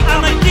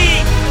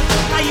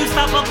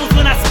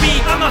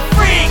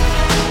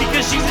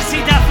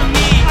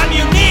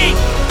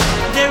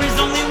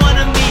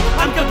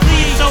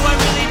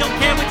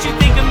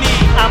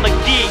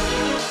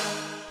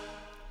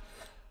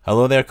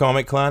there,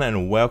 Comic Clan,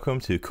 and welcome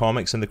to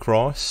Comics in the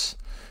Cross,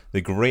 the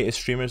greatest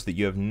streamers that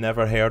you have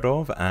never heard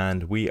of,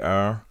 and we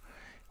are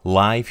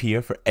live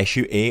here for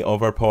issue 8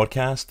 of our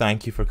podcast.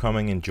 Thank you for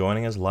coming and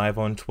joining us live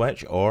on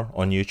Twitch or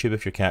on YouTube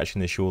if you're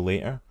catching the show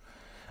later.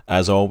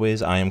 As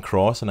always, I am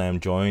Cross, and I am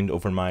joined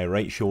over my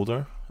right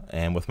shoulder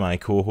with my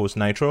co-host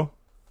Nitro.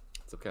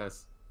 What's up,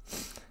 guys?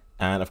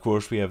 And of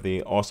course, we have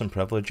the awesome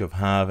privilege of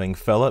having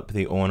Philip,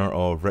 the owner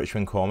of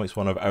Richmond Comics,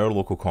 one of our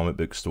local comic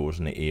book stores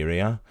in the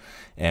area,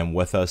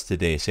 with us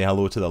today. Say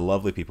hello to the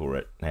lovely people,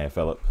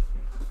 Philip.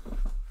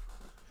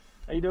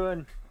 How you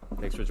doing?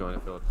 Thanks for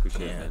joining, Philip.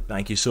 Appreciate it, man.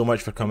 Thank you so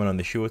much for coming on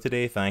the show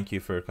today. Thank you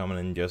for coming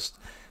and just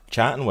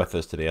chatting with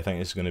us today. I think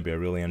this is going to be a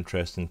really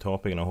interesting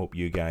topic, and I hope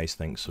you guys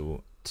think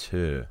so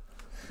too.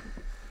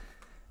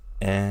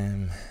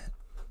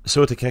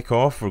 So to kick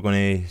off, we're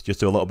going to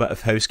just do a little bit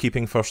of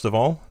housekeeping first of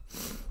all.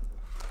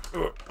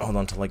 Hold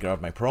on till I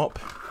grab my prop.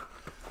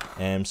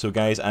 So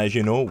guys, as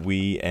you know,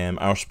 we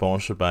are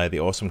sponsored by the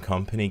awesome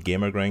company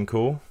Gamergrind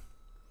Co.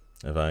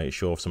 If I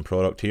show off some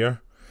product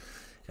here.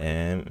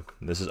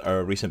 This is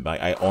our recent bag.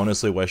 I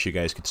honestly wish you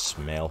guys could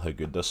smell how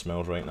good this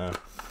smells right now.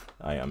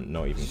 I am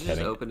not even kidding.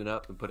 Just open it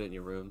up and put it in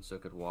your room so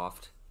it could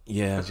waft.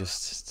 Yeah,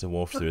 just to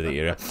waft through the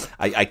area.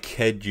 I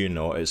kid you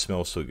not, it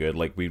smells so good.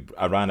 Like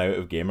I ran out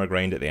of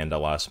Gamergrind at the end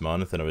of last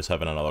month, and I was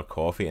having another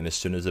coffee, and as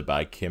soon as the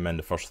bag came in,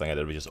 the first thing I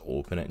did was just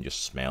open it and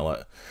just smell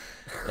it.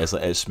 It's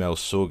like, it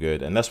smells so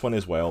good. And this one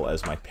as well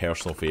is my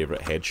personal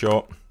favourite,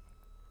 Headshot.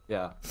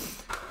 Yeah.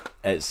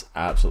 It's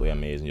absolutely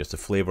amazing. Just the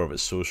flavour of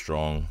it's so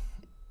strong.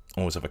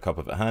 Always have a cup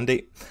of it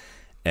handy.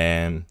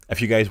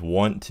 If you guys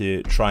want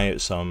to try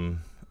out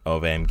some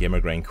of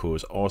Gamergrind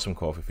Co.'s awesome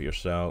coffee for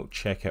yourself,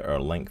 check out our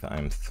link that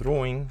I'm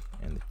throwing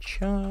in the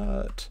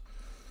chat.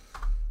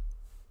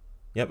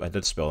 Yep, I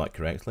did spell that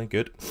correctly.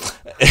 Good.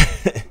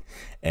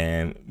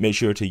 Make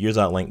sure to use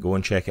that link. Go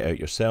and check it out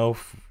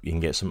yourself. You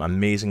can get some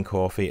amazing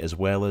coffee, as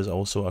well as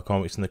also a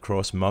Comics in the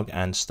Cross mug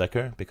and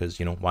sticker,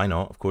 because, you know, why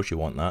not? Of course you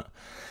want that.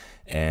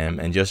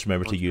 And just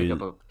remember to use...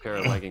 Pick up a pair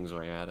of leggings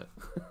while you're at it.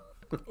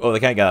 Well, they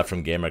can't get that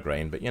from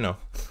Gamergrind, but, you know.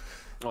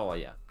 Oh,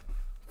 yeah.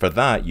 For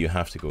that, you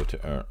have to go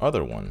to our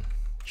other one,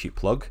 cheap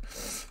plug,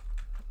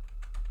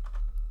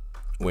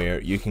 where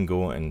you can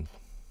go and...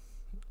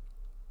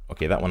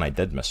 Okay, that one I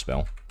did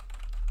misspell.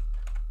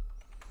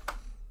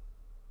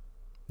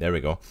 There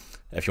we go.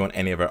 If you want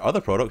any of our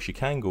other products, you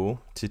can go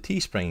to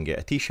Teespring and get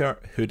a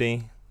t-shirt,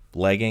 hoodie,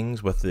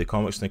 leggings with the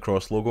Comics in the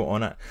Cross logo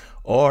on it,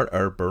 or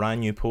our brand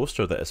new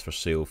poster that is for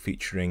sale,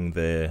 featuring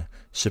the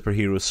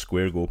Superheroes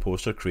Square Go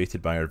poster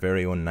created by our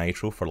very own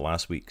Nitro for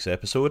last week's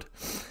episode.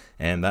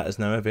 And that is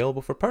now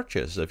available for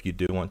purchase if you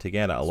do want to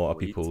get it. A lot of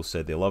people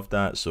said they loved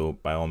that, so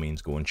by all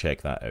means go and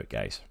check that out,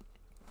 guys.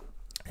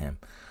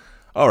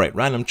 Alright,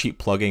 random cheap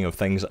plugging of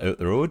things out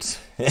the road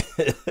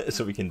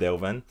so we can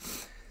delve in.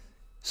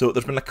 So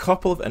there's been a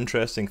couple of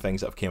interesting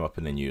things that have came up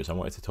in the news. I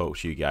wanted to talk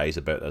to you guys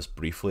about this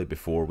briefly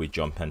before we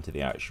jump into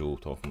the actual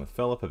talking with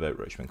Philip about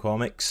Richmond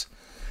Comics.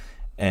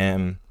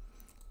 The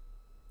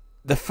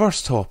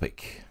first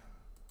topic,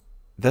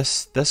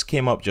 this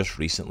came up just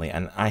recently,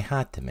 and I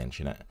had to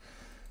mention it.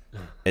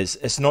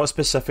 It's not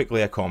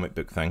specifically a comic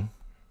book thing,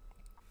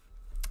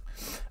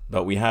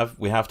 but we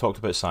have talked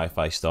about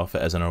sci-fi stuff.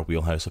 It is in our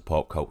wheelhouse of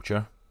pop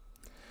culture.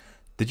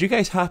 Did you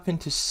guys happen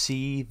to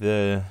see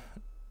the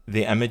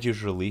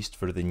images released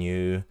for the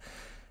new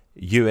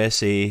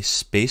USA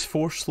Space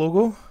Force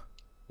logo?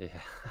 Yeah.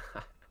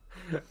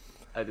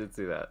 I did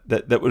see that.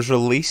 That was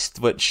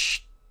released,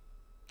 which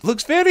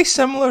looks very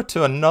similar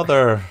to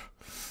another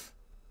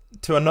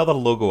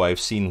logo I've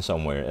seen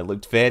somewhere. It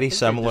looked very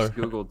similar. I just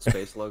Googled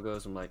space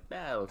logos. I'm like,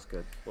 nah, it looks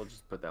good. We'll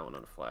just put that one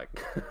on a flag.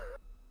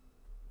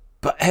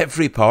 But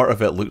every part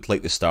of it looked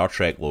like the Star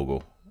Trek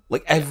logo.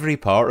 Like every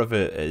part of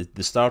it,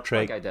 the Star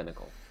Trek. Like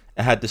identical.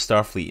 It had the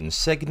Starfleet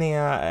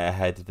insignia. It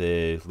had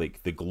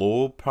the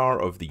globe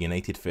part of the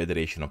United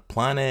Federation of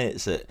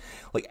Planets.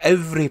 Like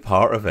every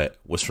part of it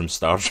was from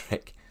Star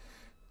Trek.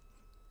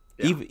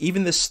 Yeah.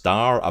 Even the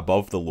star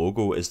above the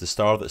logo is the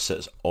star that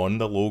sits on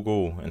the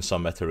logo in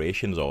some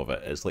iterations of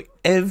it. It's like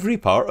every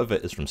part of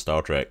it is from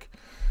Star Trek.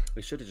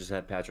 We should have just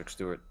had Patrick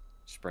Stewart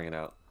spring it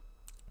out.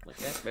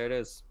 Like, yeah, there it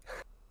is.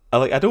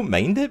 I don't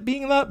mind it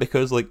being that,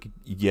 because, like,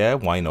 yeah,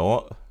 why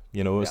not?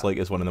 You know, it's like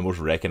it's one of the most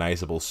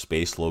recognizable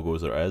space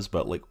logos there is,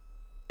 but, like,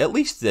 at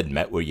least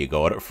admit where you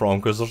got it from,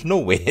 because there's no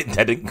way it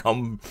didn't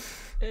come...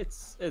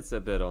 It's a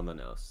bit on the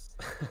nose.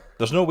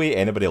 There's no way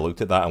anybody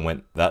looked at that and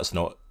went, that's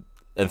not...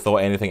 and thought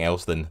anything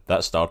else than,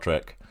 that's Star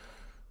Trek.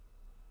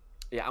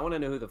 Yeah, I want to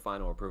know who the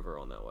final approver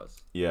on that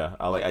was. Yeah,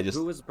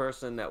 who was the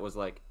person that was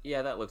like,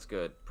 yeah, that looks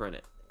good, print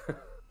it.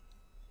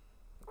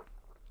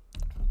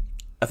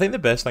 I think the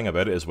best thing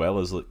about it as well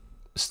is, like,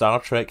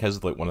 Star Trek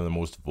has, like, one of the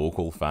most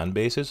vocal fan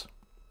bases.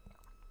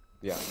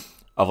 Yeah.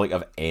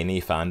 Of any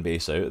fan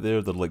base out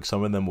there. They're, like,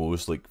 some of the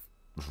most, like,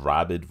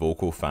 rabid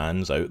vocal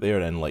fans out there,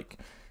 and, like,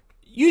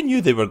 you knew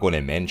they were going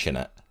to mention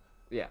it.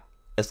 Yeah.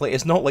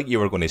 It's not like you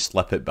were going to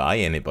slip it by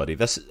anybody.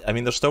 They're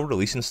still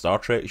releasing Star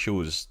Trek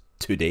shows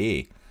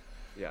today.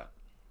 Yeah.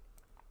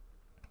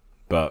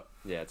 But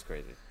yeah, it's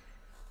crazy.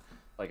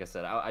 like I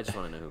said, I just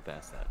want to know who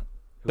passed that.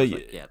 But Who's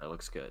like, yeah, that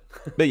looks good.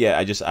 But yeah,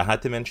 I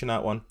had to mention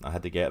that one. I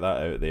had to get that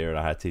out there.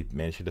 I had to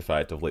mention the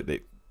fact of like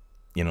the,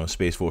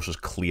 Space Force is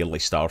clearly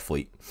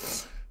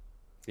Starfleet.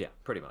 Yeah,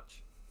 pretty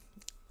much.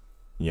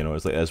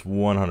 It's like that's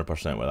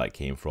 100% where that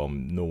came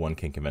from. No one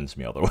can convince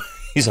me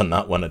otherwise on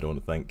that one. I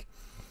don't think.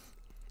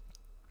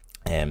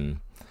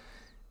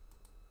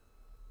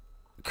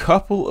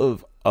 Couple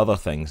of other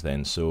things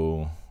then.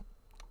 So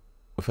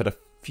we've had a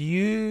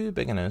few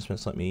big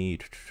announcements. Let me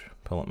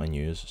pull up my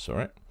news.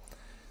 Sorry.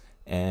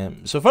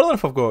 So further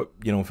enough, I've got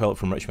Philip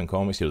from Richmond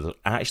Comics here. There's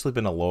actually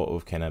been a lot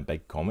of kind of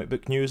big comic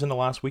book news in the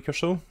last week or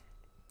so,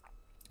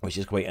 which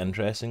is quite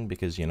interesting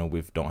because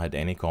we've not had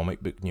any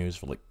comic book news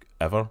for like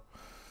ever.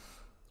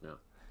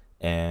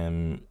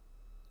 No.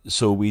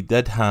 So we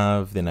did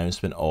have the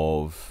announcement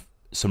of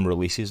some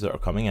releases that are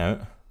coming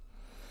out.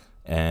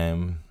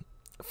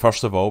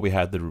 First of all, we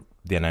had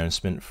the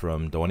announcement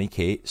from Donny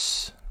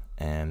Cates,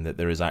 that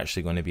there is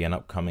actually going to be an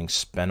upcoming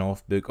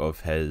spin-off book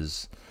of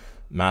his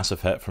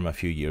massive hit from a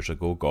few years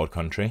ago, God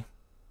Country,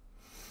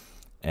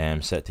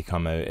 set to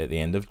come out at the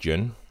end of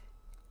June,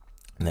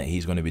 and that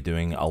he's going to be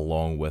doing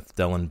along with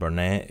Dylan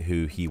Burnett,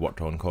 who he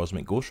worked on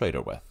Cosmic Ghost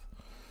Rider with.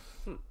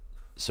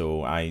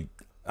 So I'm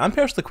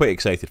personally quite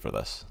excited for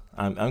this.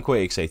 I'm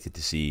quite excited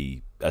to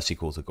see a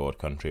sequel to God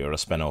Country, or a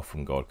spin-off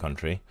from God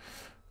Country.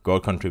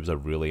 God Country was a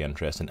really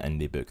interesting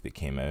indie book that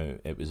came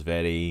out. It was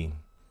very...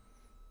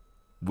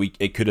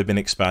 It could have been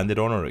expanded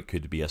on, or it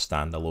could be a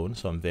standalone,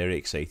 so I'm very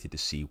excited to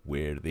see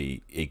where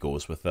it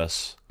goes with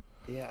this.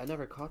 Yeah, I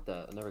never caught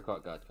that. I never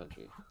caught God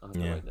Country. I'll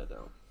have to write that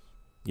down.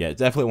 Yeah,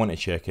 definitely want to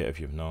check it if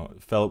you've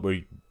not. Philip, were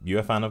you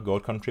a fan of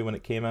God Country when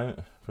it came out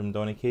from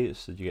Donny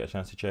Cates? Did you get a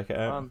chance to check it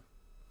out?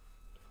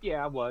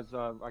 Yeah, I was.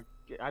 A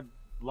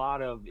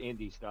lot of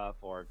indie stuff,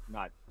 or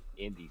not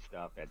indie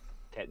stuff. That's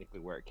technically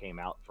where it came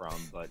out from,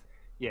 but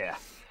yeah.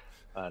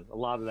 A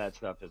lot of that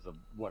stuff is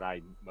what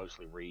I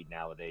mostly read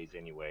nowadays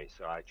anyway,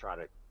 so I try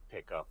to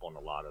pick up on a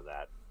lot of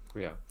that.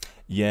 Yeah.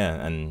 Yeah,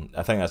 and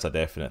I think that's a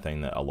definite thing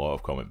that a lot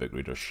of comic book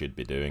readers should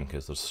be doing,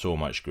 because there's so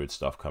much good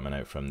stuff coming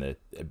out from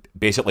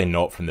basically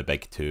not from the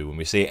big two. When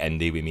we say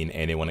indie, we mean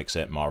anyone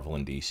except Marvel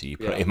and DC,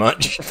 pretty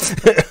much.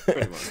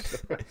 Pretty much.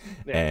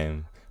 Yeah.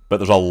 But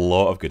there's a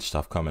lot of good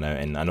stuff coming out,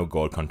 and I know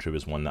God Country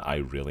was one that I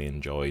really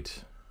enjoyed.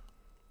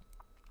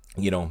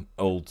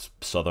 Old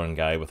southern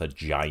guy with a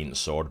giant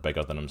sword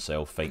bigger than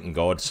himself fighting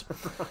gods.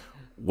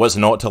 Was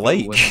not to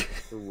like.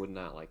 Who would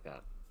not like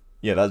that?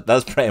 Yeah,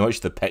 that's pretty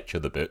much the pitch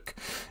of the book.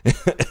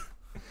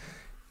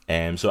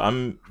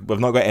 So we've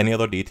not got any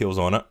other details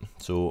on it,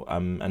 so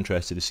I'm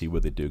interested to see where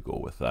they do go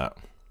with that.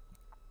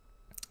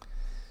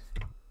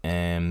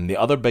 The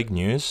other big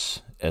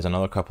news is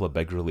another couple of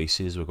big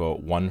releases. We've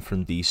got one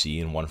from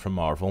DC and one from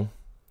Marvel.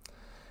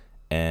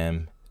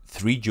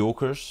 Three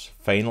Jokers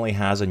finally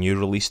has a new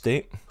release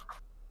date.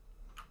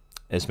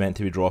 It's meant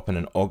to be dropping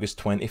on August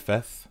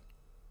 25th.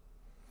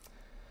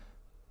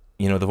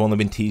 They've only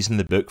been teasing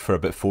the book for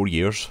about 4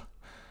 years.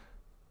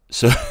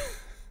 So...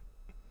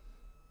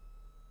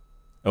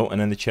 Oh,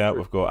 and in the chat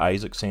we've got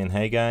Isaac saying,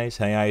 "Hey guys,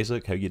 hey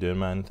Isaac, how you doing,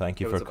 man? Thank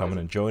you for coming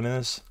and joining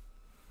us.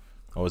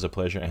 Always a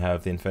pleasure to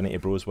have the Infinity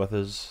Bros with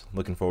us.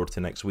 Looking forward to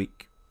next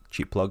week.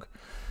 Cheap plug.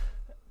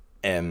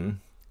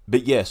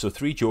 But yeah, so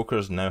Three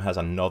Jokers now has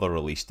another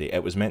release date.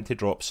 It was meant to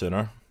drop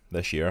sooner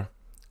this year,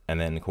 and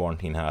then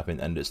quarantine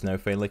happened, and it's now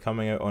finally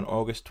coming out on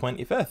August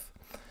 25th.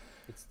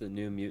 It's the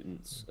New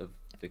Mutants of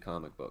the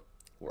comic book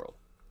world.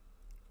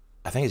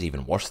 I think it's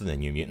even worse than the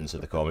New Mutants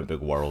of the comic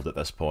book world at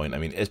this point. I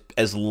mean,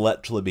 it's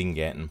literally been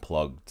getting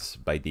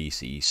plugged by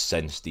DC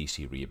since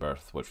DC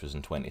Rebirth, which was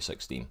in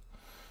 2016.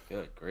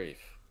 Good grief.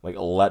 Like,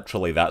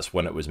 literally, that's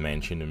when it was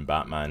mentioned, and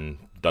Batman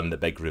done the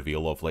big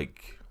reveal of,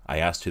 like, I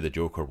asked who the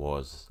Joker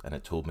was, and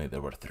it told me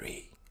there were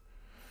 3.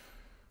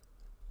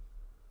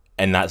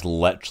 And that's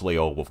literally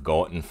all we've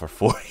gotten for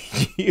 4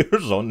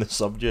 years on the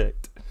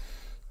subject.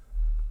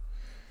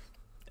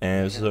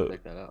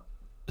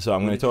 So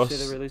I'm going to toss... Did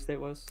you say the release date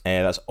was?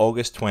 That's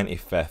August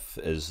 25th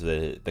is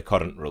the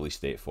current release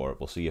date for it.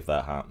 We'll see if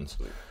that happens.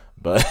 Sweet.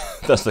 But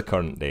that's the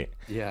current date.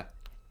 Yeah.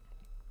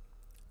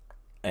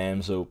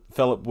 So,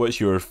 Philip, what's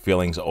your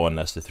feelings on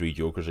this, the Three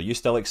Jokers? Are you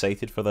still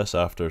excited for this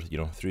after,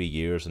 3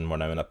 years and we're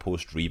now in a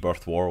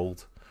post-Rebirth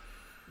world?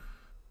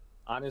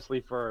 Honestly,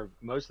 for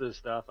most of the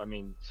stuff, I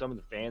mean, some of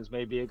the fans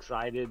may be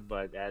excited,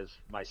 but as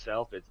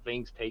myself,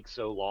 things take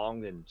so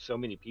long and so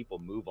many people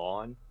move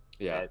on.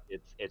 Yeah. That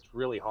it's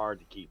really hard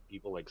to keep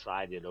people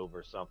excited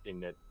over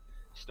something that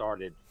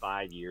started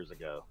 5 years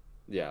ago.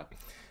 Yeah.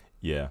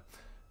 Yeah.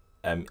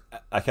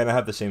 I kind of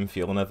have the same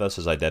feeling of this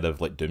as I did of,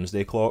 like,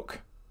 Doomsday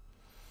Clock.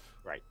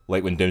 Right.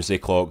 Like, when Doomsday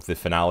Clock, the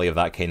finale of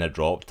that kind of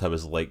dropped, I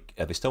was like,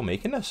 are they still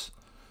making this?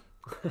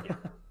 Yeah.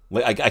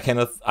 Like,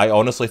 I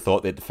honestly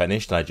thought they'd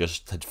finished and I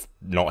just had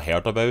not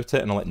heard about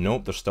it, and I'm like,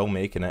 nope, they're still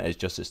making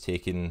it. It's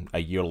taken a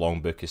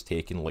year-long book, has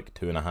taken like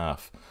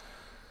 2.5.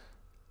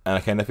 And I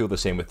kind of feel the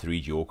same with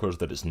Three Jokers,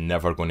 that it's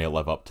never going to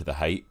live up to the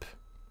hype.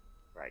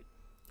 Right.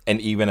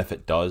 And even if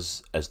it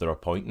does, is there a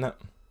point in it?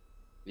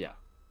 Yeah.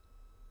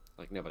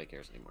 Like, nobody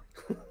cares anymore.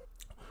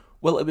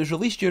 Well, it was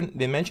released during.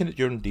 They mentioned it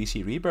during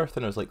DC Rebirth,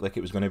 and it was like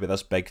it was going to be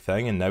this big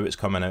thing, and now it's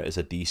coming out as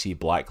a DC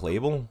Black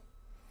Label,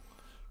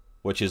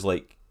 which is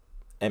like,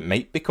 it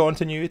might be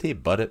continuity,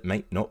 but it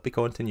might not be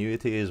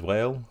continuity as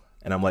well.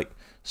 And I'm like,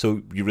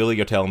 so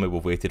you're telling me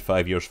we've waited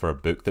 5 years for a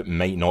book that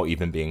might not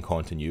even be in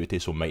continuity,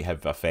 so might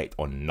have effect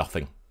on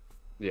nothing?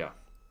 Yeah.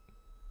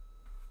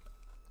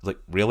 Like,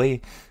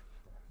 really?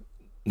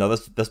 No,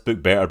 this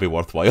book better be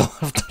worthwhile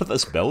after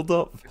this build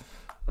up.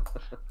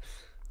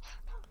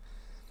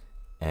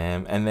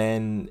 And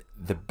then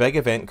the big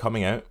event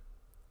coming out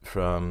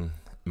from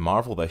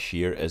Marvel this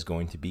year is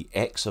going to be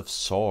X of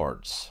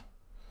Swords.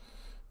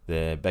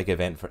 The big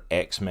event for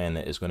X-Men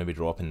that is going to be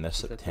dropping this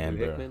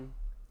September.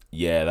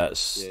 Yeah, that's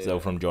still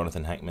from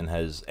Jonathan Hickman,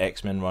 his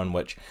X-Men run,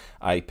 which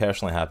I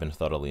personally have been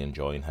thoroughly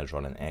enjoying his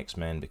run in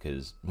X-Men,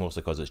 because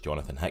mostly because it's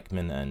Jonathan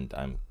Hickman, and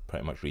I'm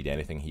pretty much read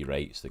anything he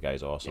writes. The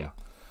guy's awesome. Yeah.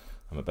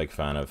 I'm a big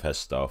fan of his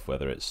stuff,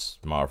 whether it's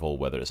Marvel,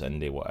 whether it's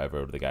indie,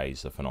 whatever. The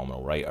guy's a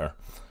phenomenal writer.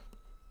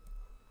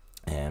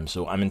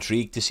 So I'm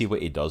intrigued to see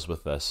what he does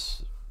with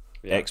this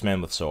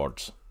X-Men with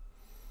swords.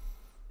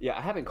 Yeah,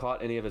 I haven't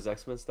caught any of his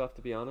X-Men stuff,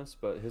 to be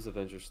honest, but his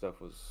Avengers stuff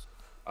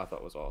I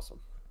thought was awesome.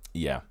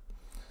 Yeah.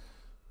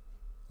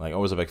 Like,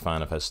 always a big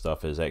fan of his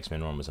stuff. His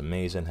X-Men run was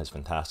amazing. His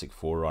Fantastic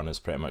Four run is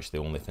pretty much the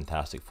only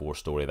Fantastic Four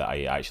story that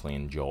I actually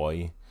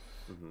enjoy.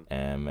 Mm-hmm.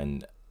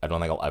 And I don't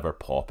think I'll ever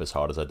pop as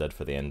hard as I did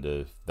for the end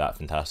of that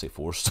Fantastic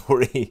Four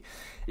story.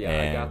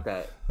 Yeah, I got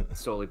that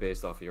solely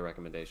based off of your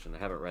recommendation. I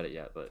haven't read it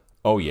yet, but...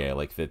 Oh yeah,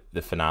 like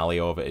the finale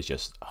of it is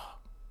just...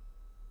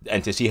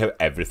 And to see how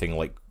everything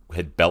like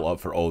had built up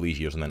for all these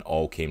years and then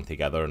all came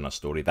together in a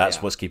story,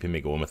 that's what's keeping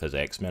me going with his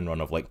X-Men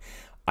run, of like,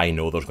 I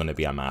know there's going to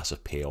be a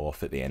massive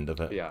payoff at the end of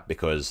it. Yeah.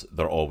 Because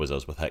there always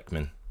is with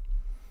Hickman.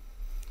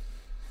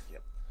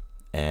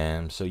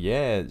 Yep. So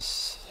yeah,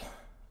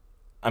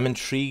 I'm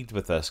intrigued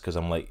with this, because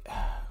I'm like...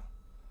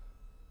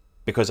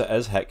 Because it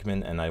is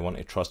Hickman, and I want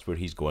to trust where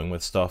he's going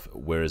with stuff,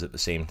 whereas at the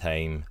same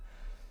time,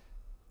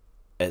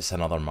 it's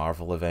another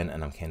Marvel event,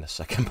 and I'm kind of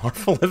sick of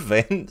Marvel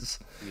events.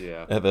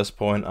 Yeah. At this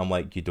point, I'm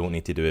like, you don't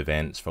need to do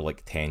events for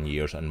like 10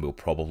 years, and we'll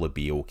probably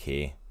be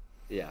okay.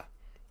 Yeah.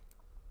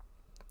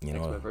 You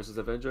know. X-Men versus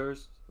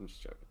Avengers? I'm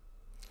just joking.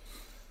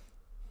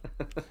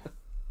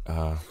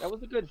 That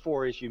was a good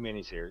 4-issue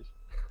miniseries.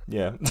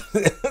 Yeah.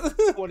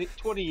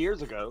 20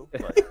 years ago.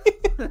 But...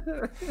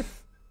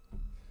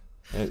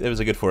 It was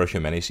a good 4-issue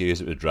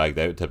miniseries. It was dragged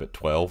out to about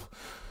 12.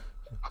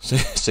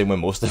 Same with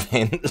most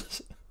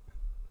events.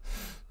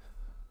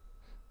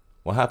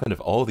 What happened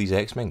if all these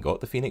X-Men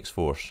got the Phoenix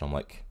Force? I'm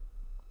like,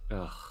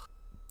 Ugh.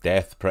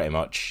 death, pretty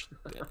much.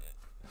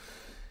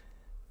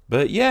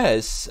 But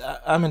yeah,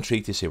 I'm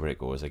intrigued to see where it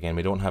goes. Again,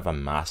 we don't have a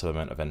massive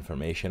amount of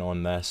information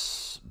on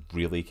this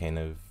really kind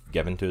of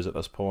given to us at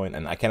this point,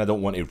 and I kind of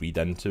don't want to read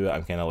into it.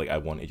 I'm kind of like, I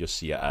want to just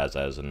see it as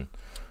is, and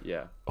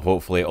Yeah.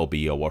 hopefully it'll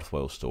be a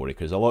worthwhile story,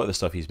 because a lot of the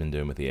stuff he's been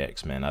doing with the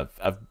X-Men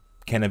I've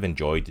kind of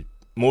enjoyed,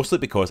 mostly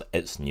because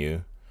it's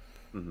new.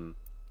 Mm-hmm.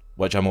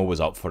 Which I'm always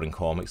up for in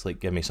comics. Like,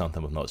 give me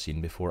something we've not seen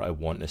before. I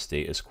want the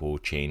status quo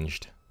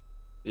changed.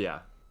 Yeah.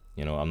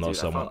 You know, I'm not Dude,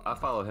 someone... I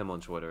follow him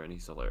on Twitter, and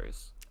he's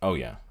hilarious. Oh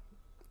yeah.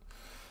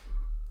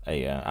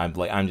 I'm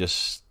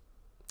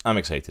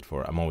excited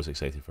for it. I'm always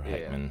excited for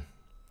Hickman.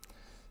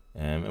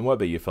 And what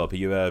about you, Philip? Are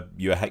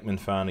you a Hickman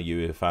fan? Are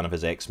you a fan of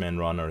his X-Men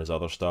run or his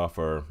other stuff,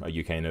 or are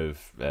you kind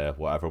of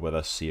whatever with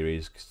this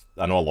series? 'Cause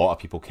I know a lot of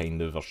people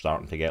kind of are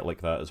starting to get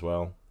like that as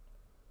well.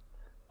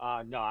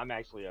 No, I'm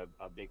actually a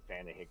big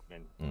fan of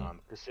Hickman.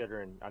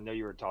 Considering, I know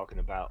you were talking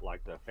about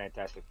like the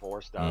Fantastic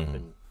Four stuff,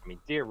 and I mean,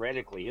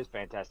 theoretically, his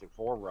Fantastic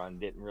Four run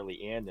didn't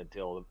really end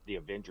until the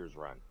Avengers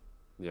run.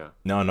 Yeah.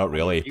 No, not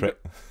really.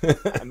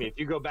 I mean, if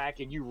you go back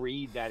and you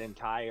read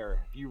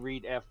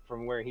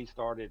from where he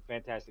started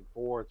Fantastic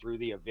Four through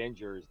the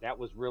Avengers, that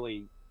was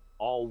really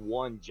all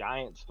one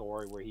giant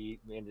story where he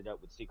ended up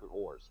with Secret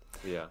Wars.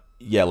 Yeah.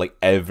 Yeah, like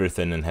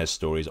everything in his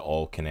stories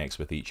all connects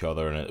with each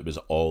other, and it was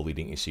all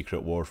leading to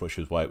Secret Wars, which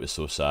was why it was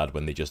so sad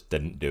when they just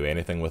didn't do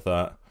anything with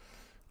that.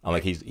 And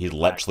like he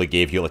literally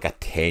gave you like a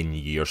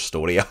 10-year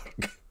story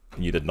arc,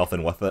 and you did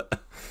nothing with it.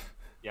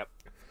 Yep.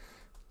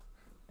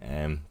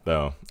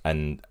 Though,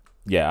 and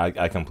yeah,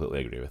 I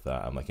completely agree with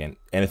that. I'm like,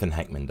 anything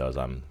Hickman does,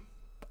 I'm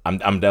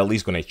at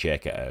least going to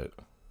check it out.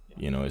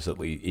 You know, it's at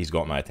least he's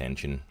got my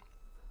attention.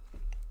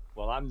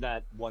 Well, I'm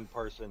that one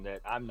person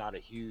that I'm not a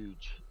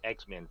huge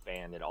X-Men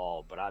fan at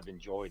all, but I've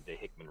enjoyed the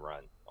Hickman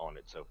run on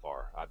it so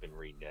far. I've been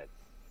reading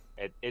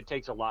it. It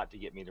takes a lot to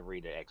get me to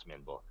read an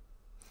X-Men book.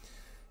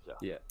 So.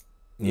 Yeah.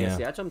 Yeah.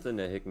 See, I jumped in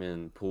the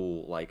Hickman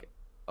pool like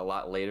a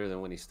lot later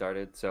than when he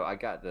started. So I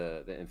got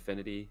the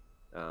Infinity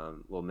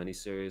little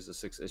miniseries, the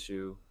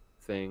 6-issue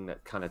thing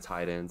that kind of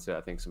tied into,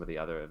 I think, some of the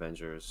other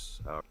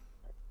Avengers.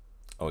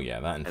 Oh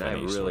yeah, that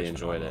Infinity. And I really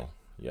enjoyed it.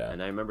 Yeah.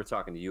 And I remember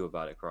talking to you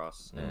about it,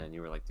 Cross, and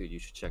you were like, dude, you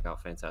should check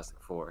out Fantastic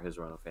Four. His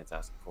run on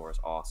Fantastic Four is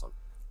awesome.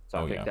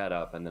 So I picked that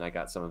up, and then I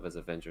got some of his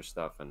Avengers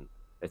stuff, and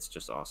it's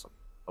just awesome.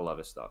 I love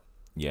his stuff.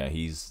 Yeah,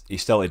 he's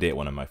still to date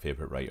one of my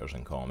favorite writers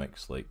in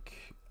comics. Like,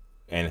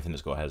 anything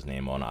that's got his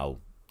name on,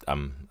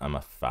 I'm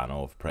a fan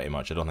of pretty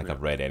much. I don't think Yeah.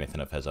 I've read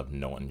anything of his I've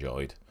not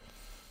enjoyed.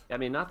 I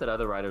mean, not that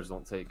other writers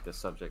don't take the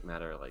subject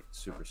matter like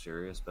super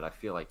serious, but I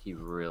feel like he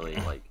really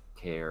like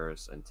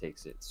cares and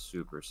takes it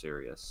super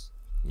serious.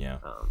 Yeah.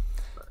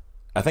 But,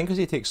 I think because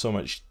he takes so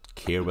much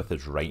care with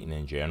his writing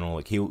in general,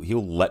 like he'll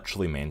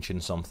literally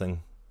mention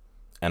something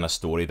in a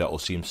story that'll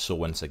seem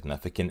so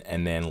insignificant,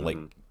 and then like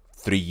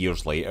 3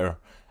 years later,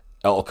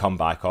 it'll come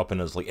back up and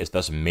it's like it's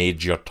this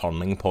major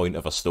turning point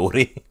of a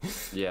story.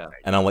 yeah,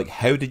 And I'm like,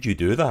 how did you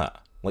do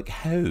that? Like,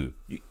 how?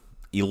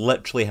 He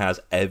literally has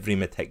every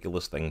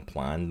meticulous thing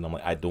planned, and I'm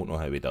like, I don't know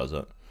how he does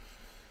it,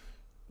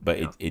 but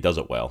Yeah. he does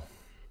it well.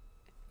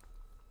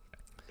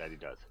 That he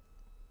does.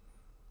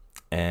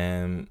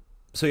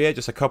 So yeah,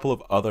 just a couple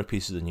of other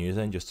pieces of news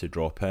then, just to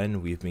drop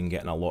in. We've been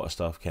getting a lot of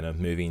stuff, kind of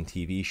movie and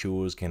TV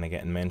shows, kind of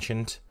getting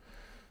mentioned.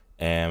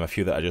 A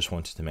few that I just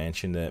wanted to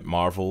mention, that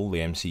Marvel, the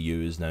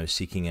MCU, is now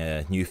seeking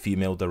a new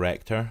female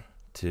director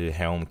to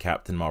helm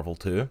Captain Marvel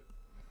 2.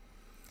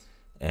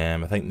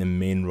 I think the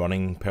main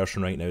running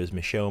person right now is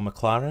Michelle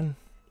McLaren.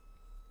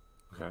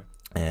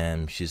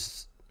 okay,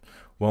 She's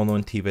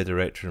well-known TV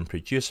director and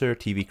producer.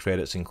 TV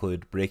credits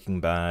include Breaking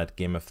Bad,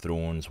 Game of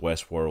Thrones,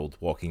 Westworld,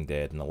 Walking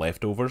Dead, and The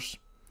Leftovers.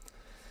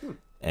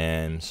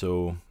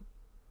 So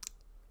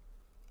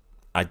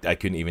I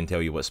couldn't even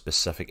tell you what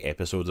specific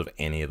episodes of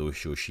any of those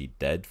shows she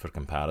did for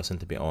comparison,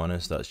 to be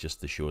honest. That's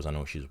just the shows I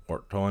know she's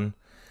worked on.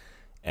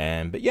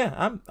 But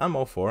yeah, I'm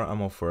all for it.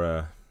 I'm all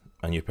for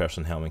a new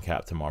person helming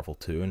Captain Marvel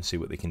 2 and see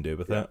what they can do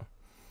with it.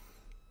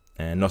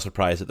 And not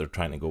surprised that they're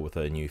trying to go with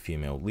a new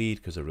female lead,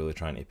 because they're really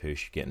trying to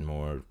push getting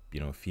more,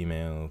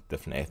 female,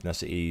 different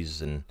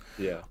ethnicities, and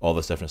yeah, all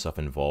this different stuff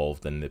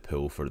involved in the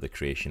pool for the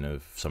creation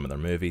of some of their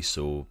movies.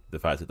 So the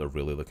fact that they're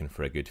really looking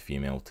for a good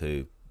female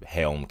to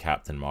helm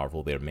Captain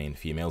Marvel, their main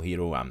female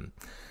hero, I'm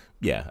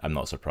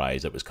not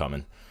surprised it was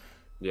coming.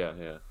 yeah.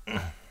 I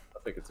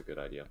think it's a good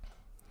idea.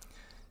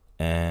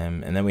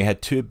 And then we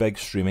had two big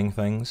streaming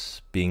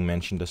things being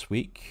mentioned this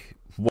week.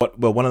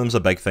 One of them's a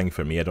big thing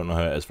for me. I don't know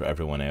how it is for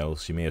everyone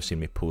else. You may have seen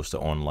me post it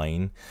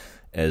online.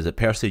 Is that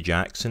Percy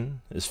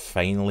Jackson is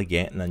finally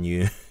getting a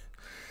new,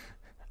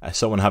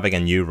 someone having a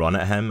new run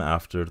at him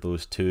after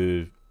those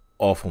two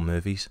awful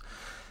movies.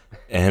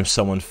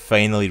 Someone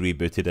finally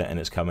rebooted it and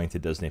it's coming to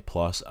Disney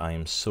Plus. I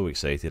am so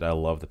excited. I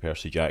love the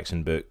Percy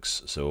Jackson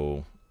books,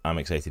 so I'm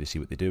excited to see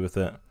what they do with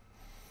it.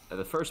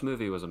 The first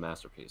movie was a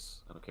masterpiece.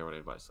 I don't care what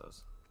anybody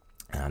says.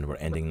 And we're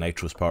ending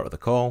Nitro's part of the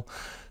call.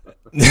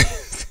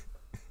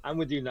 I'm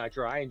with you,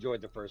 Nitro. I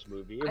enjoyed the first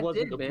movie. It I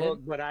wasn't did, the man. book,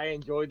 but I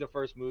enjoyed the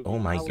first movie. Oh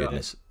my I loved it.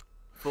 goodness.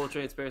 Full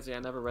transparency, I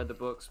never read the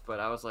books, but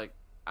I was like,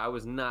 I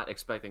was not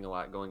expecting a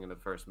lot going into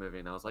the first movie,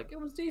 and I was like, it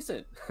was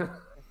decent.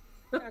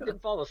 I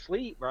didn't fall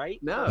asleep, right?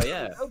 No,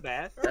 yeah. So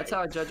bad. That's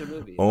how I judge a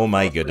movie. Oh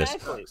my goodness.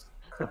 Exactly.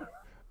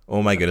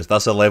 Oh my goodness,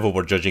 that's the level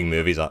we're judging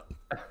movies at.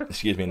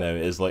 Excuse me now,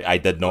 is like, I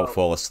did not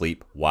fall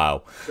asleep.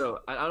 Wow. So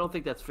I don't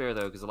think that's fair,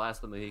 though, because The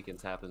Last of the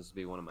Mohicans happens to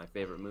be one of my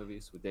favorite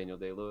movies with Daniel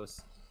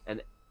Day-Lewis,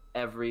 and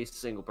every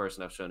single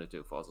person I've shown it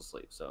to falls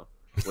asleep, so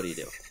what do you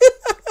do?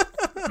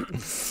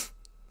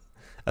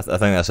 I think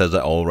that says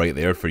it all right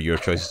there for your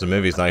choices of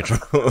movies, Nitro.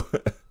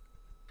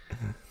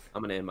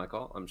 I'm going to end my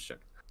call. I'm shook.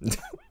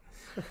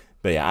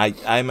 But yeah,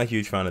 I'm a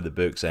huge fan of the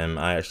books.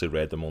 I actually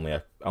read them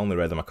I only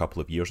read them a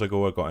couple of years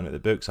ago. I got into the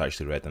books. I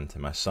actually read them to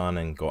my son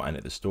and got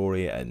into the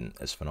story, and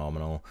it's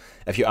phenomenal.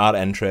 If you are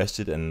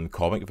interested in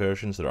comic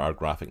versions, there are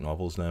graphic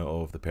novels now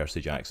of the Percy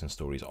Jackson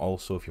stories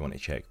also, if you want to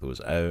check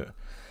those out.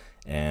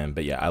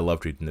 But yeah, I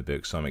loved reading the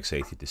books, so I'm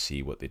excited to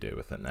see what they do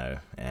with it now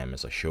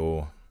as a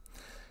show.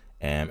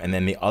 And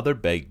then the other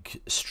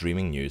big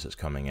streaming news that's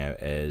coming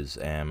out is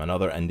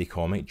another indie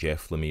comic,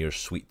 Jeff Lemire's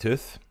Sweet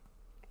Tooth.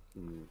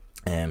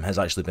 Has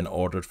actually been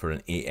ordered for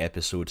an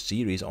 8-episode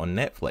series on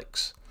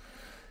Netflix.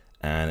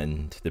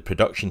 And the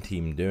production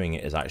team doing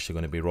it is actually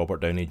going to be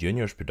Robert Downey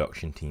Jr.'s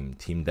production team,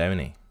 Team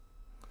Downey.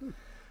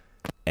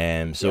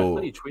 Yeah, I So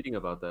saw you tweeting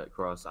about that,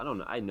 Cross. I don't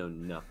know. I know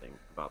nothing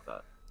about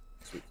that.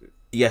 Sweet Tooth.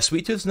 yeah,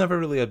 Sweet Tooth's never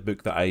really a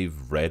book that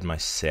I've read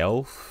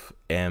myself,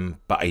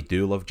 but I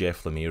do love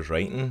Jeff Lemire's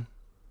writing,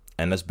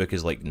 and this book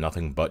is like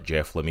nothing but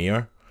Jeff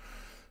Lemire.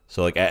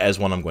 So like, it is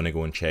one I'm going to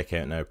go and check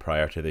out now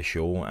prior to the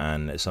show,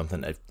 and it's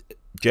something, if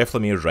Jeff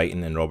Lemire's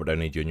writing and Robert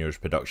Downey Jr.'s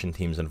production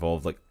team's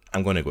involved, like,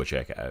 I'm going to go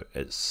check it out.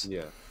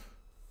 Yeah.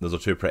 Those are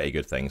two pretty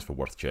good things for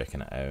worth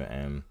checking it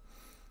out.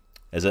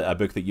 Is it a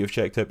book that you've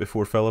checked out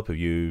before, Philip? Have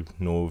you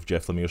know of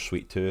Jeff Lemire's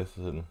Sweet Tooth?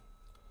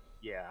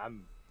 Yeah,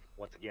 I'm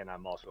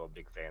also a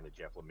big fan of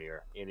Jeff Lemire.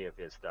 Any of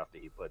his stuff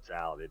that he puts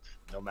out, it's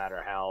no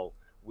matter how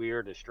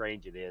weird or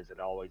strange it is, it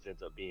always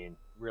ends up being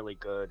really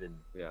good. And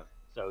Yeah.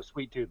 so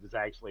Sweet Tooth is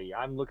actually,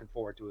 I'm looking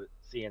forward to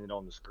seeing it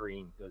on the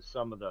screen, because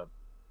some of the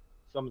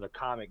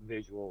comic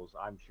visuals,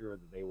 I'm sure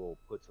that they will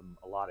put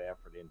a lot of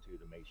effort into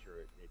to make sure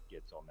it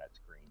gets on that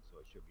screen. So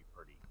it should be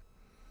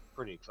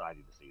pretty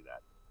exciting to see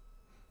that.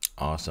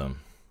 Awesome.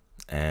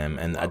 And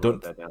I wrote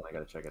don't that down. I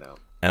gotta check it out.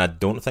 And I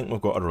don't think we've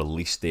got a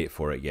release date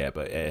for it yet,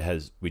 but it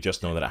has. We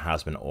just know that it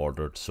has been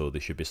ordered, so they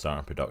should be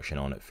starting production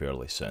on it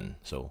fairly soon.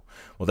 So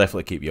we'll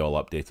definitely keep you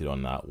all updated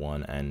on that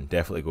one, and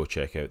definitely go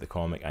check out the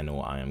comic. I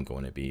know I am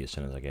going to be, as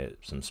soon as I get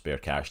some spare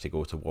cash to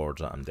go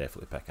towards it, I'm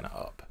definitely picking it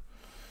up,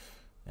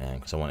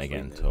 because I want to get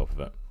on top of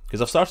it.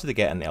 Because I've started to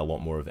get into a lot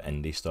more of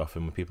indie stuff,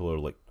 and when people are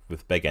like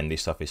with big indie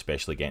stuff,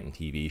 especially getting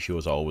TV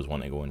shows, I always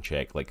want to go and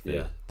check like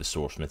the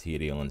source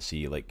material and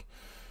see like,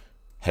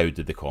 how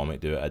did the comic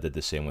do it? I did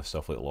the same with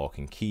stuff like Lock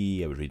and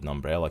Key. I was reading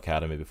Umbrella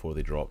Academy before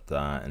they dropped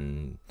that,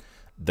 and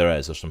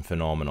there's some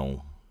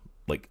phenomenal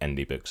like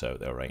indie books out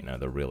there right now.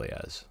 There really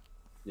is.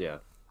 Yeah.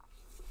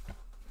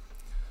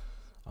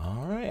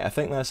 All right, I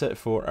think that's it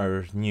for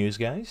our news,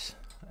 guys.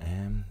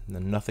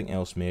 Nothing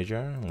else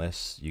major,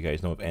 unless you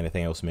guys know of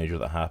anything else major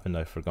that happened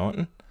I've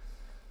forgotten.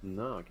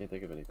 No, I can't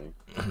think of anything.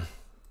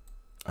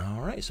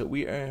 All right, so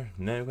we are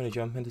now going to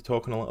jump into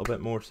talking a little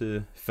bit more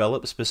to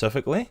Philip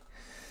specifically.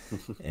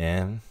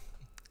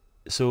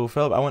 So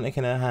Philip, I want to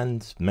kind of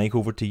hand Mike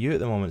over to you at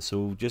the moment.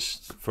 So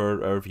just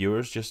for our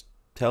viewers, just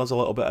tell us a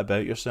little bit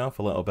about yourself,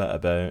 a little bit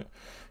about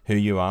who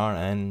you are,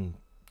 and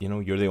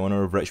you're the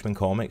owner of Richmond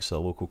Comics, a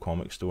local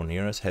comic store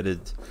near us. How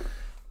did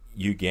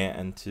you get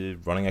into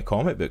running a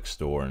comic book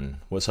store, and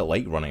what's it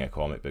like running a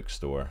comic book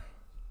store?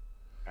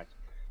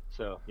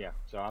 So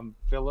I'm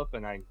Philip,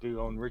 and I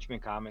do own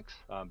Richmond Comics.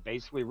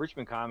 Basically,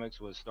 Richmond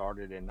Comics was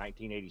started in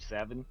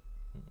 1987.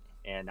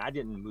 And I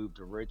didn't move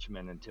to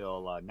Richmond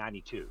until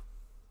 92.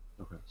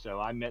 Okay. So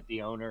I met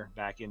the owner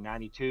back in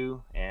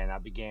 92, and I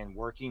began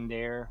working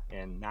there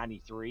in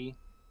 93.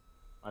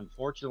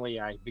 Unfortunately,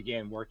 I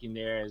began working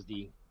there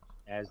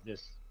as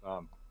this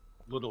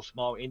little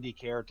small indie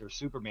character,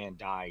 Superman,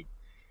 died.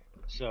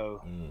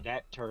 So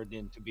that turned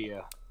into be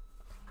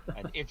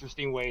an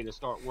interesting way to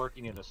start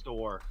working in a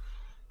store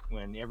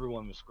when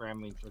everyone was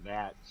scrambling for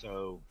that.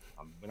 So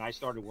when I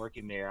started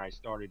working there, I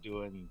started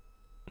doing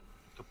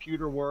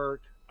computer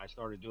work. I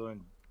started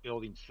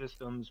building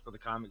systems for the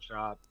comic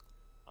shop,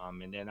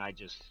 and then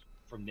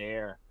from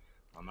there,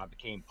 I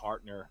became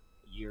partner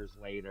years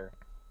later,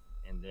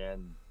 and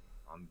then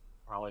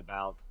probably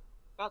about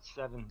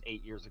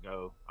 7-8 years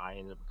ago, I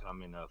ended up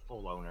becoming a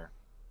full owner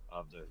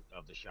of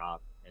the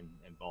shop and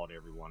bought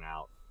everyone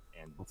out,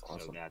 and that's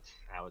awesome. So that's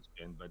how it's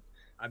been. But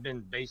I've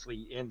been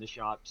basically in the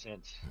shop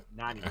since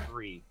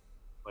 '93,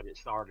 but it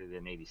started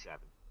in '87.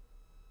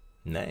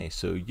 Nice.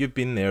 So you've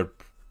been there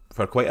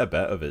for quite a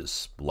bit of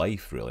its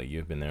life, really.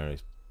 You've been there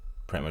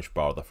pretty much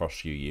bar the first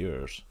few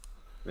years.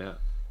 Yeah.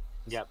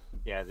 Yep.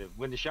 Yeah.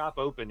 When the shop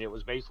opened, it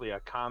was basically a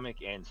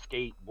comic and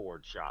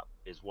skateboard shop,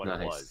 is what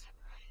it was,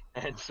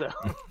 and so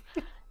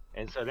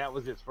that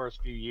was its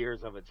first few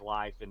years of its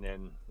life. And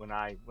then when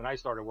I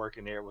started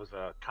working there, it was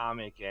a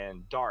comic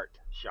and dart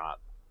shop.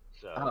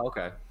 So. Oh,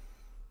 okay.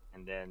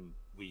 And then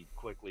we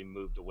quickly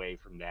moved away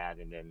from that,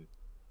 and then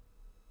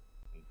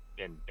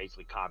been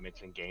basically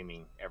comics and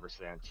gaming ever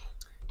since.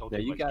 Don't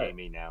do much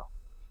gaming now.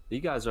 You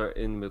guys are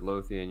in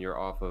Midlothian. You're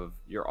off of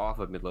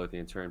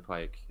Midlothian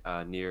Turnpike,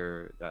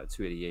 near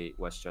 288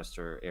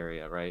 Westchester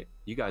area, right?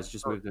 You guys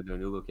just moved into a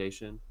new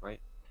location,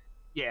 right?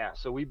 Yeah.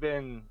 So we've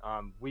been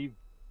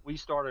we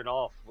started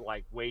off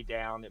like way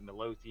down at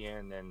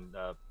Midlothian and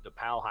the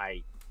Powell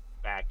Height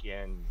back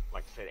in,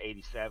 like I said,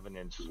 '87,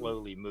 and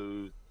slowly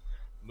moved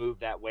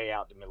that way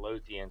out to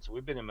Midlothian. So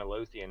we've been in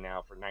Midlothian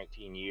now for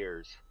 19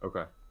 years.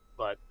 Okay.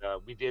 But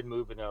we did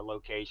move in a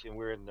location.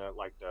 We're in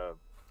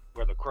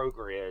where the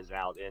Kroger is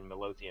out in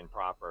Midlothian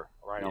proper,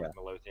 right off the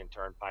Midlothian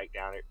Turnpike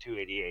down at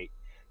 288.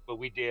 But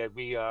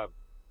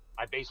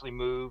I basically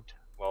moved.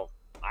 Well,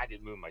 I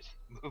didn't move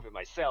it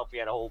myself. We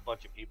had a whole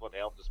bunch of people that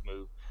helped us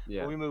move.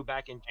 Yeah. But we moved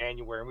back in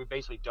January, and we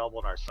basically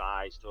doubled our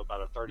size to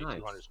about a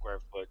 3,200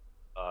 square foot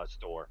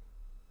store.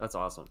 That's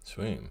awesome.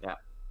 Sweet. Yeah,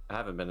 I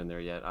haven't been in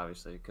there yet,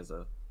 obviously, because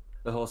of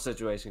the whole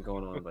situation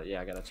going on. But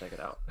yeah, I gotta check it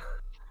out.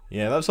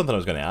 Yeah, that's something I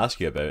was going to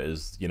ask you about.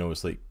 Is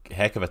it's like a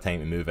heck of a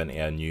time to move into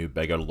a new,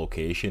 bigger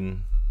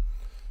location.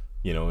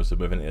 So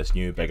moving into this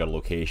new, bigger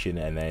location,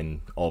 and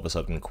then all of a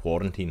sudden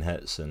quarantine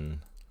hits,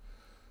 and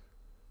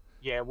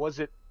yeah,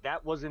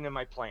 that wasn't in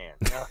my plan.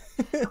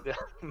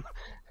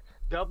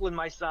 Doubling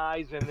my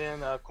size and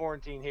then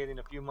quarantine hitting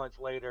a few months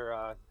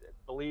later.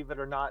 Believe it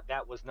or not,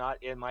 that was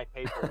not in my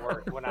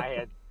paperwork when I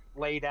had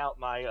laid out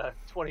my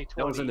 2020.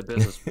 That was in the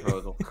business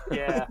proposal.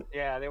 yeah,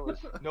 there was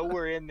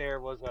nowhere in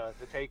there was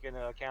to take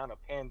into account a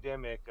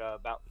pandemic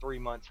about 3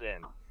 months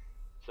in.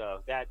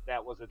 So that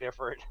was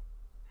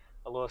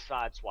a little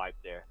side swipe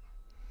there.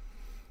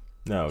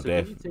 No, so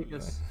definitely.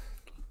 Can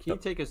you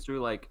take us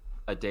through like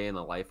a day in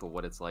the life of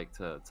what it's like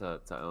to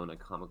own a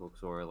comic book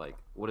store? Like,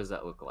 what does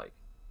that look like?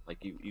 Like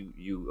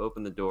you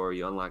open the door,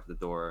 you unlock the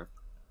door,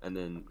 and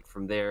then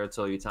from there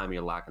till you time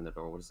you're locking the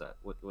door. What is that?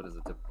 What does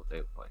a typical day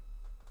look like?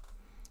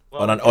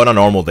 Well, on a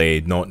normal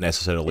day, not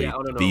necessarily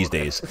these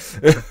days.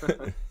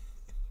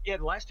 Yeah,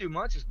 the last 2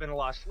 months has been a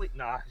lot of sleep.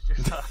 Nah, it's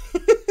just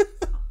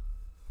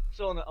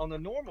so on a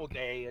normal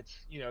day,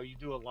 it's you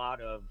do a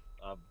lot of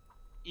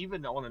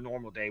even on a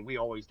normal day, we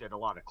always did a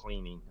lot of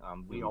cleaning.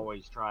 We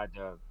always tried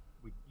to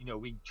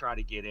we try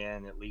to get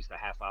in at least a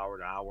half hour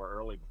to hour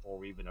early before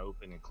we even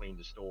open and clean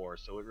the store.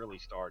 So it really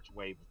starts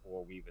way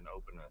before we even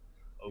open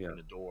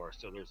the door.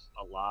 So there's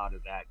a lot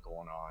of that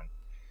going on.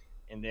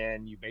 And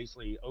then you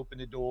basically open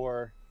the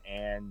door,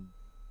 and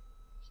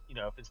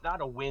if it's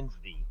not a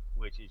Wednesday,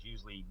 which is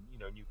usually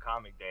New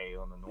Comic Day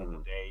on a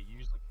normal day, you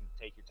usually can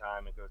take your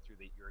time and go through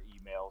your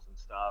emails and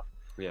stuff.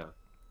 Yeah.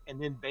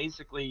 And then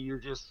basically you're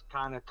just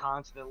kind of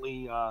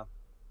constantly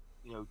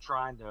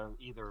trying to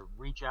either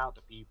reach out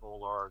to people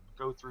or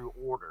go through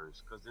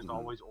orders, because there's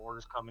always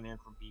orders coming in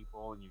from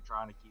people, and you're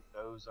trying to keep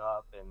those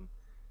up. And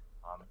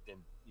then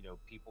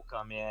people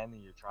come in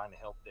and you're trying to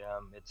help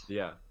them.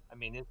 I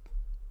mean,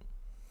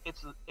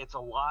 it's a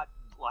lot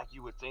like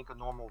you would think a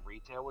normal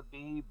retail would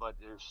be, but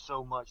there's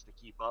so much to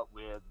keep up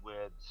with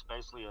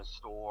especially a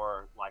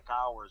store like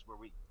ours, where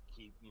we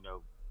keep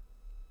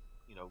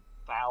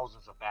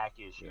thousands of back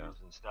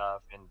issues and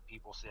stuff, and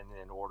people sending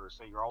in orders.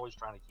 So you're always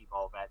trying to keep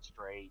all that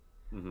straight,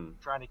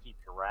 trying to keep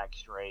your rack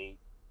straight,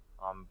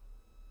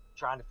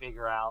 trying to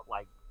figure out,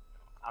 like,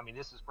 I mean,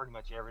 this is pretty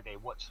much every day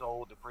what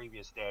sold the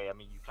previous day. I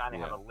mean, you kind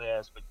of have a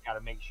list, but you got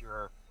to make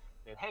sure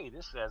that, hey,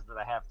 this says that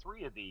I have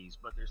 3 of these,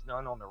 but there's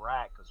none on the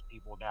rack because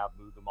people now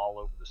move them all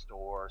over the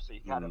store. So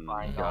you got to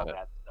find all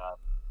that stuff.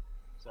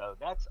 So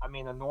that's, I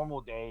mean, a normal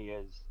day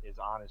is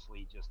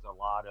honestly just a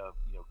lot of,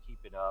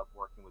 keeping up,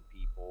 working with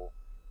people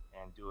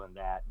and doing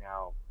that.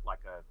 Now, like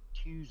a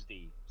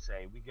Tuesday,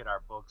 say, we get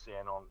our books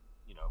in on,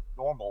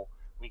 normal,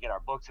 we get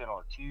our books in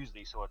on a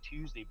Tuesday. So a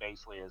Tuesday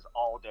basically is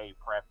all day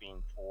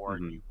prepping for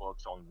new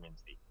books on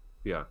Wednesday.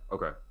 Yeah.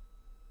 Okay.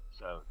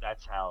 So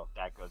that's how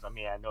that goes. I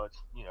mean, I know it's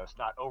it's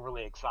not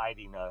overly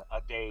exciting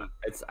a day.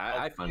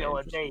 I find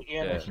a day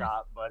in the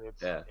shop, but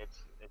it's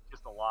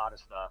just a lot of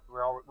stuff.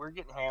 We're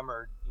getting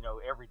hammered,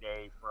 every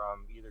day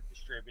from either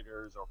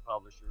distributors or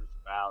publishers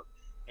about,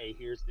 hey,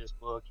 here's this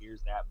book,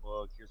 here's that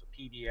book, here's a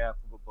PDF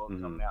of a book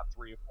coming out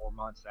 3 or 4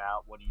 months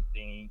out. What do you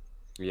think?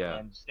 Yeah.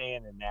 And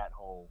staying in that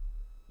whole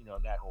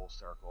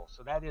circle.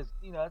 So that is,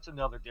 that's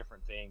another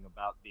different thing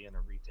about being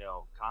a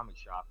retail comic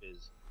shop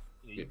is,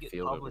 you get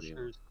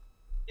publishers.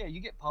 Yeah,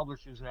 you get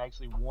publishers who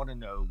actually want to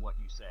know what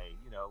you say.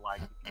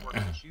 Like if you work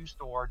in a shoe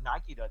store,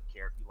 Nike doesn't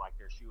care if you like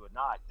their shoe or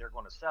not. They're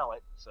going to sell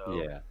it. So,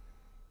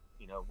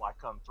 why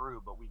come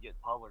through? But we get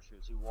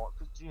publishers who want,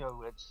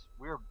 because,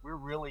 we're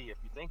really, if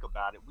you think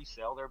about it, we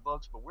sell their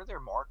books, but we're their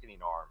marketing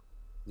arm.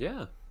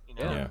 Yeah.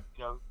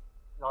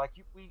 Like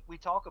we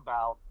talk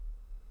about,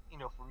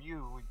 from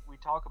you, we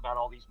talk about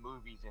all these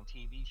movies and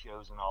TV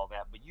shows and all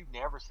that, but you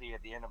never see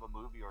at the end of a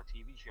movie or a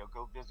TV show,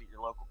 go visit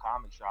your local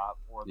comic shop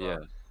for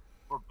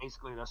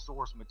basically the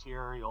source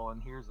material,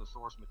 and here's the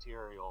source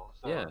material.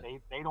 So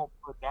they don't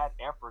put that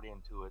effort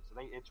into it.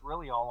 So it's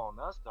really all on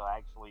us to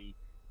actually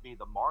be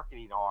the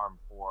marketing arm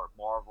for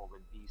Marvel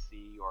and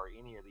DC or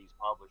any of these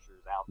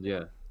publishers out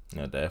there.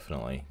 Yeah,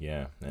 definitely.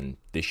 Yeah, and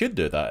they should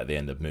do that at the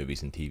end of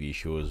movies and TV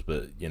shows,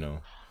 but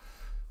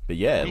but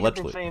yeah, we've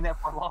been saying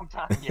that for a long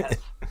time. Yes.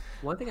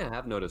 One thing I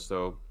have noticed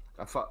though,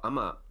 so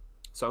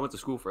I went to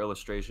school for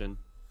illustration,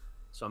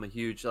 so I'm a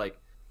huge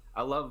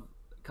I love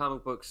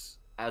comic books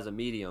as a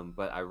medium,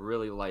 but I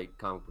really like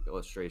comic book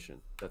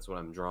illustration. That's what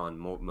I'm drawn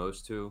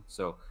most to.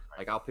 So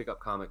I'll pick up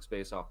comics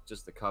based off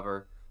just the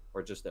cover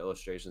or just the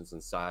illustrations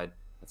inside.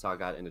 That's how I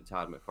got into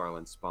Todd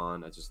McFarlane's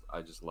Spawn. I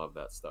just love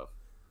that stuff.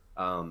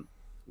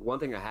 One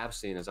thing I have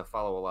seen is I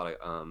follow a lot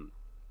of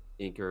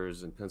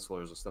inkers and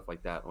pencilers and stuff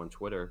like that on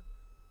Twitter,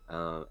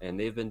 and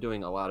they've been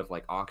doing a lot of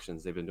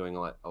auctions. They've been doing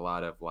a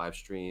lot of live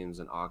streams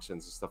and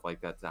auctions and stuff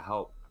like that to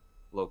help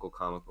local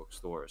comic book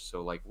stores.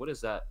 So what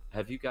is that?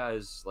 Have you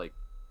guys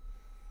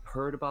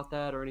heard about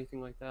that or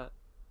anything like that?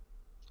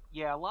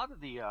 Yeah, a lot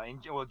of the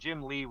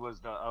Jim Lee was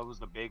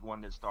the big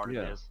one that started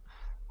this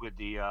with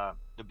the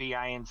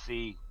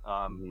BINC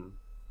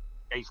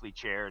basically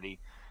charity,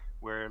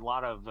 where a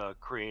lot of the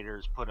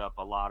creators put up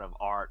a lot of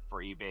art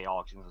for eBay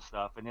auctions and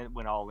stuff, and it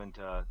went all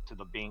into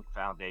the Bink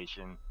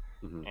Foundation,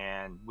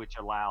 and which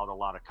allowed a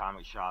lot of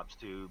comic shops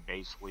to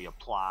basically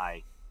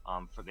apply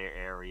for their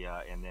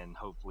area, and then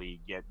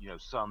hopefully get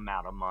some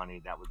amount of money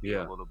that would be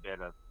a little bit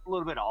of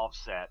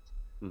offset.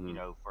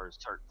 For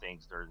certain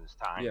things during this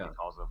time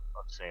because of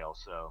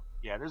sales. So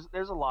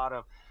there's a lot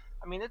of,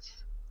 I mean,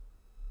 it's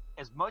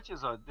as much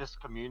as this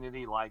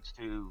community likes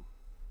to,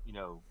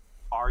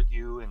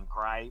 argue and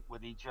gripe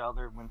with each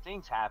other. When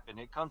things happen,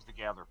 it comes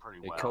together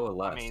pretty well. It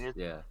coalesces. I mean,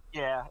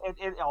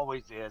 it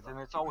always is, and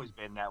it's always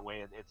been that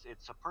way.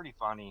 It's a pretty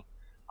funny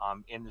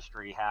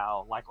industry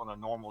how, on a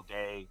normal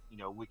day,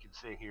 we can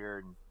sit here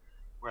and,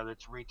 whether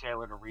it's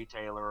retailer to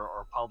retailer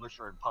or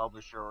publisher and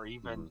publisher or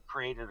even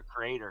creator to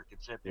creator,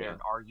 could sit there and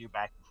argue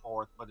back and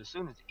forth. But as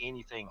soon as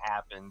anything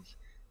happens,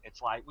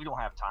 it's like we don't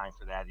have time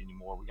for that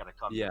anymore. We got to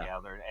come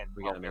together and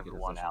we got to make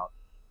everyone out.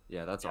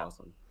 Yeah, that's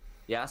awesome.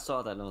 Yeah, I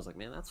saw that and I was like,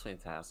 man, that's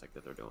fantastic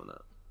that they're doing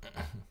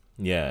that.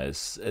 Yeah,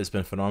 it's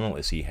been phenomenal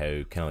to see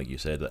how, kind of like you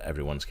said, that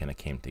everyone's kind of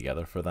came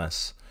together for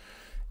this.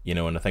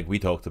 And I think we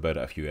talked about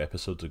it a few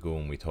episodes ago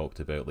when we talked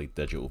about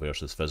digital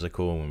versus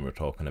physical, when we were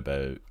talking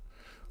about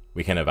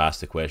we kind of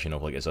asked the question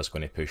of like, is this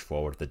going to push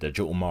forward the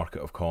digital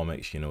market of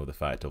comics? You know, the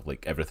fact of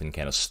like everything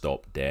kind of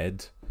stopped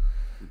dead.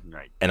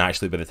 Right. And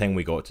actually, by the time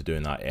we got to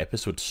doing that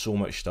episode, so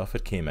much stuff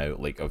had came out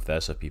like of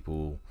this, of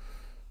people,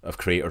 of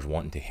creators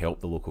wanting to help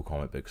the local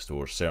comic book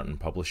stores, certain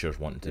publishers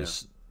wanting to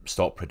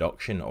stop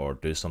production or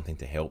do something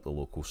to help the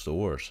local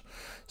stores,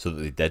 so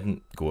that they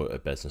didn't go out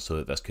of business, so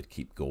that this could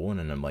keep going.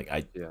 And I'm like,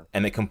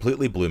 and it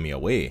completely blew me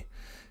away.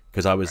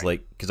 Because I was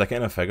like, because I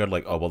kind of figured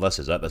like, oh well, this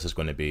is it. This is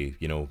going to be,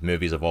 you know,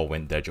 movies have all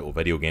went digital,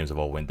 video games have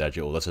all went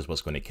digital. This is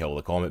what's going to kill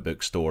the comic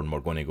book store, and we're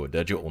going to go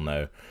digital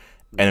now.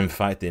 And in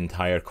fact, the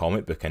entire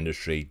comic book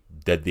industry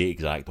did the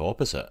exact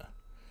opposite.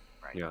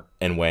 Right. Yeah.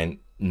 And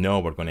went,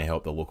 no, we're going to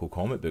help the local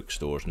comic book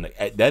stores, and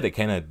it did. It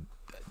kind of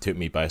took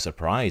me by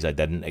surprise. I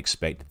didn't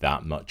expect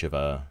that much of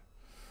a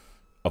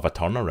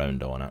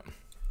turnaround on it.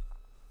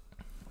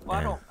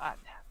 Well,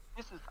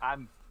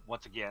 I'm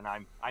once again,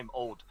 I'm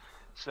old,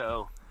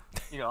 so.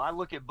 You know, I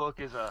look at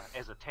book as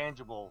a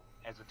tangible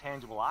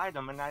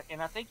item, and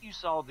I think you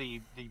saw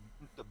the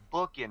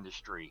book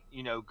industry,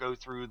 you know, go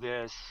through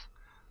this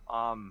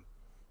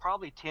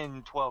probably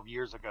 10, 12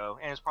 years ago,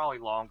 and it's probably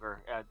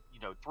longer.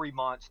 3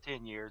 months,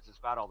 10 years, it's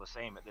about all the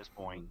same at this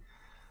point.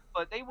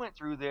 But they went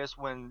through this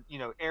when, you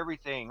know,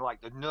 everything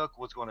like the Nook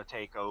was going to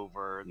take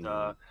over,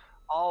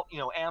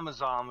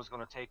 Amazon was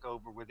going to take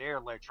over with their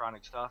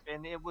electronic stuff,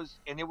 and it was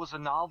a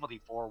novelty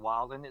for a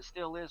while, and it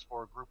still is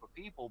for a group of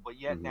people, but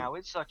yet now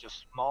it's such a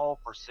small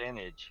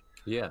percentage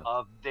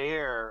of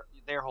their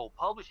whole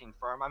publishing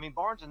firm. I mean,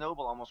 Barnes and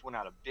Noble almost went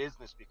out of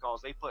business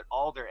because they put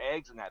all their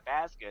eggs in that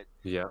basket.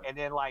 Yeah. And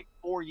then like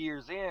 4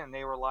 years in,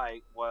 they were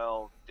like,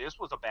 well, this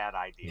was a bad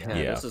idea.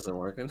 Yeah. This isn't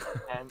working.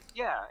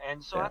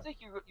 And so I think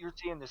you're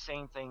seeing the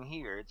same thing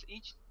here. It's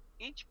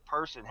each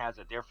person has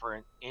a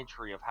different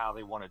entry of how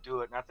they want to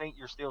do it, and I think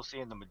you're still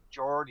seeing the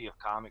majority of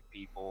comic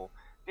people,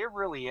 they're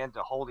really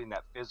into holding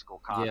that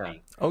physical copy. Yeah.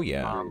 Oh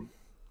yeah.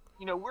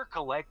 You know, we're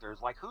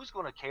collectors. Like, who's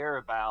going to care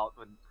about,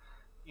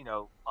 you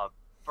know, a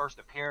first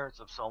appearance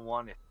of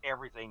someone if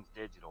everything's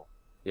digital?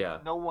 Yeah.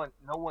 No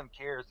one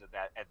cares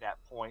at that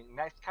point, and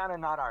that's kind of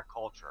not our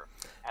culture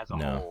as a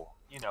whole.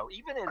 You know,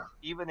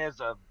 even as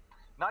a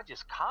not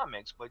just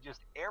comics, but just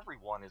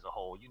everyone as a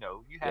whole. You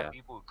know, you have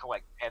people who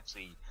collect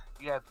Pepsi.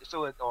 You have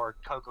or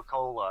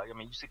Coca-Cola. I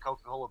mean, you see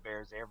Coca-Cola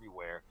bears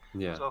everywhere.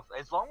 Yeah. So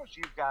as long as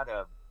you've got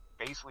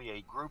basically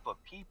a group of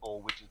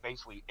people, which is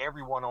basically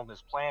everyone on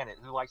this planet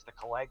who likes to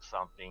collect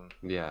something,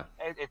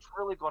 it's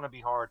really going to be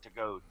hard to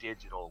go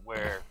digital.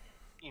 Where,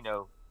 you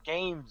know,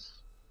 games,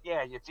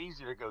 it's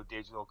easier to go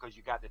digital because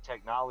you got the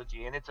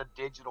technology and it's a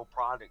digital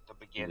product to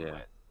begin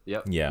with.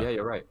 Yep. Yeah,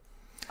 you're right.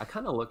 I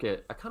kind of look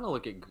at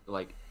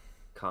like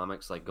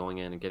comics, like going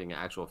in and getting an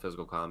actual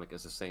physical comic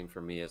is the same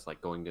for me as like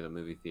going to the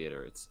movie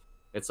theater.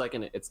 It's like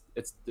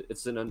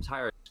it's an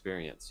entire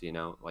experience, you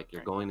know, like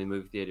you're going to the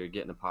movie theater, you're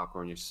getting the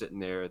popcorn, you're sitting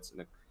there, it's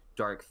in a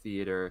dark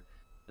theater.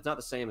 It's not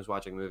the same as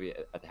watching a movie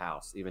at the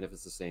house, even if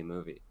it's the same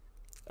movie.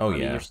 I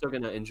mean, you're still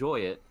going to enjoy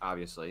it,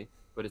 obviously,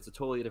 but it's a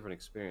totally different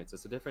experience.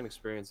 It's a different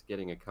experience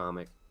getting a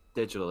comic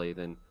digitally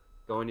than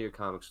going to your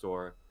comic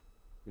store,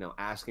 you know,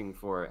 asking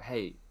for,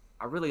 hey,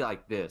 I really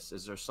like this.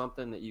 Is there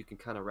something that you can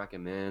kind of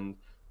recommend?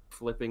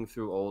 Flipping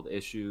through old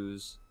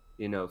issues,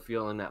 you know,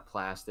 feeling that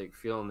plastic,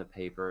 feeling the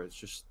paper. It's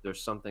just,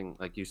 there's something,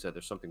 like you said,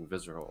 there's something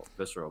visceral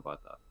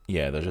about that.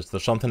 Yeah,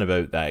 there's something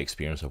about that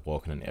experience of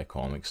walking into a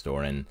comic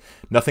store, and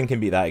nothing can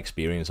beat that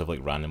experience of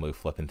like randomly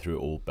flipping through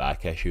old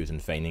back issues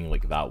and finding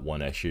like that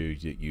one issue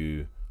that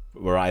you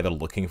were either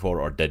looking for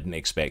or didn't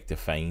expect to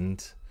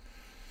find.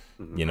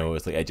 You know,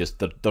 it's like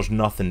there's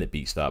nothing that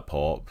beats that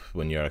pop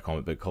when you're a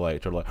comic book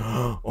collector. Like,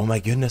 oh my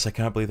goodness, I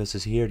can't believe this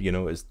is here. You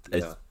know,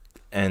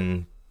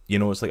 and you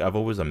know, it's like I've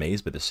always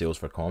amazed by the sales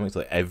for comics.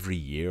 Like every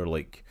year,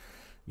 like,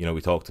 you know, we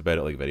talked about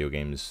it, like video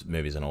games,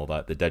 movies, and all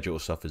that. The digital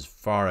stuff is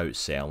far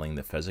outselling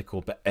the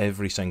physical, but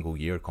every single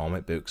year,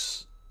 comic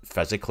books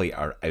physically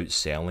are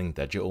outselling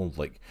digital,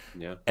 like,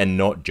 and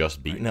not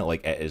just beating it.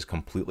 Like, it is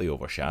completely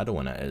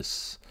overshadowing it.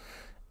 Is,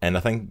 and I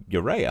think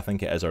you're right. I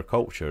think it is our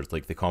culture.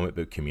 Like the comic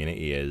book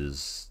community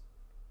is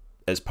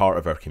part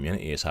of our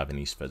community is having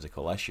these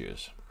physical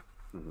issues.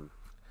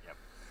 Yep.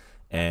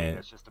 And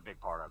that's just a big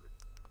part of it.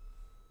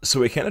 So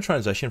we kind of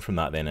transition from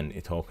that then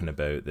into talking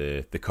about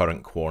the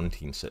current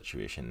quarantine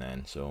situation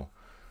then. So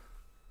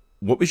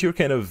what was your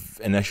kind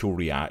of initial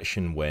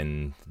reaction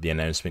when the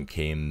announcement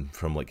came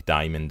from like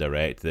Diamond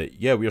Direct that,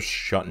 we're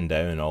shutting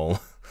down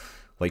all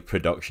like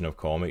production of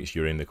comics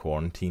during the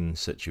quarantine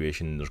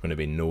situation? There's going to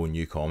be no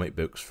new comic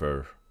books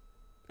for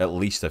at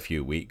least a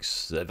few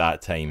weeks at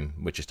that time,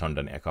 which has turned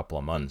into a couple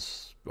of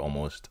months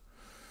almost.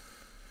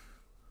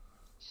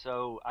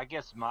 So I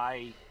guess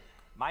my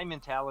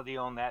mentality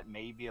on that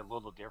may be a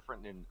little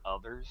different than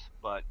others,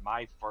 but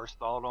my first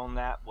thought on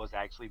that was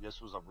actually this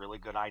was a really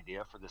good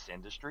idea for this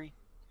industry.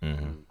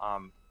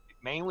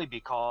 Mainly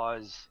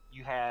because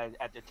you had,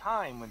 at the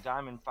time when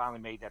Diamond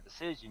finally made that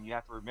decision, you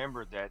have to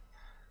remember that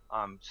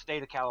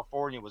state of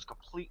California was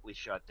completely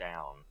shut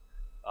down.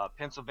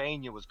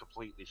 Pennsylvania was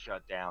completely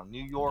shut down.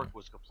 New York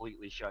was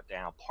completely shut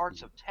down.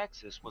 Parts of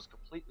Texas was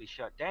completely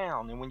shut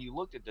down. And when you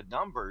looked at the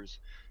numbers,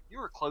 you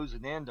were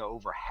closing in to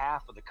over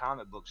half of the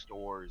comic book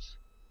stores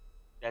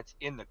that's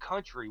in the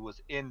country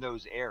was in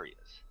those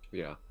areas.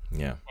 Yeah.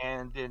 Yeah.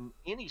 And then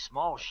any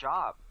small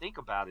shop, think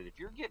about it. If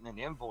you're getting an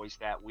invoice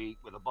that week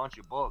with a bunch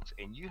of books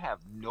and you have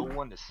no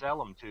one to sell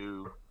them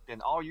to, then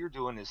all you're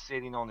doing is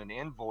sitting on an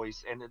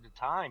invoice. And at the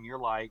time, you're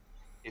like,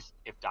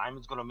 if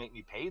Diamond's going to make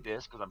me pay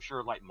this, because I'm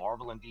sure like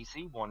Marvel and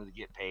DC wanted to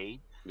get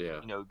paid.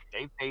 Yeah. You know,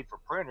 they've paid for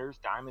printers,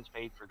 Diamond's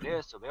paid for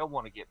this, so they'll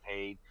want to get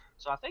paid.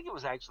 So I think it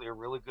was actually a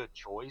really good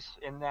choice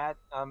in that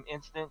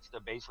instance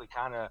to basically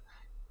kind of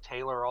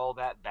tailor all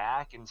that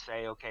back and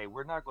say, okay,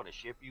 we're not going to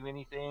ship you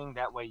anything.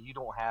 That way you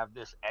don't have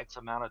this X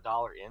amount of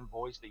dollar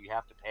invoice that you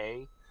have to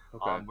pay,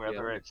 Okay.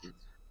 whether Yeah, it's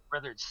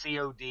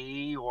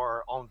COD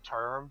or on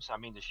terms. I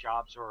mean, the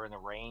shops are in a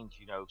range.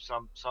 You know,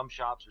 some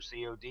shops are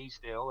COD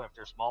still, if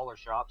they're smaller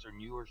shops or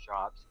newer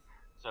shops.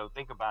 So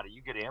think about it.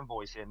 You get an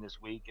invoice in this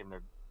week, and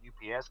the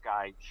UPS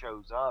guy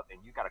shows up, and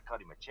you got to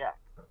cut him a check.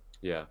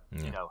 yeah.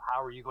 You know,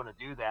 how are you going to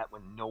do that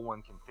when no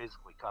one can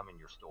physically come in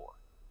your store?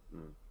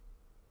 Mm.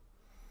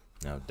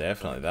 No,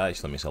 definitely. That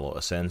actually makes a lot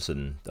of sense,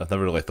 and I've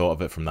never really thought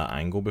of it from that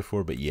angle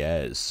before. But yeah,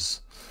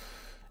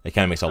 it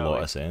kind of makes a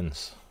lot of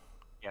sense.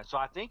 Yeah, so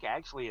I think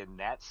actually in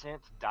that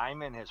sense,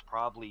 Diamond has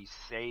probably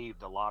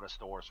saved a lot of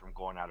stores from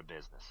going out of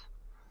business.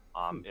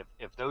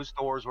 If those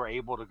stores were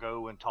able to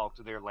go and talk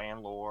to their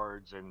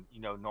landlords and,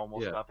 you know, normal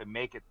stuff and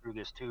make it through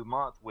this 2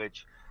 month,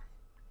 which,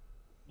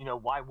 you know,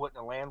 why wouldn't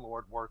a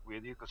landlord work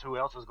with you? Because who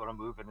else is going to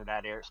move into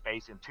that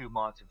space in 2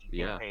 months if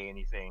you can't pay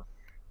anything?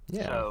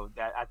 Yeah. So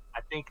that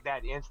I think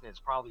that instance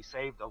probably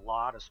saved a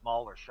lot of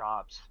smaller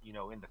shops, you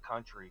know, in the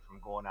country from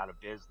going out of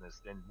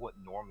business than would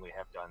normally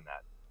have done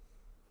that.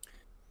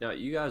 Now, are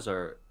you guys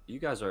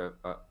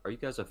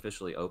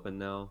officially open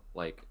now?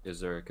 Like, is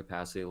there a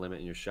capacity limit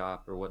in your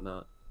shop or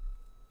whatnot?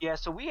 Yeah,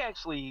 so we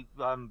actually,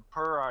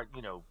 per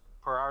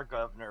our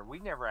governor, we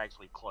never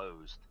actually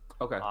closed.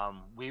 Okay.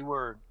 We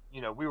were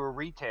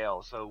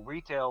retail, so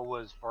retail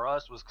was for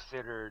us was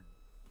considered,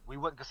 we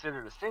wasn't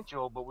considered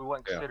essential, but we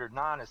wasn't considered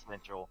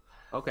non-essential.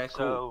 Okay,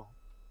 cool.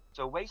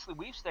 So basically,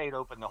 we've stayed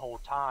open the whole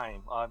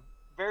time.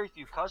 Very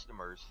few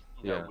customers,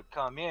 would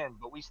come in,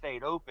 but we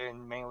stayed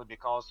open mainly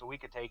because so we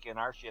could take in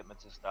our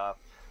shipments and stuff.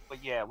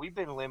 But yeah, we've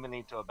been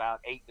limiting to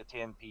about 8 to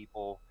 10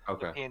 people,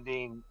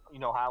 depending,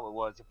 how it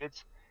was.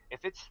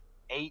 If it's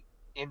 8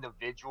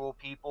 individual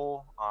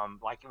people,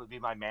 like it would be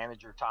my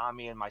manager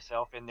Tommy and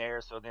myself in there,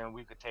 so then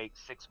we could take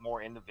 6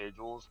 more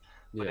individuals.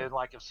 But then,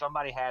 like, if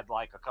somebody had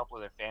like a couple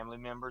of their family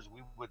members,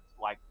 we would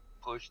like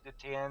push to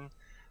 10.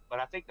 But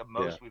I think the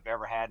most we've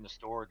ever had in the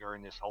store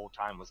during this whole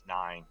time was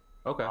 9.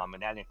 Okay.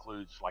 And that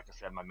includes, like I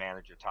said, my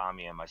manager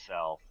Tommy and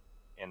myself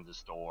in the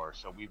store.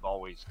 So we've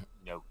always,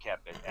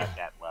 kept it at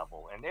that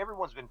level. And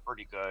everyone's been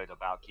pretty good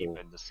about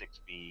keeping the 6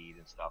 speed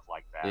and stuff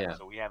like that. Yeah.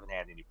 So we haven't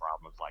had any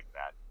problems like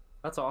that.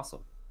 That's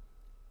awesome.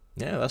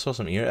 Yeah, that's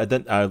awesome to hear.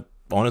 I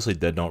honestly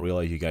did not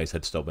realize you guys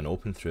had still been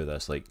open through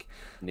this. Like,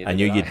 Neither I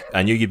knew did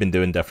I. you'd been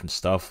doing different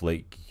stuff,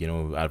 like,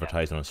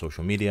 advertising on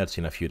social media. I'd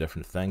seen a few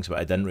different things, but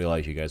I didn't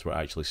realize you guys were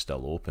actually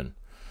still open.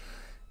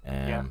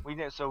 We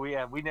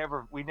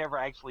never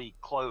actually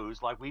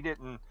closed. Like we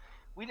didn't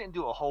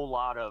do a whole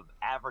lot of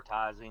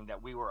advertising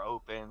that we were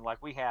open.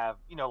 Like we have,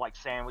 like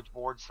sandwich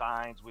board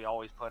signs we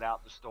always put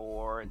out the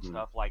store and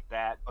stuff like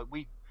that. But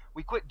we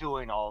quit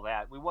doing all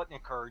that. We wasn't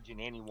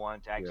encouraging anyone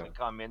to actually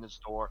come in the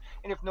store.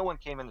 And if no one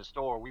came in the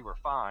store, we were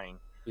fine.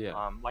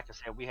 Yeah. Like I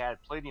said, we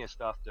had plenty of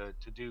stuff to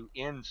do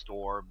in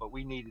store, but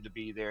we needed to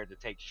be there to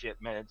take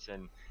shipments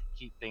and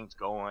keep things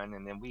going.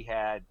 And then we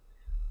had,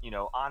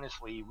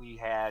 honestly, we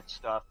had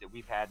stuff that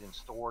we've had in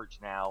storage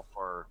now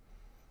for,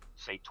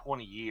 say,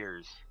 20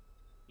 years,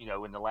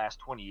 in the last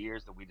 20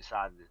 years that we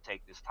decided to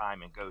take this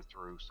time and go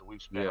through. So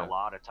we've spent a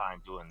lot of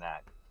time doing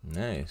that.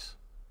 Nice.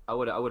 I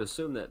would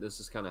assume that this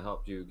has kind of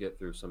helped you get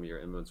through some of your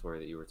inventory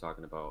that you were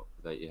talking about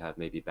that you had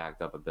maybe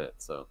backed up a bit.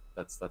 So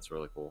that's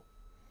really cool.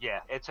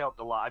 Yeah, it's helped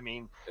a lot. I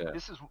mean,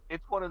 it's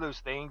one of those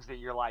things that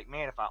you're like,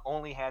 man, if I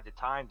only had the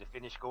time to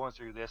finish going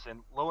through this,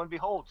 and lo and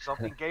behold,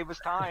 something gave us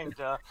time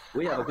to.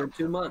 We have a good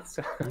 2 months.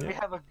 We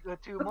have a good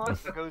 2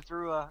 months to go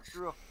through a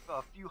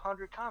few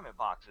hundred comment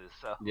boxes.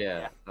 So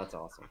yeah, that's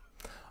awesome.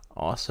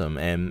 Awesome.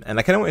 And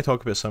I kind of want to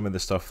talk about some of the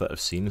stuff that I've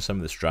seen, some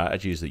of the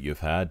strategies that you've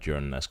had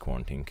during this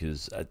quarantine,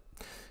 because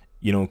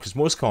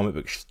most comic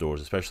book stores,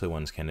 especially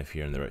ones kind of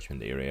here in the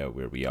Richmond area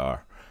where we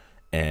are,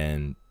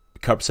 and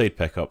curbside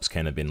pickup's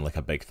kind of been like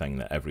a big thing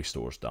that every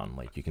store's done.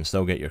 Like, you can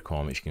still get your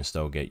comics, you can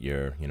still get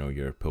your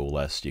your pull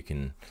list, you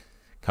can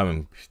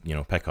come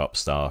and pick up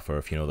stuff, or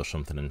if there's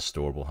something in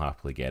store, we'll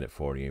happily get it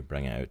for you,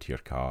 bring it out to your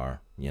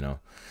car,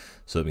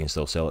 so that we can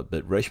still sell it.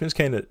 But Richmond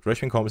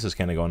Comics has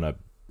kind of gone a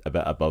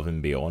bit above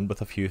and beyond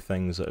with a few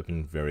things that have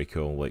been very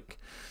cool. Like,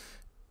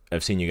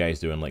 I've seen you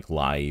guys doing like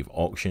live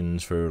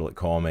auctions for like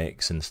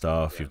comics and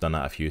stuff. You've done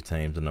that a few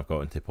times, and I've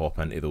gotten to pop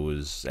into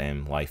those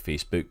live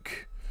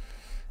Facebook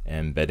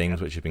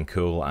biddings, which have been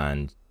cool.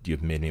 And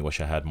you've made me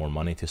wish I had more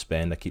money to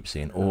spend. I keep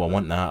saying, oh, I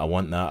want that, I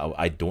want that.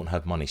 I don't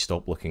have money.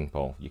 Stop looking,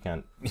 Paul. You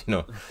can't,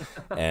 Shut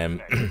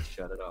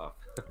it off.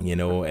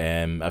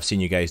 I've seen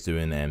you guys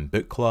doing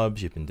book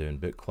clubs. You've been doing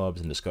book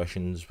clubs and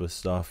discussions with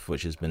stuff,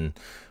 which is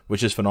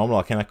phenomenal.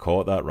 I kind of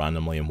caught that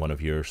randomly in one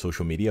of your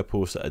social media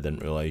posts that I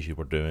didn't realize you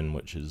were doing,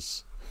 which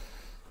is,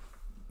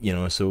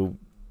 so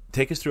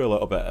take us through a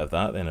little bit of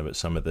that then, about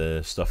some of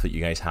the stuff that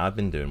you guys have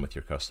been doing with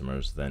your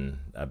customers then,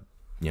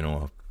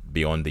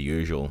 beyond the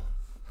usual.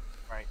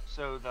 Right.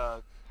 So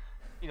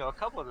a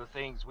couple of the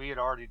things we had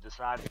already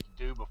decided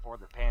to do before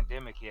the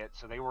pandemic hit,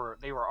 so they were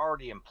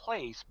already in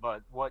place,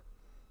 but what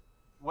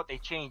they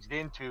changed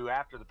into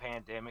after the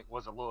pandemic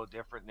was a little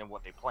different than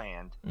what they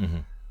planned.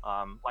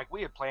 Mm-hmm. Like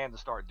we had planned to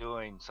start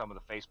doing some of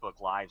the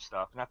Facebook Live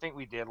stuff, and I think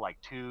we did like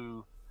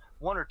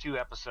one or two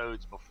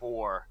episodes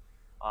before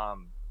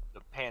the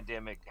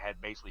pandemic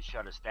had basically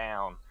shut us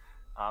down,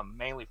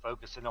 mainly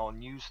focusing on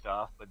new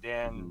stuff. But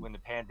then when the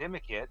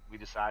pandemic hit, we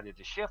decided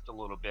to shift a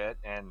little bit,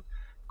 and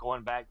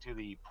going back to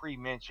the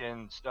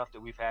pre-mentioned stuff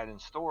that we've had in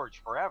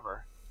storage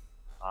forever,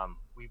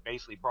 we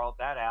basically brought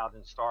that out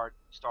and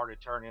started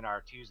turning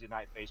our Tuesday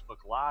night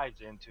Facebook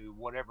Lives into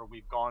whatever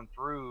we've gone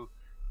through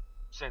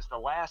since the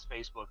last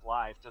Facebook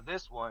Live to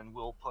this one.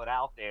 We'll put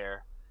out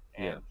there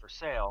and for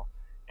sale.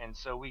 And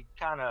so we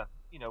kind of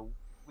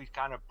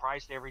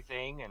priced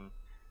everything, and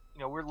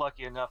we're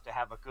lucky enough to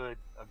have a good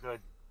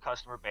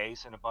customer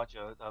base and a bunch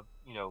of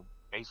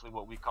basically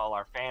what we call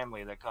our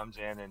family that comes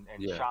in and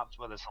shops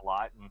with us a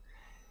lot.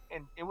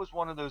 And it was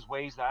one of those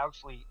ways that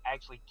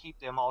actually keep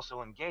them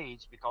also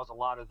engaged, because a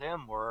lot of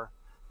them were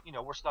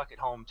stuck at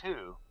home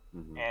too,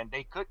 and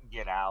they couldn't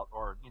get out,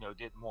 or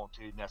didn't want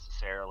to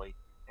necessarily.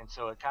 And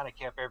so it kind of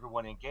kept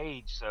everyone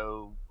engaged.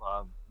 So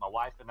my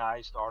wife and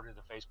I started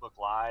the Facebook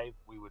Live.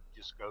 We would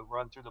just go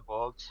run through the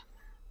books.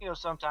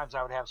 Sometimes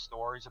I would have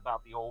stories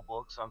about the old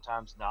books,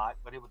 sometimes not,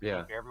 but it would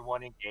keep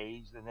everyone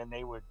engaged. And then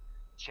they would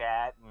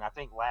chat. And I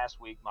think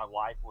last week my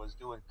wife was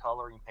doing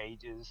coloring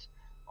pages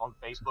on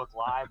Facebook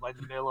Live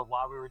in the middle of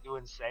while we were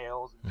doing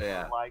sales,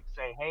 and like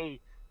say, hey,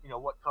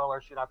 what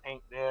color should I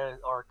paint this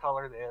or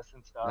color this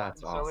and stuff.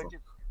 That's and awesome. So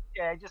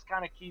it just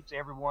kind of keeps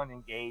everyone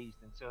engaged.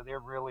 And so they're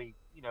really,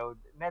 and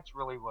that's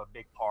really a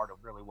big part of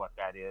really what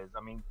that is.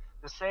 I mean,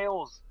 the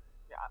sales,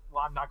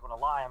 well, I'm not going to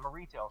lie, I'm a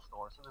retail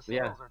store, so the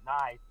sales are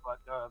nice, but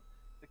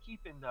the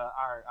keeping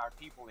our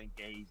people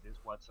engaged is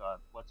what's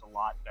a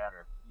lot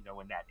better,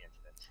 in that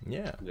instance.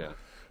 Yeah.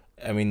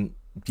 I mean,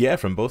 yeah,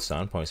 from both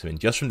standpoints. I mean,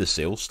 just from the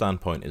sales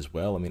standpoint as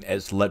well. I mean,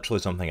 it's literally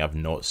something I've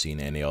not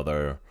seen any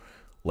other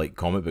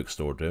comic book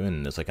store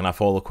doing. It's and I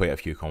follow quite a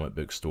few comic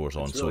book stores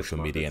on social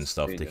media and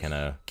stuff to kind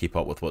of keep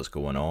up with what's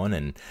going on,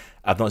 and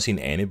I've not seen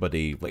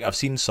anybody I've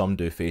seen some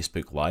do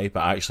Facebook Live,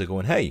 but actually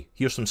going, hey,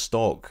 here's some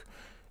stock.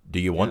 Do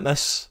you want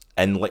this?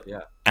 And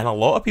and a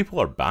lot of people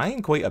are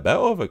buying quite a bit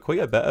of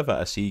it.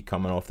 I see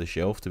coming off the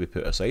shelf to be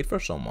put aside for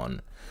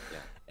someone.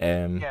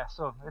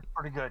 So it's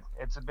pretty good.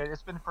 It's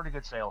been pretty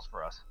good sales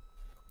for us.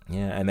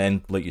 Yeah, and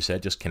then like you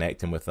said, just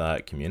connecting with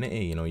that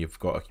community. You've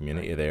got a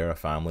community there, a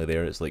family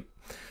there. It's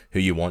who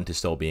you want to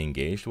still be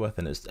engaged with,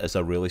 and it's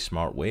a really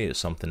smart way. It's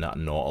something that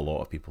not a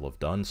lot of people have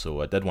done.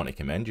 So I did want to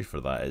commend you for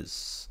that.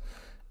 It's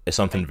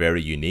something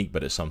very unique,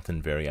 but it's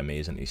something very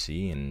amazing to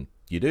see. And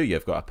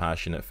you've got a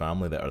passionate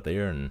family that are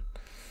there and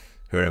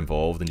who are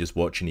involved, and just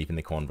watching even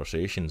the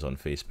conversations on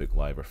Facebook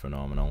Live are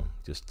phenomenal.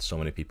 Just so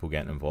many people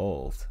getting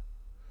involved.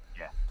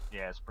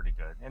 Yeah, it's pretty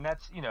good. And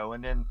that's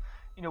and then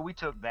we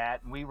took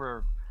that, and we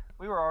were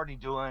already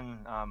doing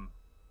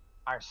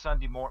our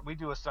Sunday morning. We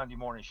do a Sunday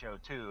morning show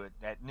too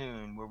at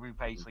noon, where we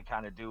basically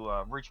kind of do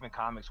a Richmond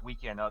Comics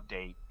weekend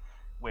update,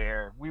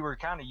 where we were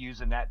kind of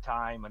using that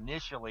time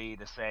initially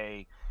to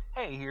say,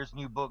 hey, here's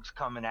new books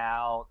coming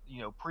out,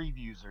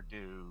 previews are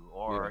due,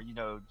 or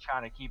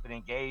trying to keep it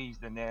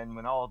engaged. And then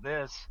when all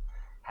this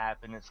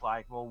happened, it's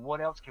like, well, what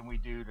else can we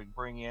do to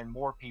bring in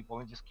more people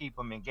and just keep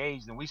them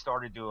engaged? And we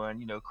started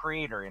doing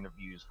creator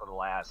interviews for the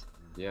last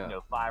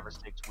 5 or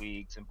 6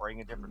 weeks, and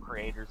bringing different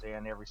creators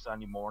in every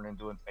Sunday morning,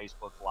 doing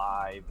Facebook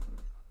Live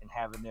and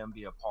having them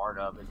be a part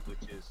of it,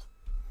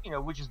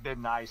 which has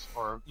been nice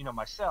for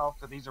myself,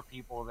 because these are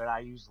people that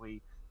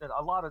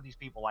a lot of these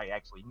people I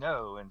actually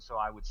know, and so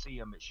I would see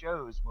them at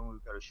shows when we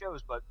would go to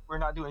shows, but we're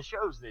not doing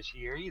shows this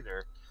year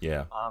either.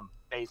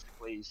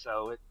 Basically,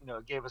 so it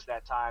gave us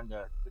that time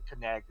to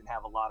connect and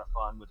have a lot of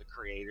fun with the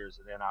creators,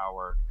 and then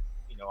our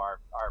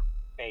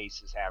base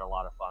has had a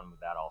lot of fun with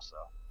that also.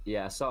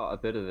 Yeah, I saw a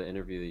bit of the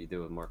interview that you did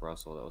with Mark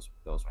Russell.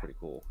 That was pretty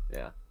cool.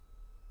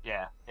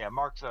 Yeah.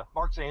 Mark's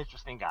an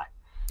interesting guy.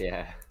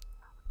 Yeah.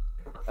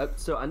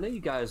 So I know you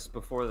guys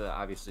before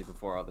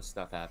all this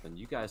stuff happened,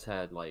 you guys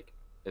had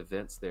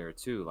events there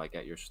too,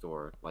 at your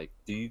store.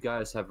 Do you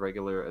guys have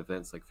regular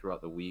events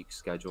throughout the week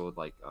scheduled,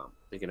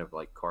 thinking of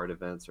card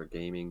events or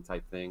gaming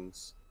type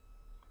things?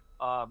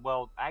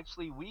 Well,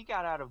 actually, we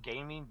got out of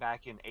gaming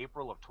back in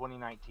April of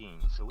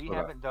 2019, so we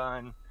haven't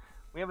done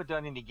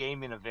any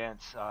gaming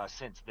events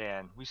since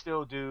then. We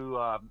still do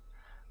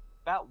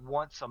about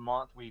once a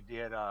month. We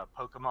did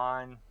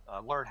Pokemon,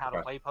 learn how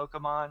to play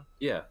Pokemon.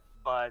 Yeah.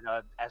 But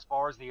as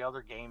far as the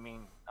other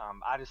gaming,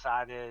 I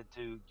decided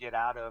to get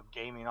out of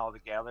gaming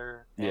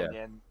altogether, Yeah, and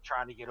then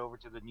trying to get over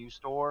to the new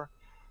store.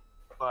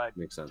 But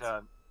makes sense.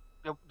 uh,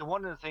 the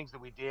one of the things that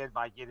we did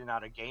by getting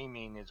out of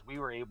gaming is we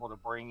were able to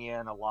bring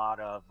in a lot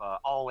of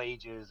all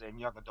ages and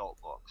young adult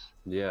books.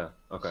 Yeah.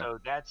 Okay. So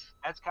that's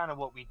kind of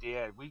what we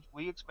did.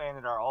 We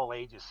expanded our all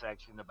ages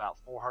section to about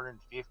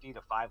 450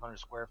 to 500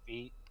 square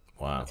feet,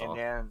 Wow. That's and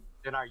awesome.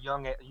 then our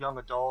young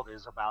adult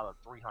is about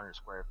a 300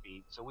 square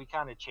feet. So we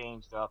kind of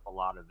changed up a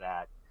lot of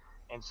that.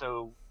 And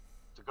so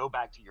to go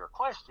back to your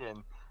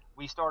question,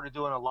 we started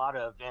doing a lot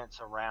of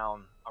events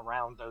around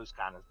those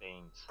kind of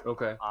things.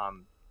 Okay.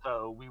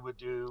 So we would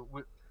do.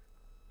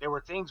 There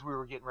were things we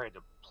were getting ready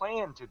to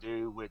plan to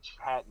do, which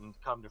hadn't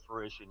come to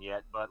fruition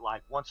yet. But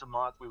like once a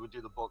month, we would do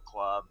the book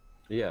club.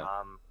 Yeah.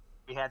 Um,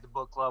 we had the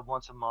book club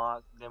once a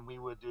month. Then we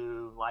would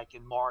do like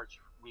in March,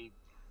 we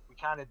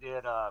kind of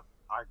did our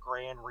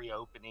grand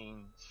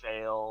reopening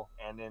sale,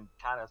 and then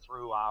kind of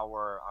threw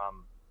our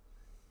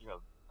you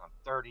know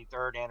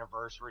 33rd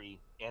anniversary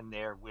in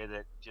there with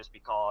it, just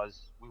because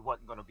we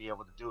wasn't going to be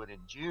able to do it in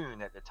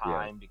June at the Yeah.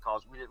 time,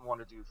 because we didn't want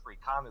to do free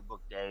comic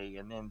book day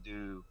and then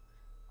do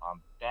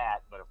that.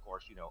 But of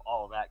course,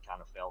 all of that kind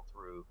of fell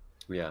through.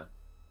 Yeah.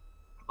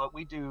 But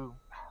we do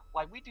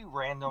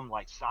random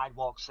like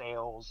sidewalk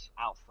sales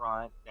out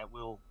front that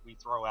we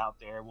throw out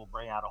there. We'll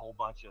bring out a whole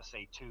bunch of,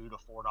 say, $2 to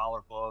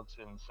 $4 books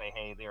and say,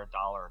 hey, they're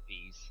 $1 a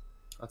piece,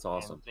 That's and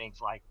awesome. things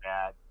like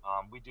that.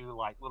 We do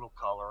like little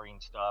coloring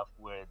stuff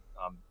with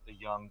the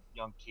young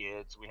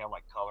kids. We have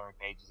like coloring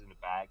pages in the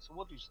back, so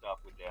we'll do stuff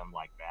with them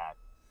like that.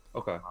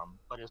 Okay.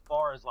 But as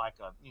far as like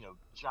a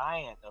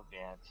giant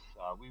events,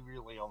 we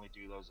really only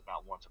do those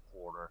about once a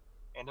quarter,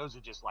 and those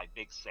are just like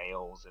big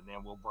sales. And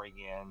then we'll bring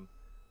in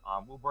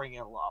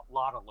a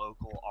lot of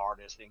local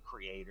artists and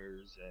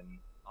creators and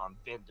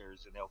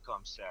vendors, and they'll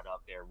come set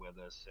up there with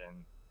us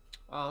and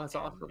Oh, that's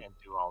and awesome. and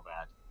do all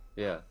that.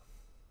 Yeah.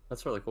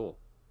 That's really cool.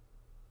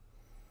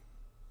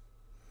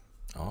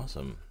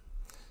 Awesome.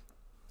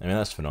 I mean,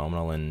 that's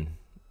phenomenal, and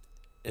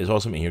it's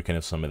awesome to hear kind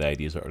of some of the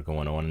ideas that are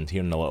going on, and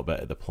hearing a little bit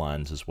of the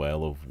plans as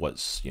well of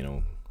what's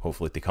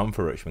hopefully to come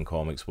for Richmond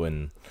Comics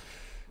when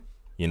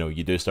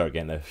you do start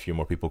getting a few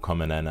more people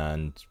coming in,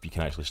 and you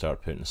can actually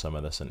start putting some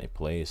of this into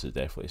place. It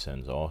definitely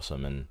sounds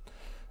awesome, and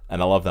I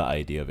love that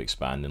idea of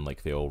expanding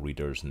like the all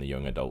readers and the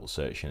young adult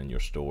section in your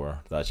store.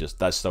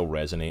 That's still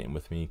resonating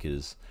with me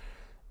because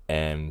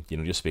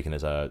just speaking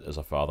as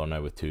a father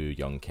now with two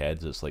young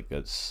kids, it's like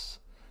it's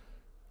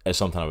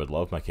something I would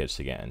love my kids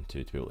to get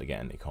into, to be able to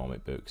get into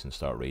comic books and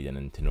start reading,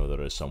 and to know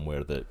there is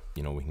somewhere that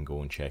we can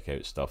go and check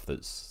out stuff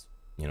that's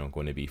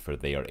going to be for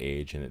their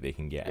age and that they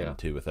can get Yeah.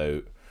 into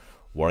without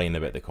worrying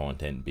about the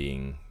content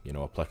being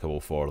applicable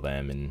for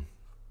them. And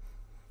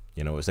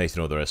it's nice to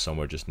know there is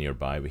somewhere just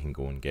nearby we can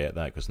go and get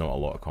that, because not a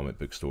lot of comic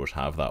book stores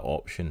have that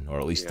option, or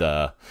at least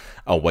Yeah.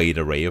 a wide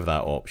array of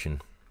that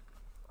option.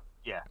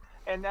 Yeah,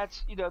 and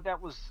that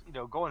was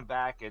going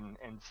back and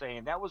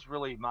saying that was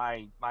really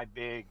my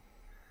big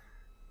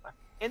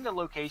in the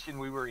location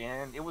we were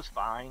in. It was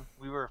fine.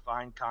 We were a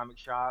fine comic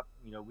shop.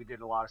 We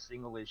did a lot of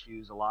single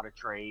issues, a lot of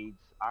trades.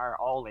 Our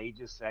all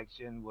ages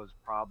section was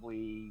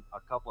probably a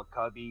couple of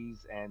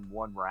cubbies and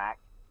one rack,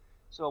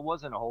 so it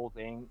wasn't a whole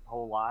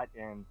lot.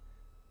 And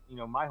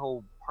my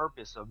whole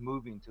purpose of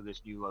moving to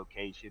this new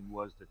location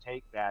was to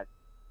take that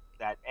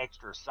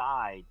extra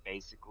side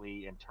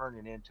basically and turn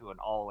it into an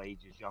all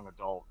ages young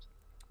adult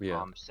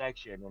Yeah.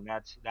 section. And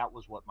that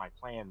was what my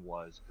plan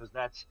was, because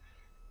that's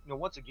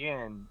once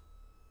again,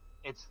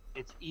 it's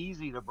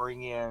easy to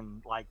bring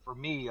in, like, for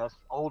me, us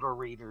older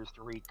readers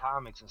to read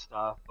comics and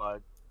stuff.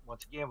 But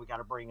once again, we got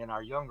to bring in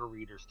our younger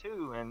readers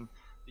too. And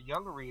the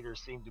younger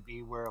readers seem to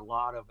be where a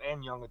lot of,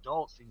 and young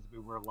adults seems to be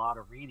where a lot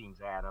of readings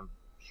at. I'm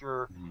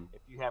sure Mhm.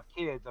 if you have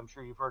kids, I'm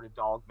sure you've heard of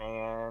Dog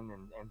Man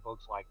and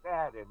books like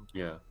that. And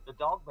Yeah. the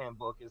Dog Man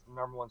book is the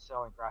number one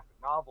selling graphic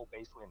novel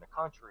basically in the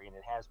country, and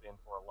it has been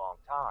for a long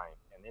time.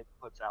 And it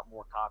puts out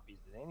more copies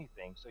than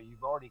anything. So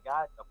you've already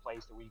got a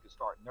place that where you can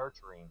start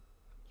nurturing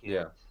kids.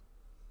 Yeah.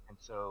 And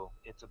so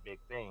it's a big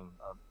thing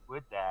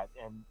with that.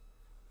 And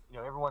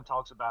everyone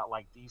talks about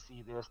like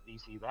DC this,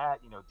 DC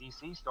that.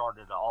 DC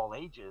started an all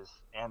ages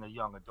and a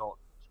young adult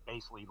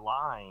basically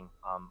line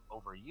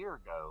over a year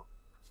ago.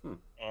 Hmm.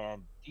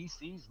 And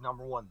DC's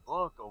number one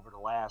book over the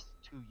last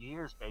 2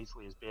 years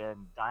basically has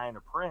been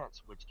Diana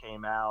Prince, which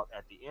came out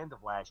at the end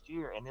of last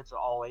year, and it's an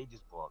all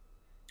ages book.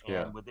 And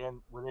Yeah.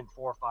 within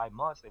 4 or 5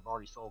 months, they've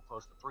already sold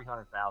close to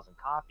 300,000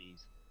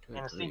 copies. Good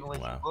And a grief. single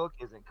issue Wow. book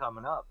isn't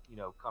coming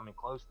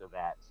close to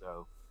that.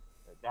 So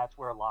that's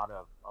where a lot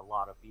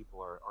of people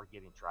are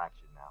getting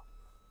traction now.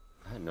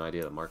 I had no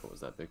idea the market was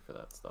that big for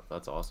that stuff.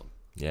 That's awesome.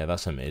 Yeah,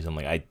 that's amazing.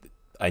 Like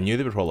I knew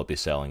they would probably be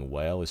selling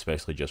well,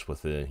 especially just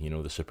with the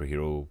the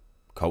superhero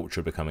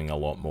culture becoming a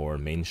lot more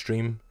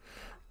mainstream.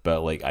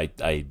 But like I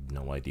had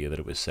no idea that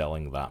it was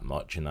selling that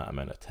much in that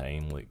amount of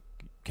time. Like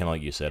kind of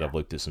like you said, Yeah. I've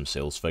looked at some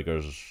sales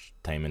figures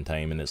time and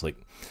time, and it's like,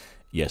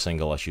 yeah,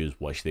 single issues.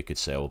 Wish they could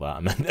sell that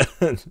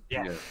amount.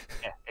 Yeah, Yeah.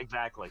 yeah,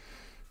 exactly.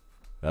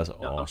 That's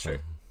No, awesome.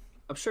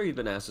 I'm sure you've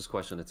been asked this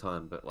question a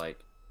ton, but like,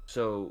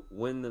 so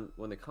when the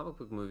comic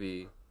book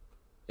movie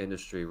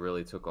industry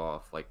really took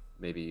off, like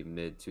maybe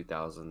mid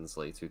 2000s,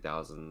 late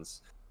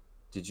 2000s,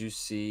 did you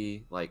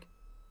see like,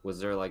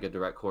 was there like a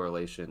direct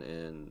correlation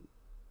in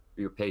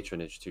your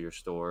patronage to your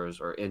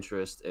stores or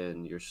interest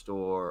in your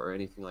store or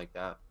anything like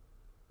that?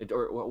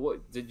 Or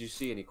what did you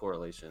see any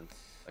correlation?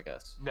 I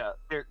guess. No,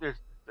 there's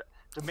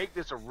to make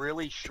this a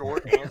really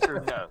short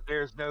answer. No,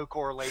 there's no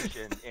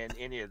correlation in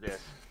any of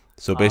this.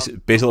 So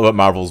basically, what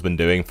Marvel's been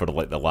doing for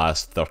like the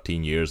last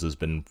 13 years has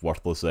been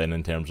worthless then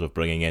in terms of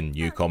bringing in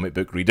new comic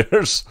book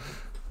readers.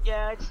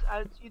 Yeah, it's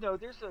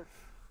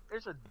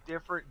there's a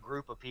different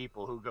group of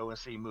people who go and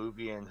see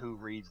movie and who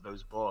reads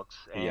those books.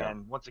 And Yeah.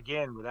 once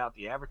again, without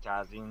the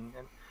advertising,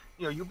 and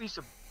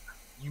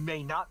you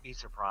may not be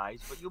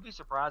surprised, but you'll be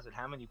surprised at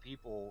how many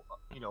people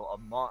a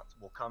month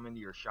will come into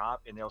your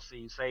shop and they'll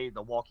see, say,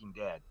 The Walking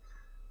Dead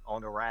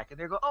on the rack, and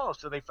they go, "Oh,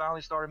 so they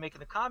finally started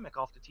making a comic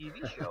off the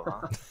TV show,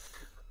 huh?"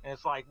 And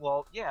it's like,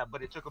 well, yeah,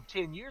 but it took them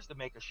 10 years to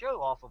make a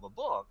show off of a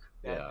book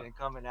that Yeah. had been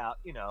coming out,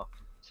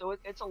 So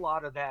it's a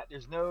lot of that.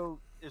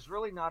 There's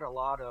really not a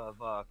lot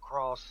of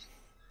cross,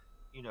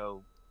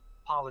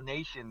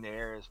 pollination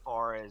there as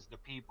far as the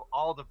people,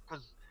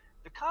 because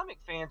the comic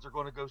fans are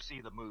going to go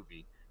see the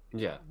movie,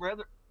 Yeah.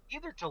 rather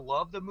either to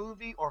love the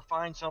movie or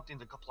find something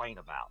to complain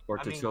about. Or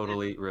I to mean,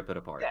 totally rip it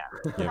apart. yeah,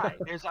 Yeah. right.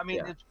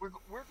 Yeah.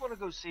 We're going to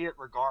go see it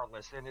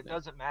regardless, and it Yeah.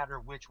 doesn't matter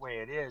which way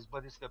it is.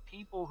 But it's the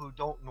people who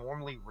don't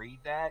normally read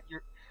that.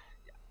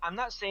 I'm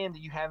not saying that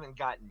you haven't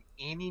gotten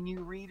any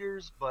new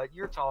readers, but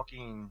you're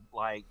talking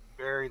like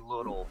very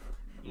little,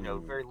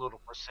 very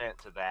little percent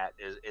to that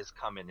is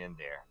coming in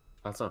there.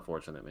 That's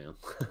unfortunate, man.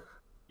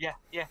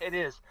 Yeah, it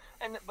is.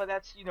 But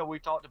that's, we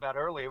talked about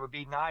earlier, it would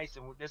be nice,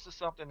 and this is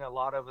something that a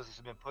lot of us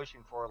have been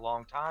pushing for a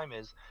long time,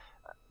 is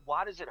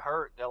why does it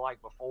hurt that,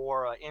 like,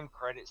 before end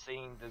credit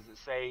scene, does it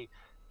say,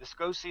 just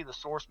go see the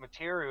source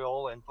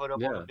material and put up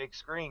on Yeah. the big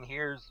screen,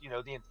 here's,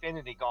 the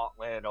Infinity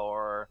Gauntlet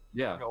or,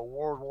 Yeah.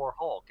 World War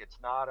Hulk. It's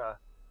not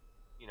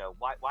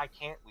why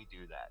can't we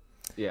do that?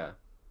 Yeah.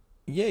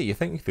 Yeah, you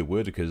think they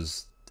would,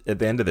 because at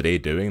the end of the day,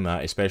 doing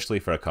that, especially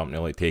for a company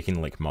like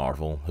taking like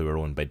Marvel, who are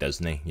owned by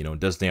Disney,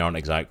 Disney aren't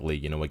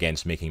exactly,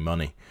 against making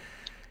money.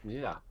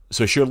 Yeah.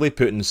 So surely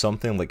putting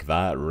something like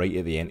that right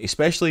at the end,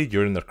 especially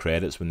during their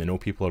credits when they know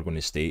people are going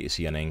to stay to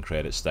see an end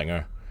credit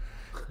stinger,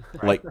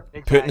 like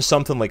Exactly. putting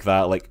something like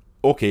that, like,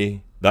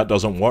 okay, that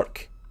doesn't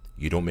work,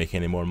 you don't make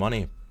any more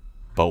money.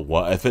 But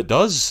what if it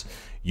does?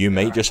 You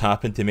might just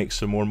happen to make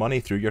some more money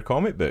through your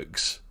comic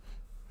books.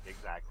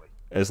 Exactly.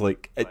 It's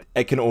like,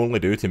 it can only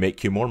do to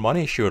make you more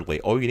money, surely.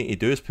 All you need to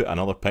do is put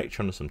another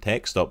picture and some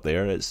text up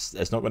there. It's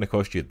not going to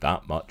cost you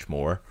that much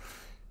more.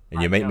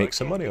 And you might make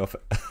some money off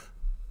it.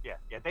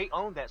 Yeah, they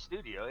own that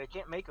studio. It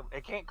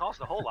can't cost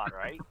a whole lot,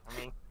 right? I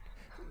mean,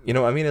 You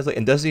know what I mean? It's like,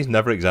 and Disney's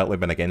never exactly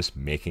been against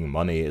making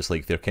money. It's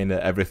like they're kind of,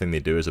 everything they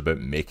do is about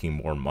making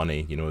more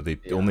money. They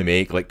only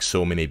make like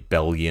so many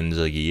billions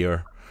a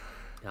year.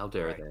 How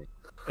dare Right.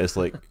 they? It's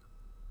like,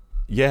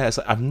 yeah, it's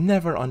like, I've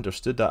never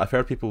understood that. I've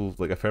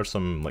heard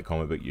some like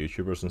comic book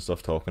YouTubers and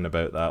stuff talking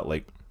about that.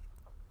 Like,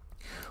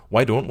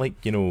 why don't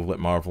like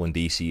Marvel and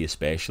DC,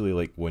 especially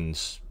like when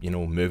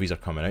movies are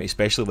coming out,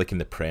 especially like in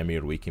the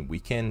premiere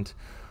weekend.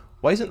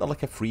 Why isn't there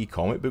like a free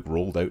comic book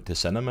rolled out to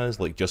cinemas,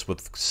 like just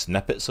with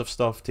snippets of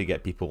stuff to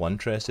get people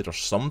interested or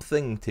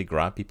something to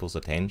grab people's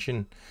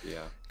attention?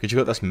 Yeah. Because you've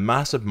got this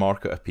massive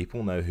market of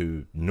people now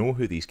who know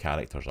who these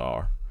characters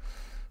are,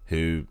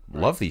 who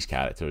love these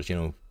characters.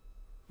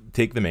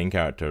 Take the main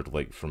character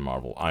like from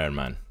Marvel, Iron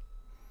Man.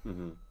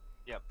 Mm-hmm.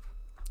 yep.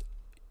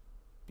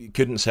 You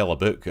couldn't sell a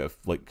book of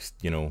like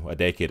a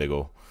decade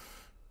ago.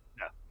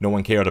 No. No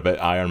one cared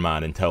about Iron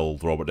Man until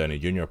Robert Downey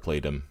Jr.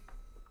 played him.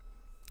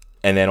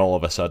 And then all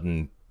of a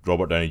sudden,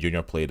 Robert Downey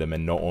Jr. played him,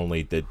 and not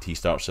only did he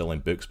start selling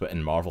books, but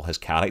in Marvel, his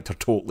character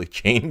totally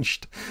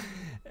changed.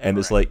 And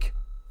it's like,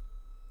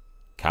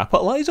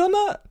 capitalize on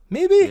that?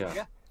 Maybe?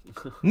 Yeah.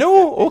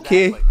 No? Yeah,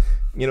 Okay. exactly.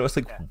 It's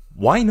like, Yeah.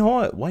 why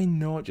not? Why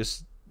not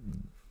just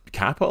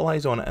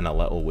capitalize on it in a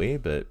little way?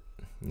 But,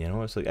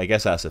 it's like, I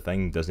guess that's the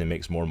thing. Disney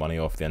makes more money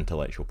off the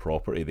intellectual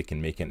property they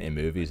can make into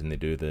movies than they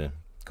do the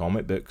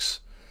comic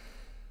books.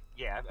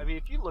 Yeah, I mean,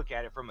 if you look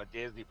at it from a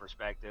Disney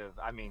perspective,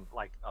 I mean,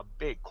 like a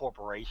big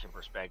corporation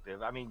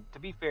perspective, I mean, to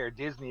be fair,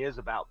 Disney is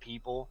about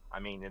people.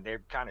 I mean, and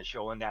they're kind of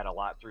showing that a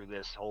lot through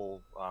this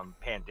whole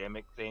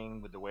pandemic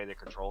thing with the way they're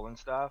controlling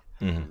stuff.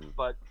 Mhm.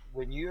 But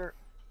when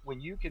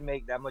you can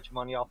make that much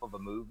money off of a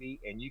movie,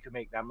 and you can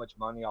make that much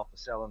money off of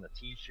selling a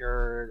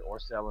T-shirt or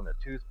selling a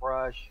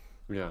toothbrush,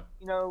 Yeah.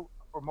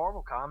 for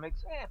Marvel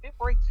Comics, if it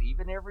breaks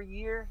even every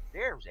year,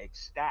 they're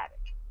ecstatic.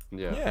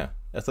 Yeah. Yeah,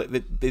 it's like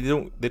they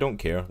don't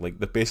care. Like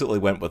they basically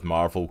went with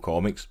Marvel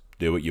Comics.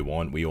 Do what you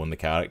want. We own the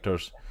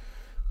characters,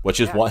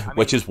 which is Yeah,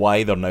 which is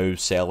why they're now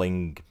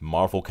selling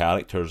Marvel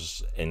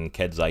characters in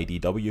kids'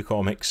 IDW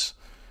comics.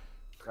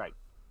 Right.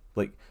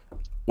 Like,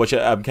 which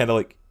I'm kind of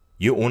like,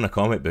 you own a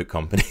comic book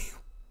company.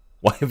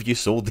 Why have you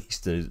sold these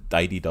to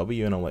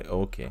IDW? And I'm like,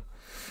 okay,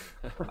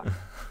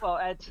 Well,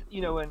 that's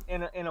in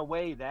a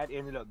way that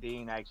ended up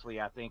being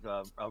actually I think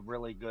a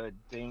really good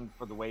thing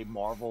for the way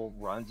Marvel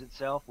runs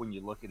itself when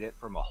you look at it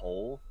from a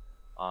whole,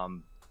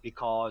 um,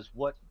 because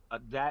what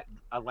that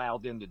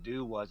allowed them to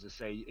do was to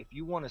say if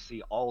you want to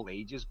see all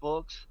ages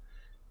books,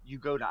 you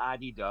go to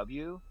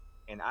IDW,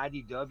 and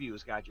IDW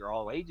has got your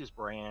all ages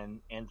brand,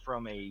 and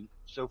from a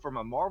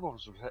Marvel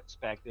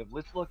perspective,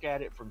 let's look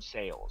at it from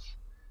sales.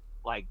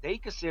 Like they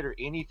consider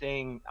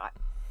anything.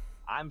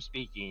 I'm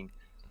speaking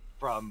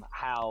from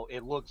how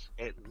it looks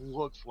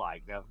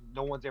like. Now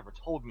no one's ever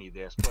told me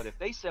this, but if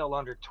they sell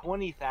under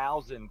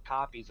 20,000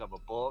 copies of a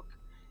book,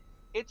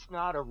 it's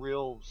not a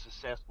real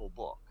successful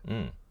book.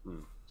 Mm.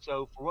 Mm.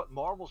 So for what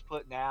Marvel's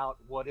putting out,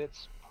 what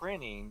it's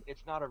printing,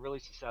 it's not a really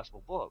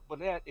successful book. But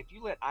if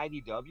you let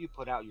IDW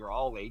put out your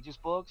all ages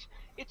books,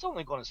 it's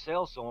only going to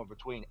sell somewhere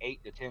between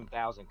 8 to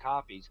 10,000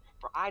 copies.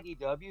 For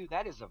IDW,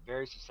 that is a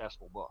very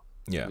successful book.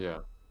 Yeah. Yeah.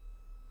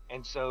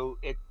 And so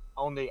it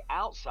on the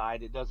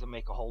outside it doesn't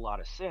make a whole lot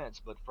of sense,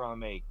 but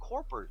from a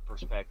corporate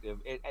perspective,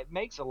 it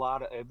makes a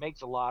lot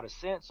of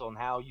sense on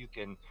how you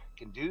can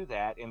do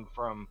that. And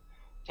from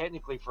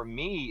technically for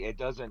me, it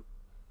doesn't.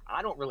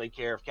 I don't really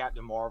care if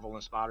Captain Marvel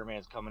and Spider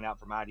Man's coming out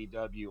from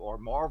IDW or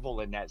Marvel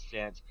in that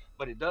sense,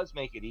 but it does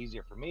make it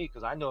easier for me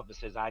because I know if it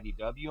says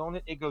IDW on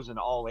it, it goes in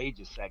the all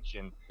ages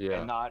section Yeah.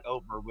 and not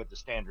over with the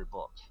standard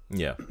books.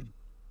 Yeah.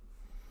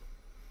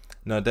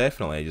 No,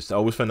 definitely. I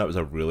always found that was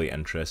a really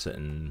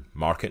interesting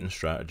marketing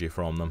strategy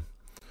from them.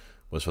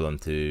 Was for them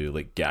to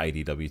like get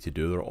IDW to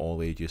do their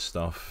all ages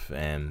stuff.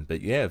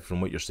 But yeah,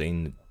 from what you're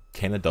saying,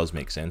 kind of does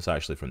make sense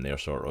actually from their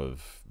sort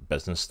of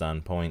business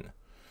standpoint.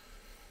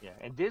 Yeah,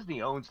 and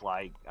Disney owns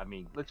I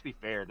mean, let's be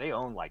fair, they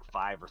own like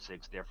 5 or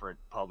 6 different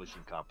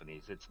publishing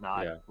companies. It's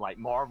not Yeah. like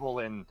Marvel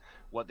and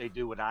what they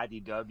do with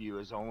IDW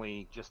is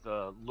only just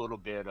a little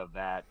bit of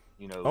that,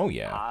 Oh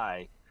yeah,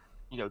 pie.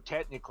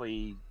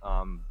 Technically,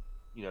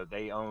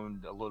 they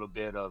owned a little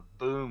bit of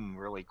Boom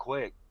really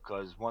quick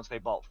because once they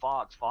bought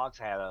Fox, Fox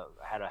had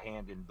a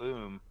hand in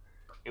Boom.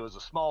 It was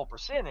a small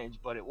percentage,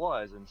 but it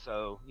was, and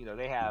so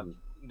they have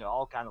Mhm.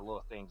 all kind of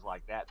little things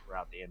like that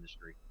throughout the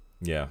industry.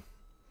 yeah.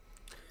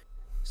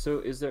 So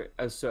is there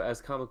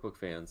as comic book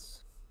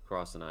fans,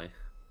 Cross and I,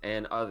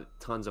 and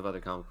tons of other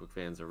comic book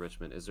fans of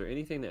Richmond, is there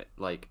anything that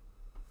like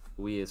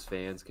we as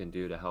fans can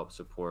do to help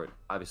support?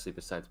 Obviously,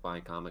 besides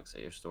buying comics at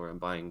your store and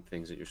buying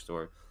things at your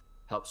store,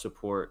 help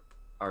support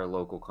our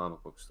local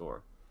comic book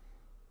store.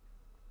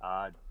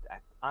 Uh,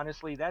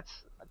 Honestly,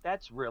 that's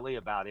really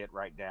about it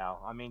right now.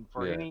 I mean,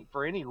 for Yeah.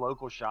 any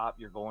local shop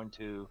you're going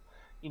to,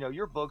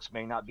 your books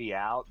may not be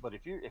out, but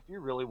if you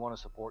really want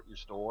to support your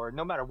store,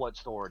 no matter what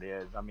store it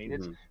is, I mean,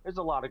 Hmm. there's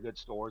a lot of good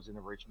stores in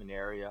the Richmond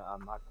area.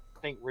 I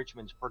think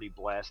Richmond's pretty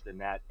blessed in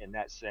that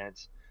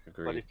sense.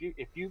 But Agreed.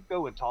 if you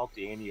go and talk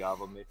to any of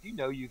them, if you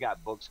know you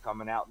got books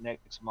coming out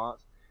next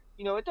month,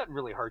 it doesn't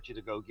really hurt you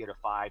to go get a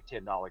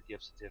 $5-10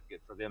 gift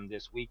certificate for them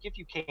this week if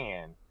you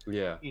can,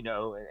 Yeah.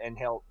 and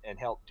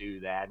help do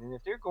that. And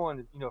if they're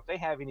going to, if they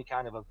have any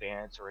kind of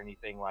events or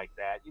anything like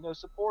that,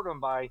 support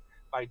them by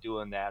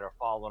doing that or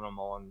following them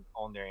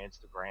on their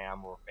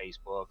Instagram or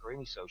Facebook or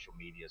any social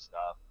media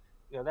stuff.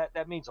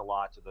 That means a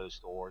lot to those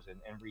stores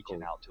and reaching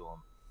Cool. out to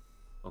them.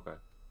 Okay.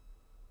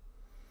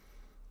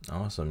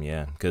 Awesome,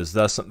 yeah. Because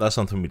that's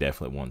something we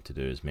definitely want to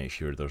do is make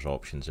sure there's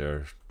options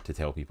there to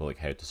tell people like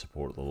how to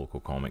support the local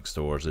comic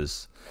stores.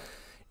 Is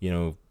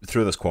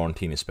through this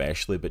quarantine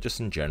especially, but just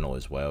in general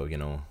as well.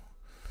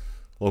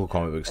 Local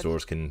comic book That's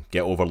stores can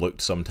get overlooked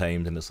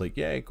sometimes, and it's like,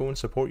 yeah, go and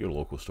support your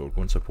local store,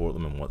 go and support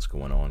them and what's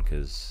going on,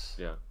 because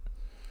Yeah.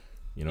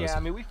 it's, Yeah, I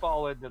mean, we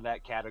fall into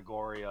that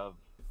category of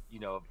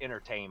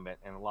entertainment,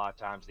 and a lot of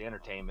times the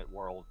entertainment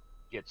world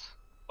gets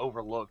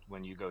overlooked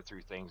when you go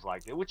through things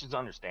like that, which is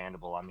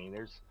understandable. I mean,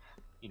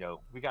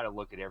 we got to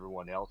look at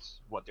everyone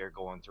else, what they're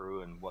going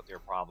through and what their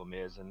problem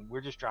is, and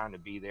we're just trying to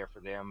be there for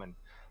them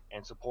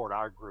and support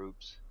our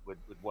groups with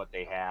what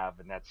they have,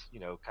 and that's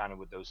kind of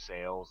with those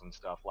sales and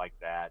stuff like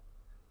that.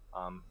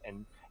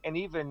 And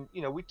even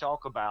we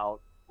talk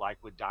about like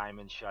with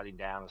Diamond shutting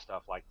down and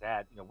stuff like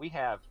that. We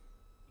have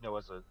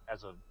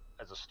as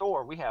a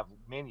store, we have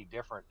many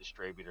different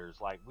distributors.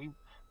 Like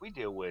we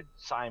deal with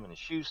Simon and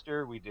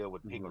Schuster, we deal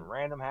with Hmm. Penguin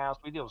Random House,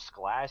 we deal with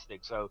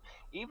Scholastic. So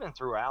even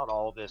throughout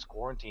all this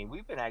quarantine,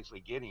 we've been actually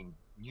getting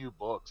new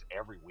books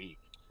every week.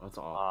 That's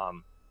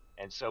all.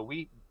 And so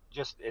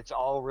it's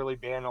all really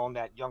been on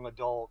that young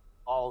adult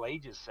all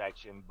ages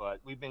section, but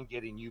we've been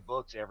getting new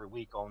books every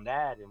week on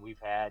that, and we've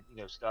had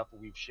stuff where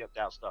we've shipped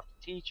out stuff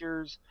to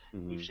teachers,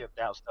 we've Hmm. shipped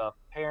out stuff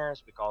to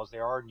parents because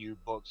there are new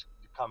books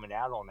coming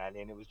out on that,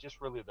 and it was just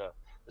really the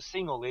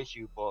single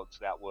issue books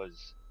that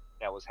was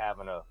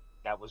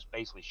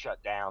basically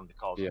shut down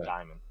because of Yeah.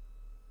 Diamond.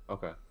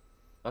 Okay.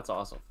 That's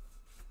awesome.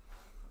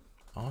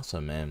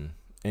 awesome, man.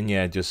 And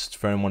yeah, just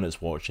for anyone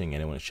that's watching,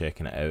 anyone that's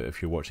checking it out,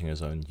 if you're watching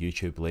us on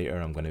YouTube later,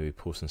 I'm going to be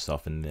posting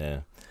stuff in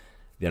the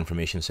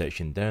information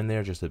section down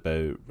there just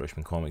about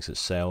Richmond Comics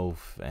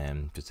itself,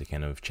 just to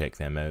kind of check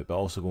them out. But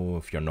also, go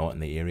if you're not in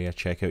the area,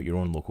 check out your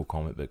own local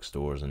comic book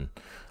stores, and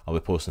I'll be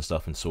posting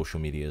stuff on social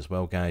media as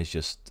well, guys.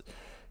 Just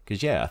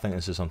Because yeah, I think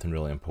this is something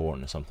really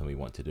important. It's something we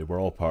want to do.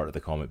 We're all part of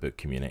the comic book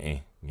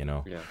community, you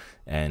know. Yeah.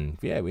 And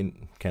yeah, we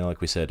kind of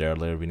like we said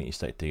earlier, we need to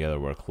stick together.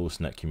 We're a close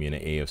knit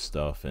community of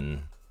stuff,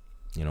 and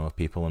you know,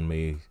 people, and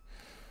we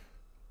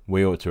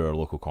owe it to our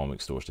local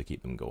comic stores to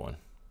keep them going.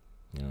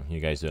 You know, you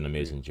guys do an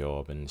amazing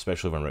job, and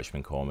especially over in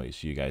Richmond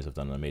Comics, you guys have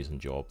done an amazing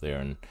job there,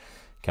 and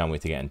can't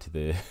wait to get into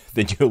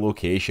the new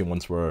location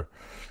once we're,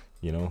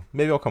 you know,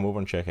 maybe I'll come over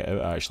and check it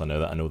out. Actually, now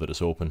that I know that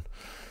it's open.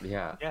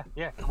 Yeah.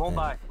 Yeah. Come on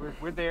by.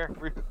 We're there.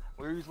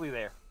 We're usually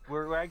there.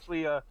 We're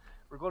actually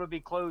we're going to be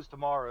closed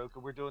tomorrow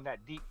because we're doing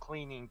that deep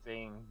cleaning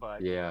thing.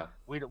 But Yeah.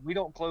 we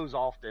don't close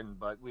often.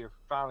 But we're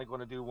finally going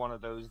to do one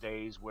of those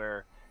days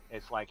where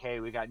it's like, hey,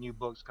 we got new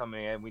books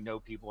coming in. We know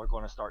people are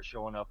going to start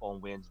showing up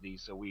on Wednesday,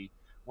 so we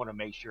want to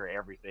make sure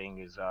everything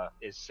is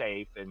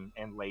safe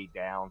and laid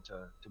down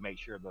to make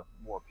sure the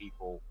more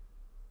people,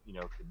 you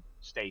know, can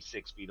stay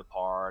 6 feet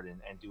apart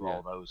and do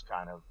all those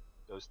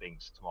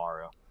things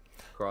tomorrow.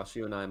 Cross,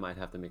 you and I might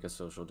have to make a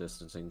social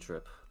distancing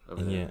trip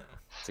over there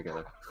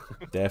together.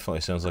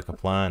 Definitely sounds like a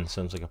plan.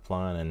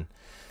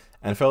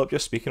 And Philip,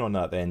 just speaking on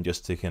that, then,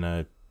 just to kind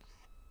of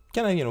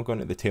you know, going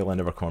to the tail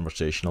end of our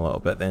conversation a little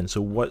bit, then.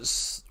 So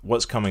what's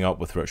coming up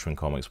with Richmond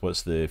Comics?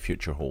 What's the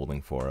future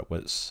holding for it?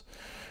 What's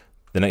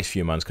the next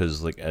few months?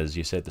 Because, like, as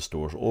you said, the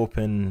store's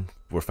open.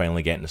 We're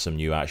finally getting to some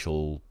new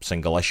actual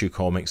single issue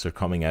comics. They're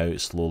coming out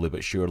slowly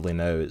but surely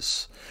now.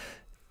 It's,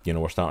 you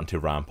know, we're starting to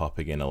ramp up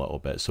again a little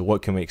bit. So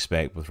what can we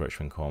expect with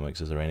Richmond Comics?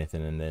 Is there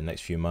anything in the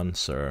next few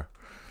months, or?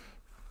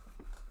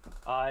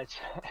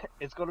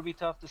 It's going to be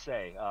tough to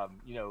say.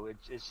 You know,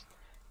 it's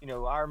you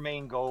know, our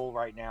main goal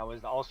right now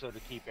is also to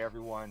keep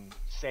everyone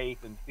safe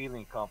and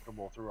feeling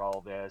comfortable through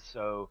all this.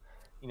 So,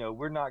 you know,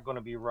 we're not going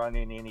to be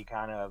running any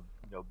kind of,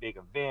 you know, big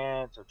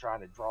events or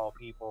trying to draw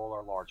people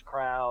or large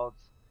crowds.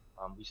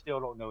 We still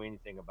don't know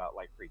anything about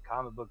like Free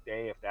Comic Book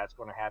Day, if that's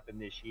going to happen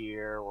this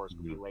year or it's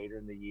going to be later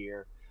in the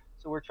year.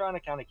 So we're trying to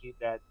kind of keep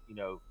that, you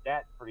know,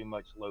 that pretty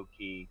much low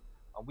key.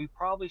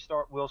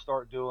 We'll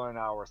start doing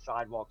our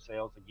sidewalk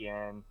sales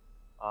again,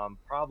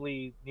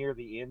 probably near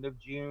the end of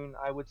June,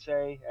 I would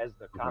say, as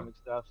the comic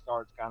stuff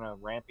starts kind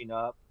of ramping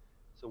up.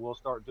 So we'll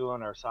start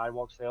doing our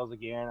sidewalk sales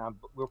again.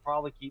 We'll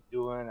probably keep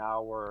doing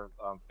our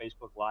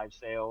Facebook Live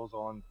sales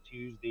on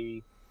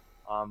Tuesday.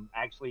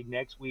 Actually,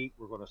 next week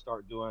we're going to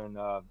start doing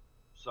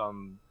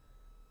some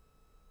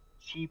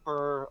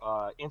cheaper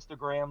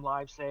Instagram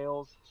Live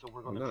sales. So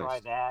we're going to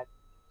try that.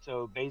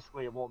 So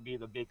basically, it won't be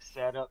the big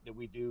setup that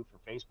we do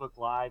for Facebook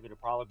Live. It'll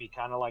probably be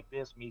kind of like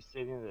this: me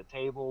sitting at a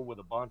table with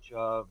a bunch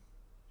of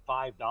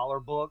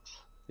 $5 books.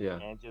 Yeah.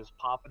 And just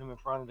popping them in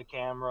front of the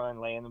camera and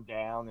laying them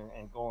down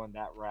and going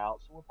that route.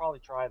 So we'll probably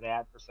try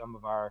that for some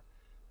of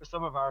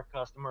our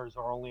customers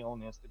are only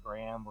on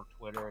Instagram or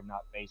Twitter and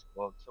not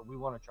Facebook. So we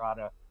want to try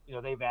to, you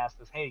know, they've asked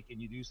us, hey, can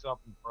you do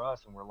something for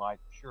us? And we're like,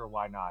 sure,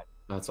 why not?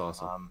 That's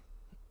awesome.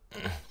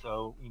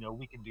 So, you know,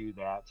 we can do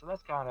that. So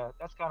that's kind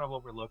of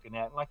what we're looking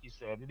at. And like you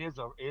said, it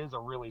is a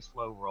really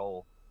slow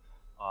roll.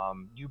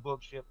 New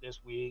book ship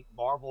this week.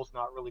 Marvel's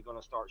not really going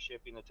to start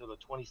shipping until the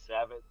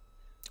 27th.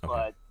 Okay.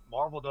 But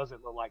Marvel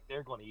doesn't look like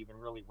they're going to even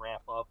really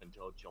ramp up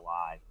until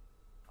July.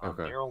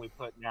 They're only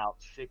putting out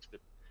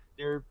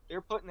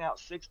they're putting out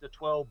 6 to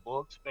 12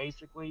 books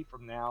basically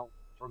from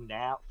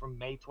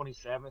May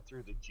 27th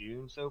through to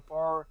June so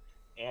far,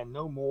 and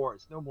no more.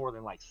 It's no more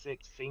than like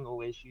 6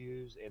 single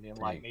issues and then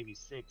like maybe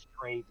 6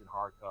 trades and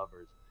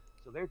hardcovers.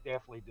 So they're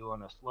definitely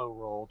doing a slow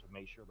roll to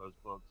make sure those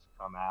books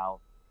come out.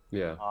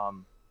 Yeah.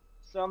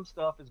 Some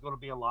stuff is going to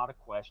be a lot of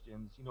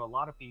questions. You know, a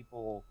lot of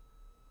people.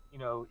 You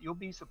know, you'll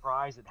be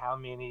surprised at how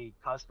many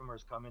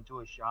customers come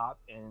into a shop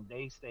and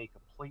they stay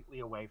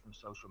completely away from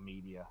social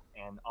media,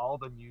 and all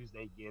the news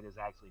they get is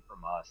actually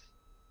from us.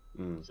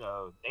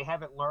 So they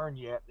haven't learned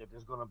yet that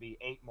there's going to be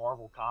 8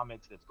 Marvel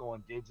comics that's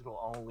going digital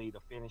only to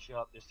finish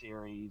up the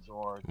series,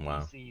 or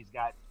DC's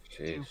got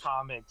 2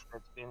 comics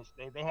that's finished.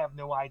 They have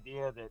no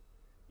idea that,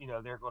 you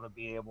know, they're not going to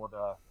be able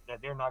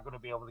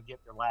to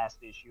get their last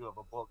issue of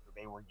a book that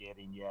they were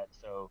getting yet.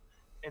 So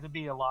it'll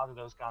be a lot of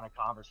those kind of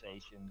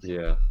conversations.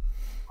 Yeah.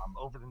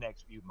 Over the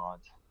next few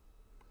months.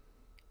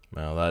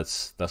 Well,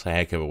 that's a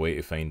heck of a way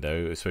to find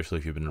out, especially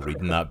if you've been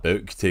reading that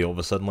book, to all of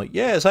a sudden like,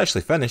 yeah, it's actually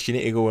finished. You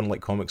need to go on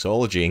like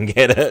Comixology and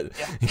get it,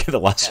 and get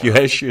the last few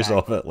issues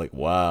of it. Like,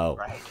 wow.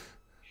 Right.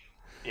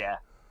 Yeah.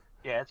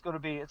 It's going to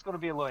be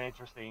a little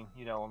interesting,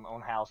 you know,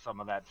 on how some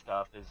of that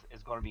stuff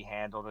is going to be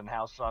handled, and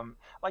how some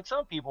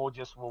people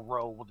just will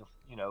roll with,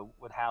 you know,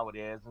 with how it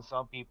is, and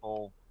some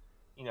people,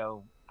 you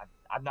know,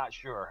 I'm not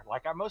sure.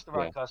 Like most of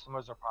our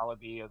customers will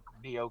probably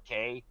be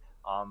okay.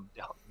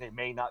 They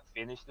may not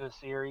finish the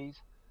series.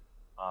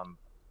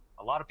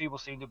 A lot of people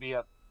seem to be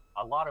a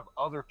lot of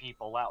other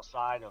people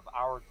outside of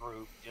our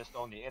group, just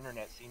on the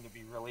internet, seem to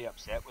be really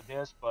upset with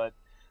this. But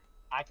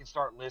I can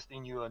start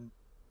listing you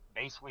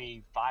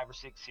basically 5 or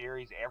 6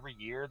 series every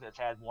year that's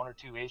had 1 or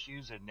 2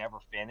 issues and never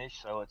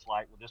finished. So it's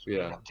like, well, this would be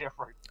no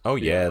different. Oh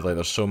yeah, like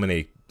there's so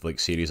many like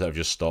series that have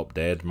just stopped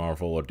dead.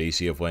 Marvel or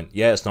DC have went,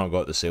 yeah, it's not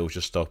got the sales,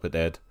 just stop it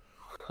dead.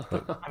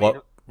 Like,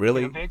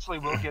 really? And eventually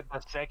we'll get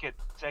the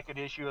second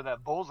issue of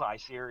that Bullseye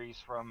series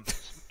from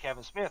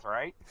Kevin Smith,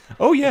 right?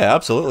 Oh yeah,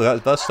 absolutely.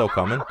 That's still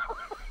coming.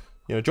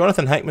 You know,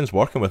 Jonathan Hickman's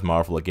working with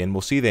Marvel again.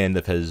 We'll see the end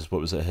of his, what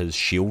was it, his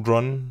Shield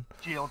run.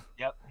 Shield,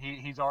 yep.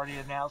 He's already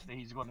announced that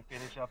he's going to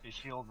finish up his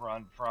Shield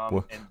run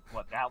Wha- and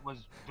what that was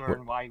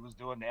during why he was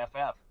doing the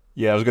FF.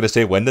 Yeah, I was going to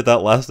say, when did that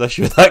last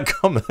issue of that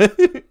come out?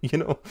 You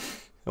know,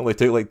 it only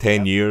took like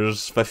 10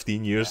 years,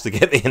 15 years to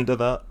get the end of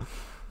that.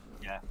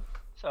 Yeah.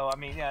 So I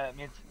mean, yeah, I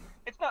mean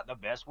it's not the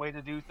best way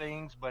to do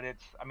things, but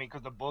it's I mean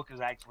because the book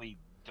is actually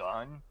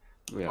done.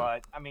 Yeah.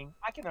 But I mean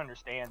I can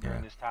understand during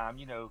Yeah. this time,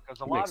 you know,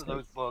 because a It lot makes of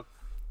those sense. books,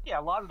 yeah,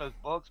 a lot of those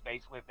books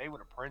basically if they would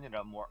have printed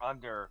them were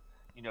under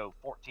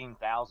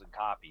 14,000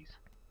 copies.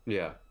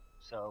 Yeah.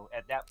 So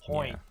at that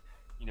point,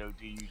 do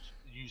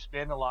you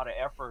spend a lot of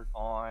effort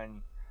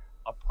on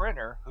a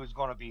printer who's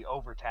going to be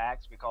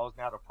overtaxed because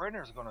now the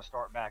printers are going to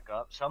start back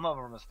up. Some of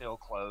them are still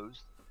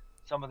closed.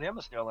 Some of them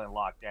are still in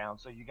lockdown.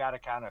 So you got to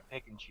kind of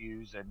pick and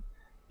choose. And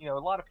a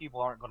lot of people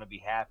aren't going to be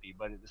happy,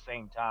 but at the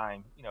same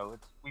time,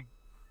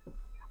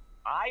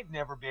 I've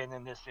never been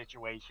in this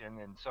situation,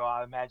 and so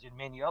I imagine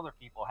many other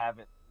people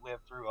haven't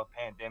lived through a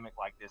pandemic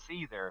like this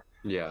either.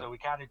 Yeah. So we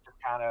kind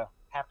of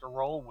have to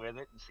roll with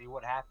it and see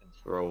what happens.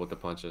 Roll with the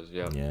punches.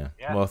 Yeah. Yeah.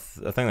 Yeah. Well,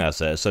 I think that's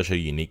it. It's such a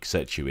unique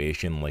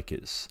situation. Like,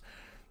 it's,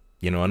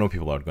 I know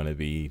people are going to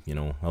be,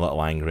 a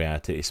little angry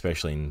at it,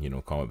 especially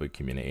in, comic book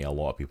community. A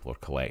lot of people are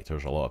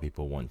collectors. A lot of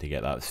people want to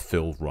get that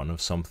full run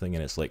of something,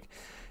 and it's like,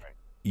 Right.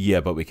 yeah,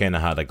 but we kind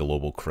of had a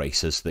global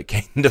crisis that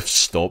kind of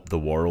stopped the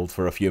world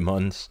for a few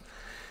months.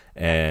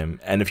 And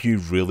if you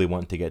really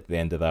want to get to the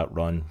end of that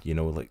run,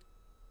 like,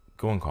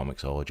 go on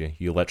Comixology.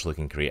 You literally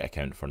can create an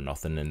account for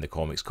nothing, and the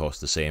comics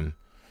cost the same.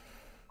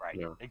 Right.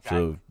 Yeah. Exactly.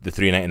 So the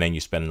 $3.99 you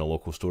spend in the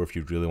local store, if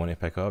you really want to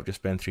pick up, just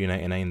spend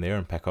 $3.99 there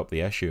and pick up the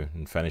issue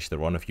and finish the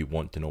run if you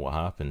want to know what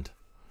happened.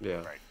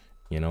 Yeah. Right.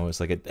 It's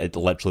like it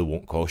literally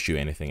won't cost you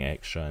anything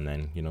extra, and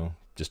then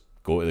just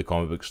go to the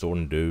comic book store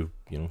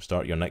and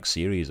start your next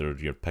series or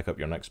pick up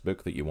your next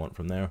book that you want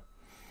from there.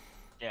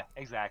 Yeah,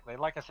 exactly.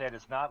 Like I said,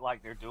 it's not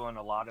like they're doing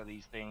a lot of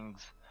these things,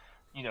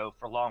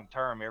 for long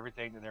term.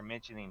 Everything that they're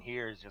mentioning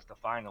here is just a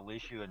final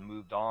issue and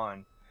moved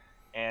on.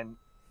 And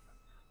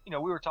we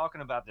were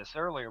talking about this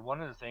earlier.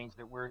 One of the things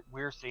that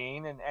we're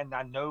seeing, and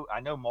I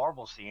know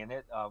Marvel's seeing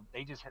it.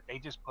 They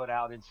just put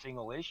out in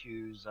single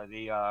issues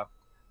the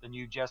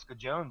new Jessica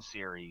Jones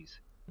series,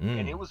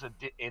 and it was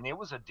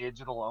a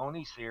digital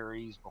only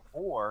series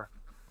before.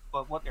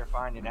 But what they're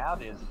finding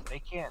out is they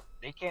can't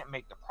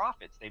make the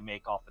profits they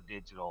make off of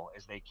digital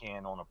as they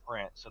can on a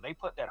print. So they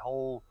put that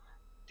whole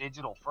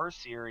digital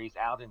first series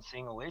out in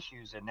single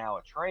issues and now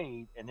a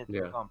trade, and it's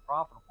Yeah. become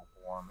profitable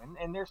for them,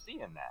 and they're seeing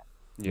that.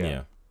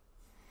 Yeah.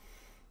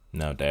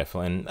 No,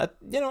 definitely.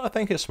 And, I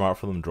think it's smart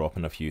for them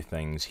dropping a few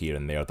things here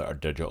and there that are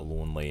digital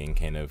only and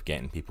kind of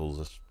getting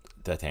people's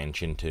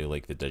attention to,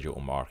 like, the digital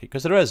market.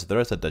 Because there is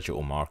a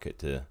digital market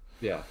to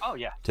Yeah. Oh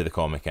yeah, the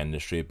comic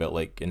industry, but,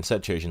 like, in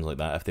situations like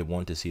that, if they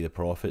want to see the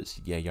profits,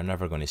 yeah, you're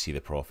never going to see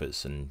the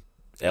profits, and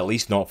at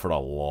least not for a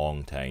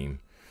long time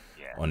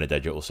yeah, on the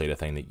digital side of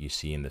thing that you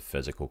see in the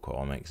physical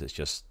comics. It's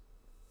just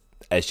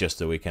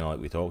the way, kind of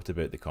like we talked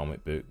about, the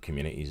comic book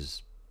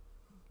communities.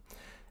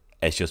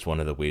 It's just one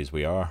of the ways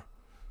we are.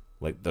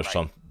 Like, there's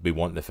Right. we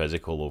want the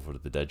physical over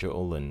the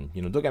digital, and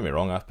don't get me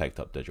wrong, I've picked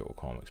up digital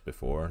comics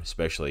before,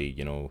 especially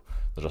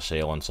there's a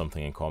sale on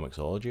something in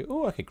Comixology.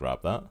 Oh, I could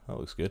grab that. That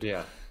looks good.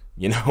 Yeah.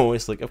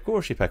 It's like, of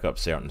course you pick up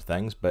certain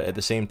things, but at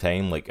the same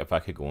time, like, if I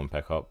could go and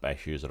pick up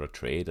issues or a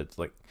trade, it's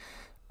like,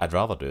 I'd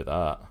rather do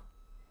that.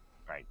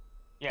 right.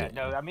 Yeah, Yeah.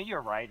 no, I mean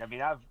you're right. I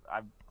mean I've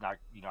not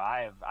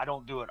I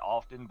don't do it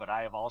often, but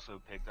I have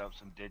also picked up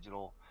some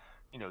digital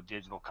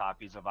digital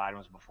copies of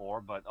items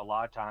before. But a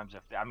lot of times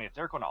if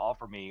they're going to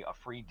offer me a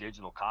free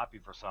digital copy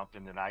for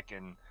something that I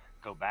can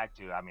go back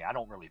to, I mean I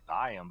don't really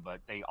buy them, but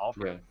they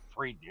offer Yeah.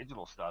 free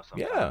digital stuff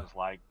sometimes. Yeah. It's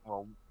like,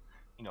 well,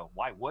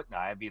 why wouldn't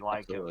I? It'd be like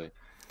Absolutely.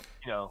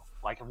 if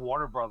like if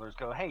Warner Brothers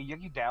go, hey, you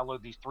can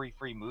download these 3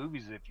 free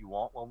movies if you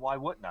want. Well, why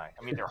wouldn't I?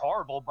 I mean, they're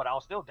horrible, but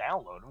I'll still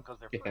download them because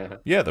they're free. Yeah.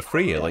 Yeah, they're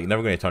free. Like, you're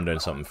never going to turn down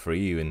something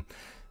free, and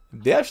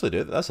they actually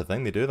do. That's the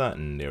thing. They do that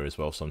in there as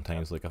well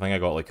sometimes. Like, I think I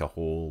got, like, a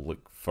whole, like,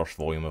 first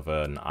volume of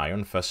an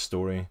Iron Fist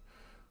story.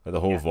 Like,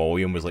 the whole Yeah.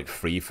 volume was, like,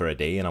 free for a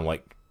day, and I'm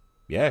like,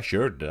 yeah,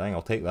 sure, dang,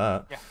 I'll take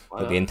that. Yeah. Why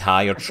Like, the not?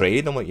 entire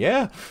trade, I'm like,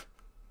 yeah,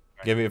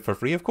 give me it for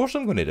free. Of course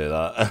I'm going to do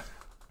that.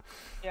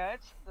 Yeah,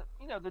 it's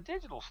the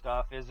digital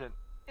stuff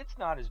it's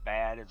not as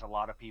bad as a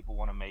lot of people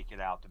want to make it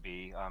out to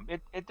be.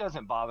 It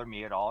doesn't bother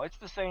me at all. It's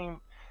the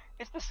same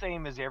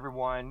as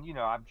everyone.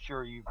 I'm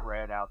sure you've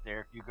read out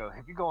there.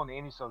 If you go on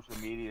any social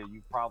media,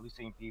 you've probably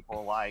seen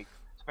people like,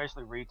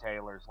 especially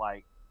retailers,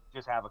 like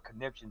just have a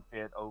conniption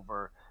fit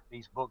over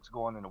these books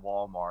going into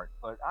Walmart.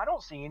 But I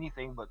don't see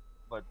anything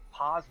but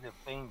positive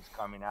things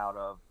coming out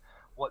of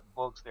what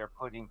books they're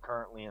putting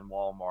currently in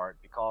Walmart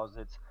because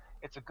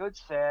it's a good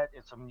set.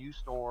 It's some new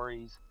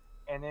stories.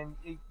 and then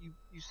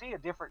you see a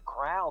different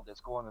crowd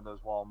that's going to those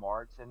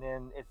Walmarts, and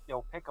then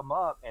they'll pick them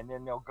up, and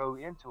then they'll go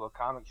into a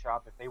comic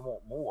shop if they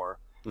want more.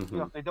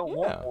 Hmm. If they don't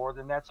want Yeah. more,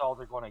 then that's all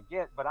they're going to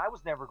get. But I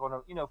was never going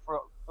to,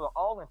 for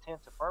all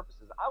intents and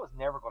purposes, I was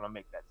never going to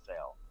make that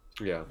sale.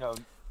 Yeah. You know,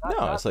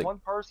 No, it's not like, one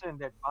person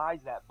that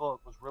buys that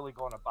book was really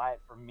going to buy it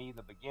from me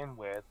to begin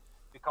with,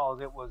 because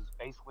it was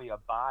basically a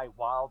buy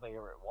while they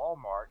are at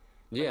Walmart.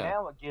 But Yeah.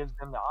 now it gives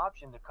them the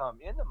option to come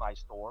into my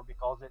store,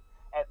 because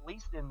at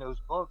least in those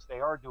books they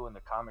are doing the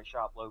comic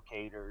shop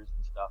locators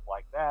and stuff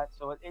like that.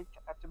 So it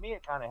to me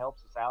it kind of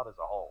helps us out as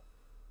a whole.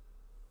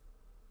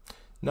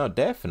 no,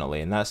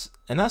 definitely, and that's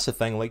the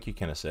thing. Like you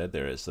kind of said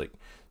there, it's like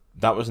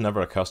that was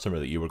never a customer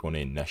that you were going to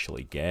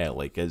initially get.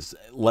 Like, is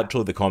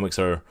literally the comics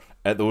are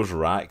at those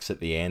racks at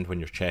the end when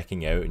you're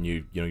checking out, and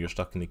you're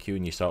stuck in the queue,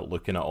 and you start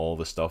looking at all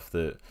the stuff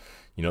that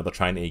they're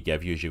trying to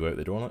give you as you go out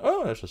the door. Like,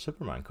 oh, there's a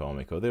Superman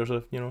comic, or there's a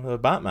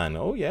Batman.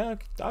 Oh yeah,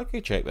 I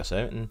could check this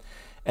out, and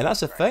that's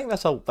the thing.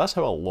 That's how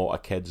a lot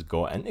of kids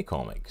got into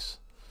comics.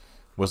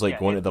 Was like Yeah,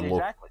 going to the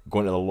exactly.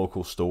 going to the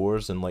local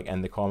stores, and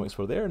the comics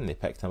were there, and they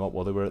picked them up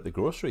while they were at the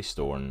grocery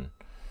store, and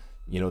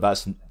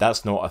that's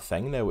not a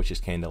thing now, which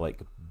is kind of like,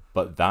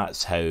 but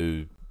that's how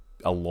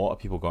a lot of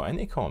people got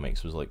into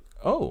comics. Was like,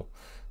 oh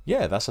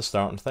yeah, that's a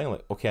starting thing.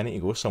 Like, okay, I need to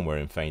go somewhere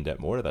and find out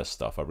more of this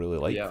stuff. I really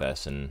like Yeah.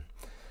 this, and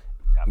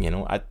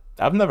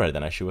I've never had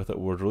an issue with it.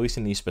 We're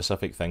releasing these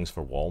specific things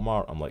for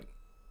Walmart. I'm like,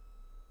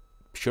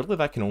 surely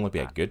that can only be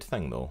a good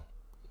thing, though.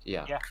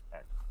 Yeah. Yeah,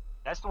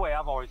 that's the way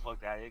I've always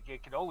looked at it.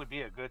 It can only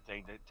be a good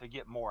thing to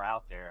get more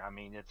out there. I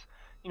mean, it's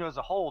as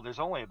a whole, there's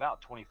only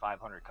about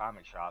 2,500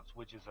 comic shops,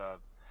 which is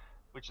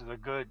a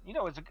good,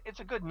 it's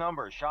a good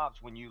number of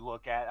shops when you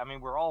look at. I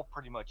mean, we're all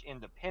pretty much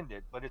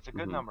independent, but it's a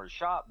good Hmm. number of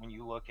shops when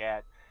you look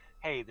at.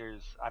 Hey,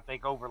 there's I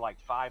think over like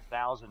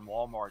 5,000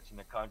 WalMarts in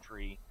the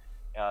country.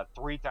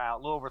 3,000, a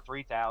little over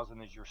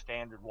 3,000 is your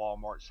standard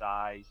Walmart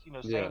size.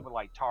 Yeah. Same with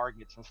like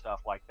Targets and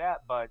stuff like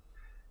that. But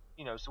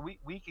so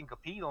we can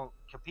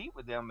compete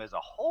with them as a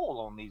whole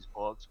on these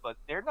books, but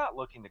they're not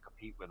looking to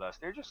compete with us.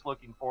 They're just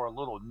looking for a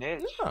little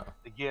niche Yeah,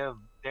 to give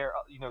their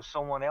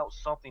someone else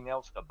something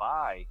else to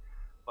buy.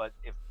 But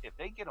if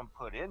they get them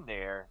put in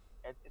there,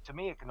 to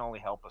me it can only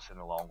help us in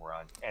the long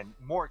run, and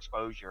more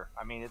exposure.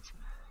 I mean, it's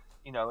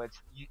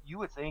you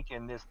would think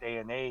in this day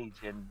and age,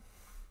 and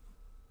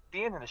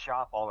being in the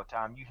shop all the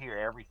time, you hear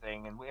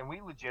everything. And we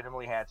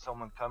legitimately had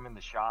someone come in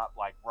the shop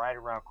like right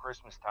around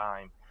Christmas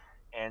time,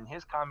 and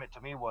his comment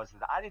to me was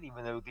that I didn't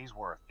even know these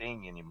were a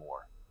thing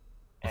anymore.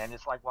 And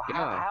it's like, well,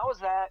 Yeah. how is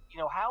that?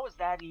 How is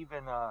that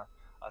even a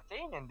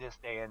thing in this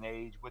day and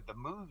age with the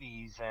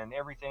movies and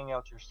everything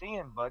else you're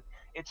seeing? But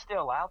it's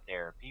still out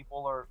there.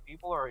 People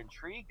are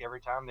intrigued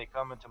every time they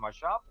come into my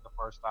shop for the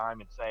first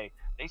time and say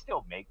they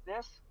still make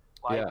this.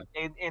 Like, Yeah.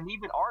 and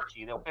even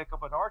Archie, they'll pick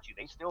up an Archie.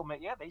 They still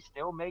make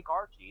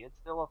Archie. It's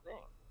still a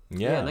thing.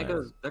 Yeah, and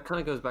yeah, that kind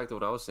of goes back to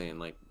what I was saying.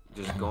 Like,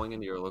 just going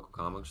into your local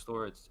comic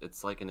store,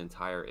 it's like an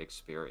entire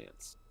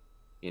experience.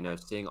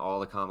 Seeing all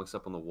the comics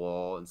up on the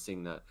wall and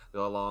seeing the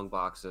long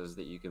boxes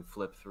that you can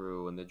flip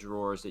through and the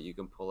drawers that you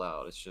can pull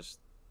out. It's just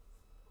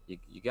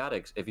you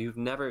gotta if you've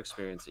never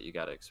experienced it, you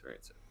gotta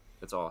experience it.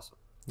 It's awesome.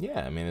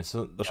 yeah. I mean, there's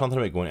something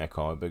about going to a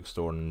comic book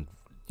store, and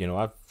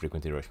I've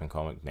frequented Richmond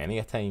Comic many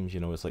a times.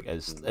 It's like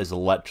it's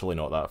literally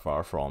not that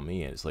far from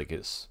me. It's like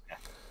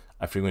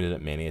I frequented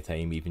it many a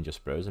time, even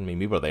just browsing. I mean,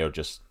 we were there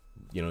just,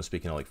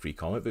 speaking of like Free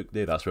Comic Book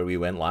Day, that's where we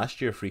went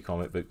last year, Free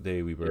Comic Book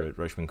Day. We were Yep. at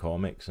Richmond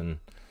Comics, and,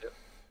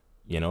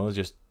 Yep.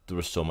 just, there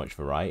was so much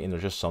variety, and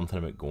there's just something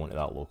about going to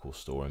that local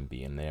store and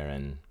being there,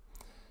 and,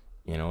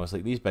 it's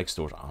like these big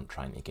stores aren't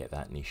trying to get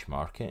that niche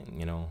market,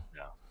 No.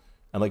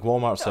 And like if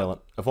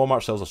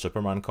Walmart sells a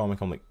Superman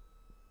comic, I'm like,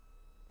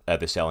 are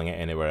they selling it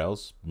anywhere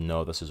else?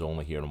 No, this is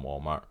only here in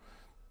Walmart.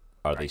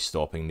 Are they Right.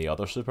 stopping the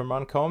other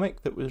Superman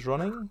comic that was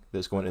running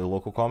that's going to the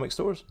local comic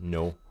stores?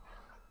 No.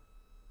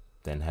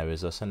 Then how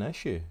is this an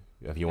issue?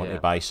 If you want Yeah.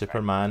 to buy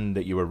Superman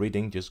that you were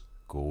reading, just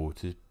go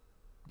to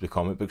the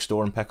comic book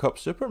store and pick up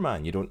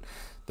Superman. You don't.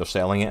 They're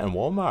selling it in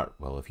Walmart.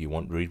 Well, if you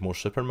want to read more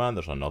Superman,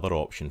 there's another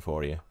option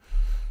for you.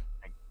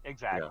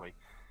 Exactly.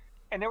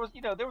 And there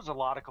was a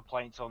lot of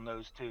complaints on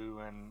those two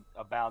and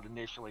about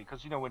initially,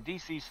 because when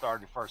DC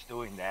started first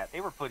doing that,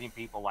 they were putting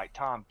people like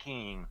Tom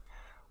King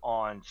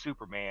on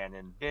Superman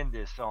and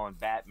Bendis on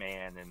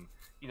Batman, and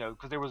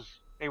because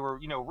they were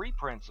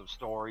reprints of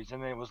stories,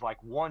 and then it was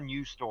like one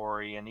new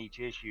story in each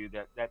issue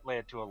that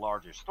led to a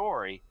larger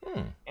story.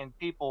 Hmm. And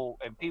people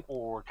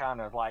were kind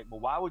of like,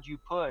 well, why would you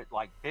put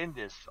like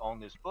Bendis on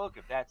this book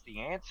if that's the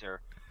answer?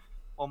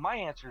 Well, my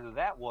answer to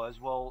that was,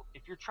 well,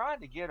 if you're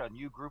trying to get a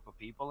new group of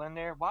people in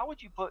there, why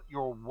would you put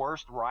your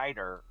worst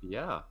writer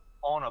Yeah.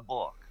 on a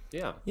book?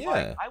 Yeah. Yeah.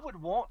 Like, I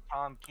would want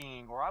Tom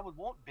King or I would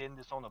want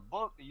Bendis on a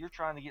book that you're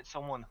trying to get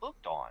someone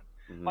hooked on.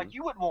 Mhm. Like,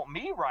 you wouldn't want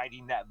me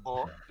writing that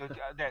book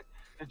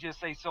to just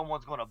say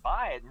someone's going to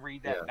buy it and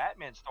read that Yeah.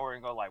 Batman story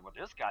and go like, well,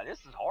 this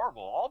is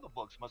horrible. All the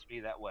books must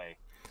be that way.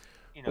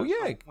 Well,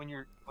 yeah. So when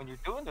you're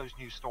doing those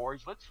new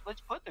stories, let's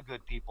put the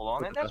good people on,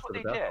 Put and the that's best what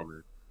of they the best did. on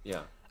there.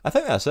 Yeah. I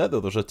think that's it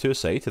though. There's a two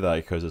side to that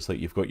because it's like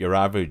you've got your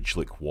average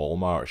like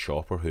Walmart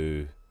shopper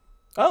who,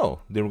 oh,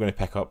 they were going to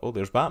pick up. Oh,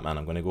 there's Batman.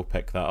 I'm going to go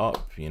pick that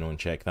up, and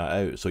check that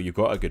out. So you've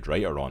got a good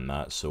writer on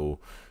that. So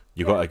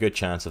you've got a good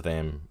chance of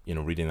them,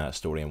 reading that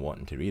story and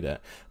wanting to read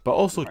it. But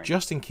also,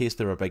 just in case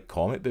they're a big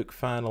comic book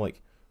fan,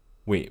 like,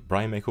 wait,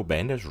 Brian Michael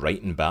Bendis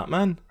writing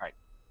Batman? Right.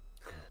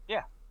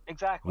 Yeah,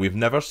 exactly. We've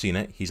never seen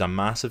it. He's a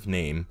massive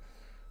name.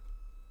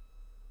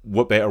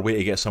 What better way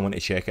to get someone to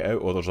check it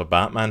out? Oh, there's a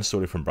Batman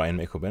story from Brian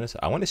Michael Bendis.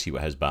 I want to see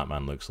what his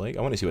Batman looks like.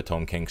 I want to see what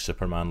Tom King's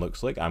Superman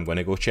looks like. I'm going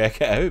to go check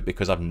it out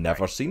because I've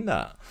never seen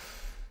that.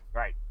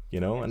 Right.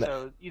 And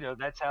so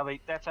that's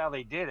how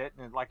they did it.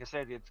 And like I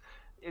said,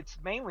 it's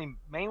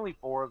mainly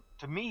for,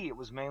 to me, it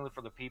was mainly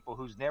for the people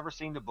who's never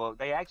seen the book.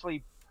 They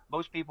actually,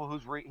 most people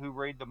who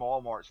read the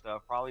Walmart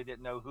stuff probably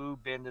didn't know who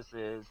Bendis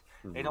is.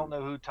 Mm-hmm. They don't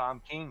know who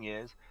Tom King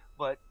is,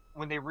 but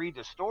when they read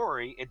the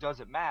story, it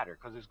doesn't matter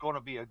because it's going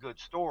to be a good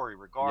story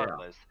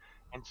regardless.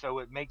 Yeah. And so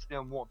it makes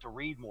them want to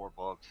read more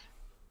books.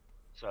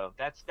 So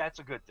that's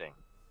a good thing.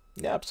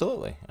 Yeah,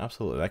 absolutely.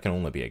 That can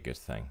only be a good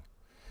thing.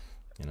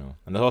 And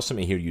it's awesome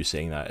to hear you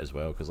saying that as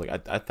well, because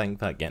I think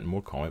that getting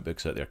more comic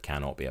books out there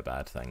cannot be a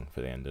bad thing for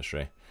the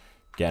industry.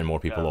 Getting more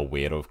people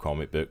aware of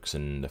comic books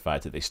and the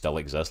fact that they still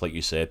exist, like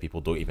you said,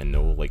 people don't even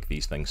know like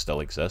these things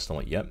still exist. I'm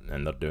like, yep,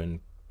 and they're doing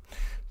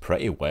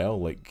pretty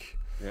well. Like,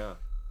 yeah.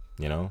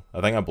 I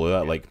think I blew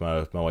that. Like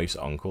my wife's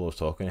uncle, I was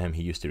talking to him.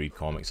 He used to read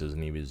comics as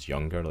when he was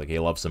younger. Like he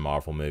loves the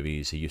Marvel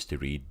movies. He used to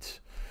read,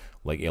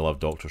 like he loved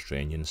Doctor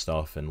Strange and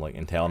stuff.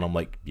 And telling him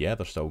like, yeah,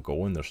 they're still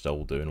going. They're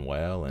still doing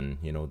well. And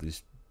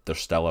they're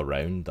still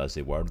around as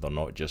they were. They're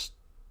not just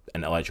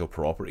intellectual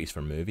properties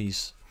for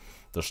movies.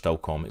 There's still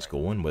comics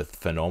going with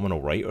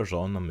phenomenal writers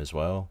on them as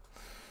well.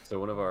 So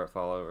one of our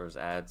followers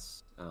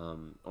adds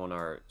on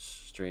our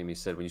stream, he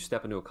said, when you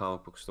step into a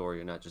comic book store,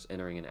 you're not just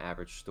entering an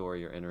average store,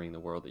 you're entering the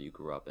world that you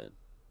grew up in.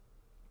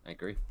 I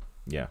agree.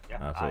 Yeah,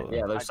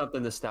 absolutely. There's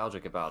something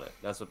nostalgic about it.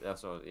 That's what,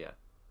 yeah.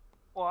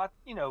 Well,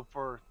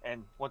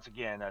 and once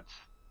again, that's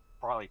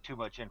probably too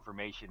much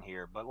information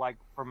here, but like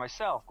for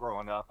myself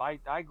growing up,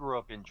 I grew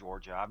up in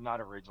Georgia. I'm not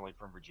originally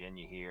from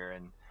Virginia here,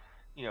 and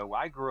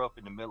I grew up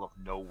in the middle of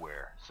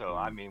nowhere. So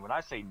I mean, when I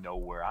say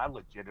nowhere, I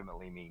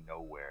legitimately mean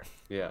nowhere.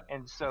 Yeah.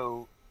 And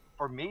so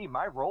for me,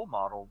 my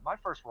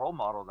first role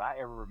model that I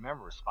ever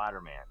remember was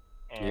Spider-Man.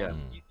 And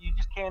you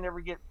just can't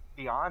ever get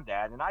beyond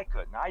that, and I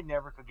couldn't. I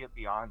never could get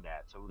beyond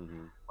that. So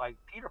like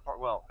Peter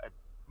Parker,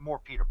 more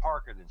Peter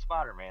Parker than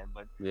Spider-Man,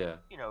 but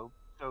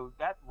so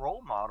that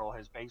role model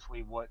has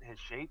basically what has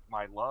shaped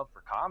my love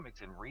for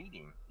comics and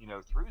reading,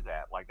 through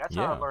that. Like that's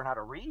how I learned how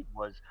to read,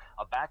 was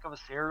a back of a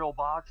cereal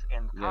box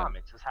and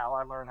comics is how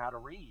I learned how to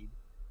read.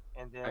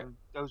 And then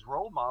those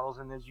role models,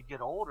 and as you get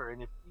older,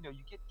 and if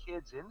you get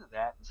kids into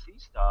that and see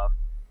stuff,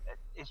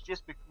 it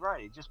just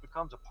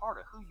becomes a part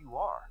of who you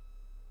are.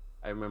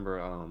 I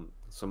remember,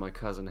 so my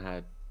cousin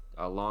had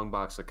a long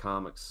box of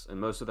comics, and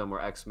most of them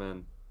were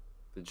X-Men,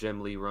 the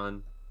Jim Lee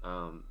run,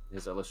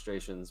 his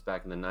illustrations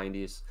back in the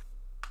 90s.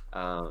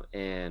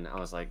 And I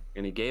was like,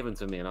 and he gave them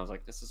to me, and I was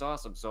like, this is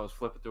awesome. So I was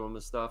flipping through them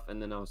and stuff,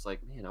 and then I was like,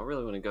 man, I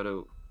really want to go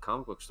to a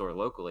comic book store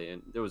locally.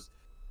 And there was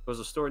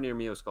a store near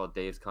me. It was called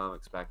Dave's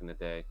Comics back in the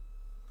day.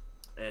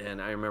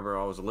 And I remember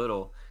I was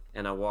little,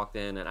 and I walked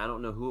in, and I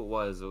don't know who it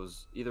was. It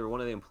was either one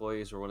of the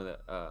employees or one of the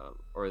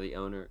or the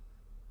owner.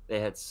 They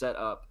had set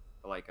up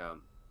like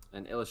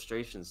an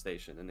illustration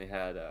station, and they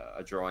had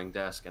a drawing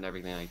desk and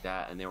everything like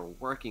that, and they were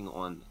working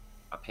on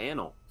a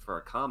panel for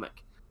a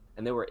comic,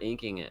 and they were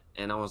inking it,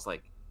 and I was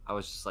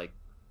just like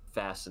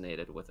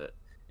fascinated with it.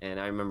 And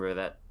I remember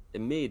that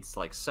it made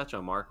like such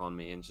a mark on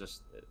me, and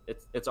just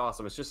it's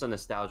awesome. It's just a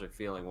nostalgic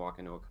feeling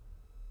walking to a.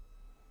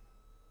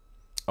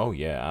 Oh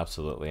yeah,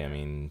 absolutely. I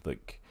mean,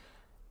 like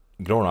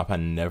growing up, I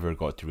never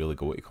got to really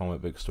go to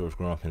comic book stores.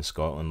 Growing up in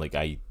Scotland, like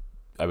I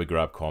would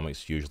grab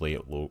comics usually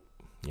at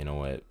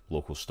at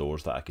local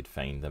stores that I could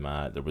find them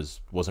at. There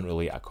wasn't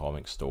really a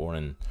comic store,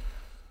 and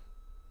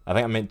I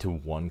think I went to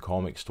one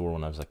comic store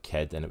when I was a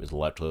kid, and it was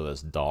literally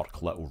this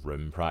dark little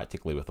room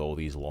practically with all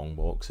these long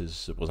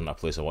boxes. It wasn't a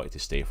place I wanted to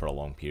stay for a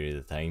long period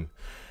of time.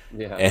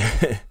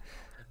 Yeah.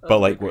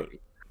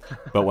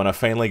 But when I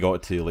finally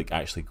got to like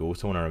actually go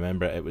to one, I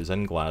remember it was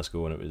in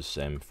Glasgow, and it was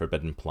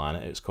Forbidden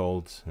Planet it's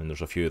called, and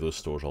there's a few of those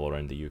stores all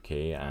around the UK,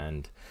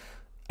 and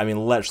I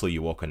mean literally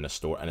you walk in the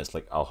store and it's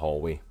like a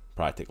hallway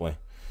practically.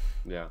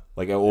 Yeah.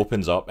 Like it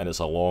opens up and it's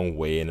a long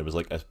way, and it was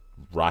like a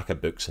rack of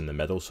books in the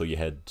middle, so you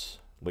had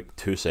like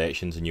two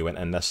sections, and you went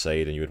in this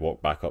side and you would walk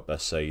back up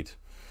this side.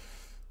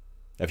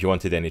 If you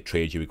wanted any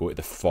trade, you would go to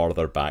the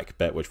further back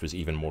bit, which was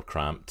even more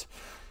cramped.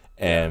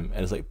 And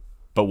it's like,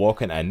 but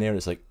walking in there,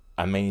 it's like,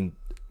 I mean,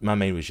 my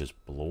mind was just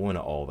blowing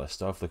at all this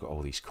stuff. Look at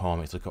all these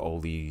comics, look at all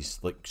these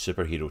like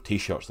superhero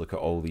t-shirts, look at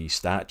all these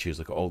statues,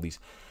 look at all these.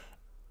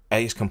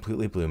 It just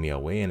completely blew me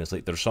away. And it's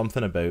like, there's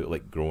something about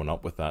like growing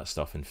up with that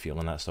stuff and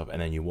feeling that stuff,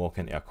 and then you walk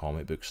into a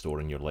comic book store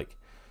and you're like,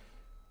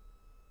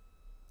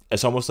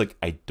 it's almost like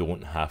I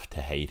don't have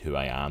to hide who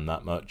I am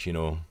that much,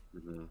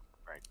 Mm-hmm.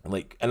 Right.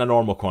 Like in a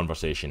normal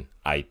conversation,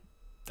 I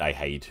I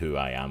hide who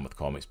I am with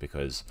comics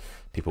because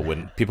people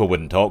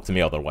wouldn't talk to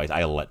me otherwise.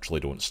 I literally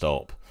don't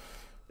stop.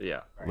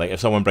 Yeah. Like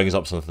if someone brings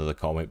up something to the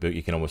comic book,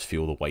 you can almost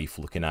feel the wife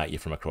looking at you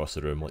from across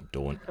the room, like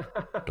don't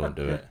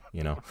do it,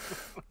 you know.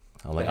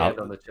 I'm like, hand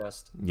on the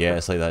chest. Yeah,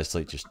 it's like that. It's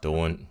like just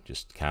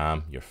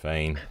calm. You're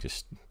fine.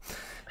 Just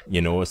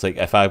it's like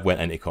if I went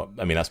into,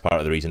 I mean, that's part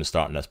of the reason of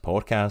starting this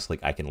podcast.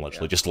 Like I can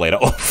literally just let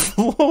it off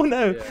flow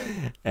now.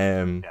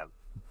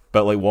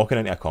 But like walking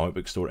into a comic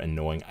book store and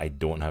knowing I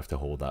don't have to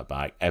hold that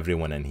back.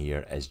 Everyone in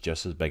here is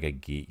just as big a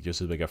geek,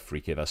 just as big a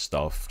freak of this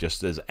stuff,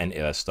 just as into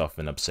this stuff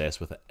and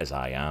obsessed with it as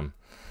I am.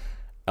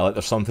 Like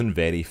there's something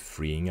very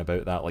freeing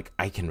about that. Like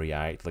I can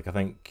react. Like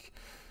I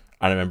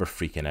remember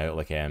freaking out.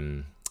 Like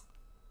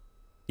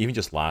even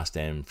just last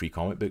Free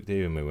Comic Book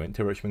Day when we went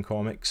to Richmond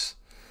Comics,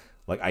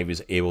 like I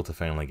was able to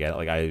finally get it.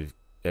 Like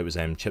it was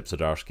Chip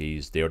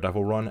Zdarsky's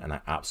Daredevil run, and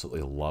I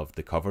absolutely loved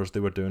the covers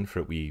they were doing for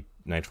it.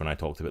 Nitro and I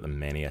talked about them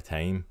many a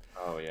time.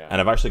 Oh yeah. And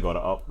I've actually got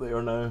it up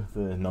there now.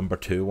 The number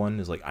 2 one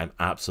is like I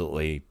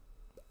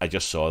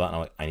just saw that and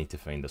I'm like, I need to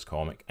find this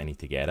comic. I need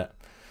to get it.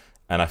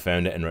 And I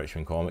found it in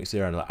Richmond Comics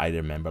there, and I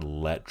remember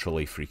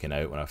literally freaking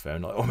out when I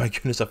found it. Like, oh my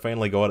goodness, I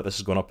finally got it. This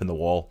is going up in the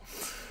wall.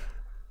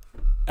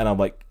 And I'm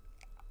like,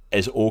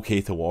 it's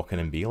okay to walk in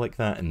and be like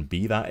that and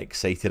be that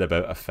excited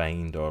about a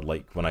find. Or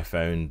like when I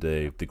found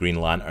the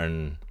Green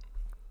Lantern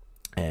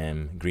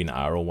Green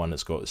Arrow one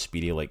that's got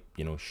Speedy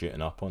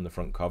shooting up on the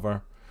front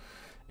cover.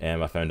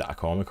 I found it at a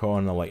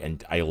Comic-Con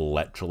and I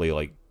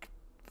literally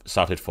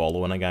started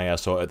following a guy. I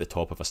saw it at the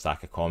top of a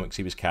stack of comics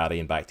he was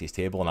carrying back to his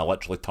table, and I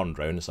literally turned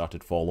around and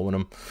started following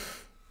him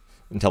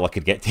until I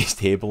could get to his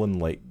table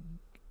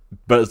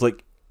but it's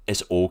like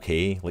it's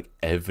okay. Like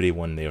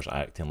everyone there's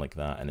acting like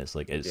that, and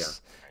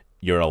it's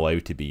you're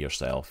allowed to be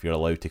yourself. You're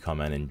allowed to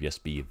come in and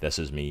just be, this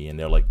is me, and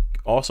they're like,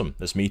 awesome,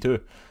 that's me too.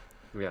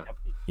 Yeah.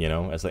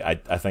 It's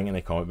like I think in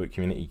the comic book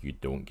community you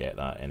don't get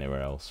that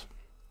anywhere else.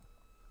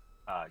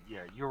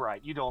 Yeah, you're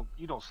right. You don't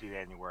see that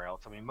anywhere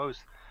else. I mean,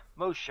 most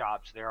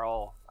shops, they're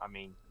all. I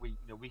mean,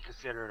 we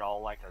consider it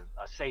all like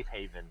a safe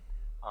haven,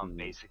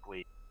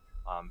 basically,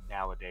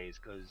 nowadays,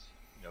 because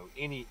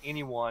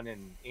anyone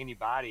and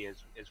anybody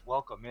is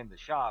welcome in the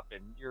shop,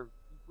 and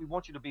we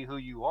want you to be who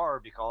you are,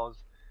 because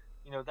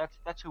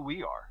that's who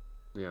we are.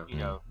 Yeah.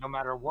 No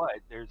matter what,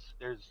 there's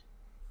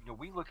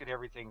we look at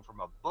everything from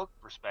a book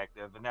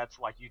perspective, and that's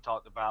like you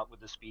talked about with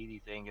the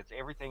Speedy thing. It's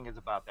everything is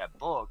about that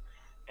book,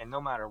 and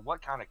no matter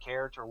what kind of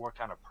character or what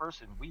kind of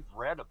person we've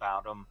read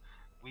about them,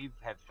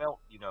 have felt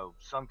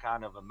some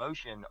kind of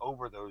emotion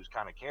over those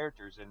kind of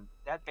characters, and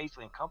that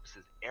basically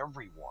encompasses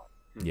everyone.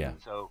 Yeah.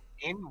 So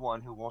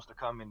anyone who wants to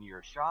come into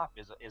your shop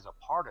is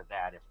a part of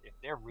that. If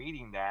they're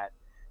reading that,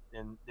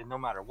 then no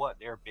matter what,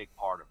 they're a big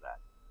part of that.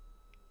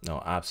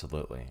 No,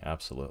 absolutely,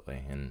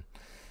 and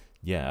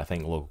yeah, I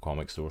think local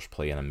comic stores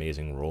play an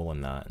amazing role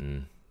in that,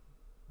 and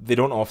they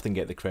don't often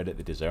get the credit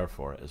they deserve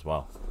for it as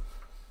well.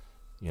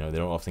 They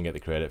don't often get the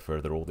credit for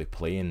the role they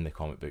play in the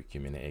comic book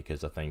community,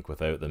 because I think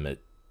without them,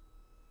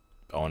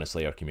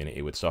 honestly, our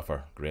community would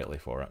suffer greatly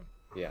for it.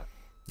 Yeah.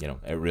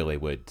 It really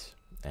would.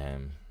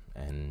 And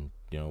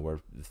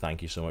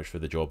thank you so much for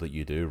the job that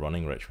you do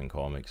running Richmond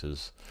Comics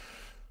as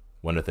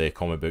one of the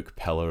comic book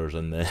pillars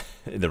in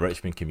the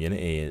Richmond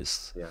community.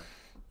 It's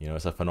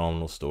it's a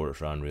phenomenal store.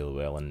 It's run really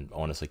well, and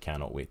honestly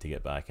cannot wait to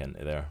get back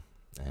into there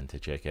and to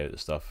check out the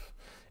stuff.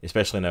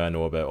 Especially now I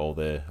know about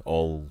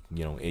all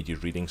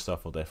ages reading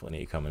stuff. I'll definitely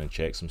need to come in and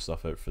check some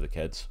stuff out for the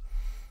kids.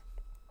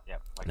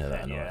 Yep. Now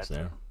that I know it's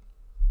there.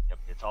 Yep,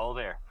 it's all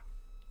there.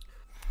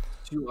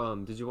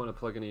 Did you want to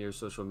plug any of your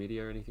social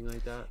media or anything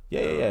like that?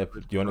 Yeah.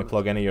 Do you want to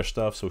plug any of your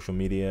stuff, social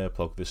media,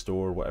 plug the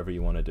store, whatever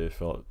you want to do,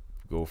 Philip,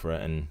 go for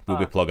it, and we'll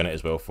be plugging it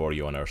as well for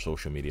you on our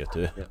social media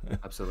too. Yeah,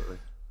 absolutely.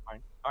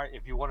 All right.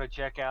 If you want to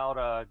check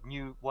out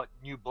what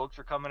new books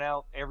are coming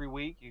out every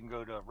week, you can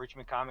go to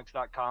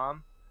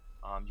richmondcomics.com.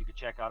 You can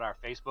check out our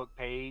Facebook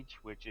page,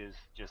 which is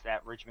just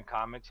at Richmond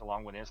Comics,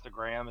 along with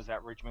Instagram is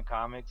at Richmond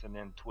Comics, and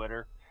then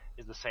Twitter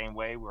is the same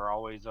way. We're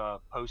always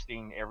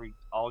posting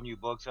all new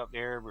books up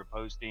there. We're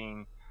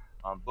posting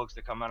books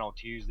that come out on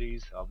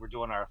Tuesdays. We're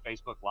doing our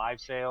Facebook Live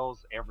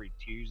sales every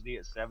Tuesday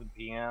at 7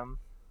 p.m.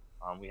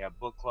 We have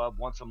book club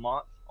once a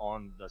month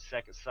on the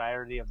second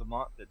Saturday of the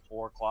month at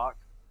 4 o'clock.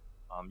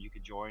 You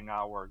can join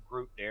our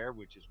group there,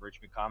 which is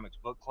Richmond Comics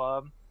Book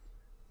Club.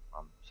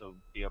 So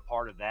be a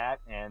part of that.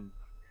 And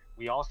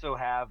we also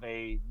have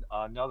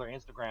another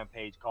Instagram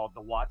page called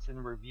the Watson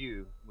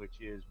Review, which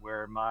is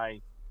where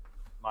my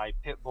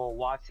Pitbull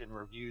Watson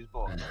reviews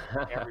books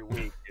every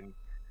week,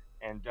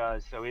 and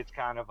so it's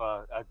kind of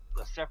a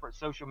separate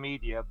social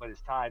media, but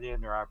it's tied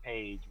into our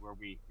page where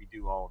we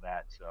do all of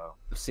that. So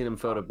I've seen him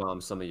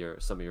photobomb some of your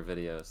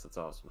videos. That's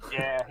awesome.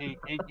 Yeah, he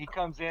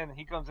comes in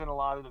a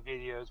lot of the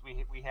videos.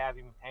 We have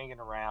him hanging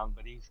around,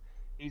 but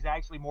he's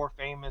actually more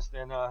famous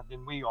than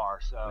we are.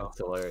 So that's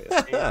hilarious.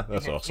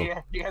 That's awesome.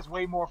 He has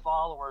way more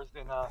followers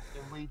than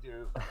we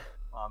do.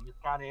 It's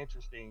kind of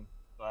interesting,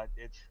 but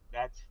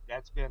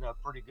that's been a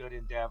pretty good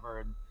endeavor,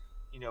 and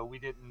we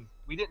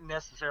didn't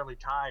necessarily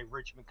tie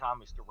Richmond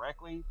Comics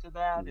directly to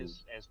that, Mhm.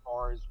 as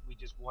far as we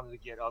just wanted to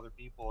get other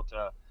people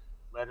to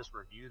let us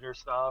review their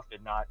stuff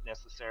and not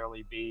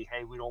necessarily be,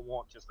 hey, we don't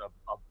want just a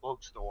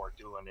bookstore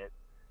doing it.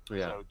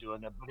 Yeah. So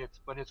doing it,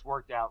 but it's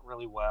worked out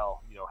really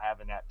well.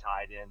 Having that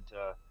tied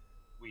into,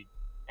 we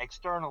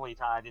externally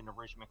tied into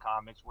Richmond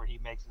Comics, where he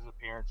makes his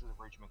appearances at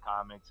Richmond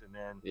Comics, and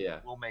then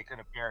Yeah. we'll make an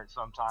appearance It's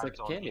like sometimes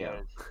a on cameo.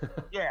 his.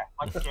 Yeah,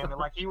 like a cameo.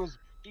 Like he was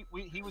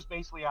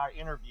basically our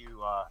interview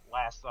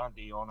last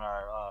Sunday on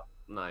our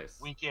Nice.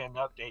 weekend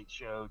update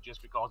show,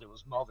 just because it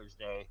was Mother's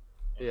Day,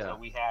 and Yeah. so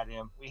we had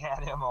him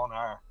on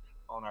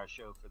our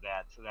show for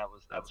that. So that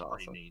was That's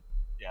pretty awesome. neat.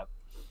 Yep.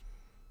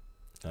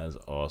 That's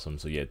awesome.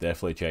 So yeah,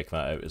 definitely check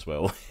that out as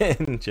well.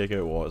 And check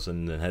out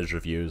Watson and his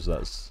reviews.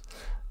 That's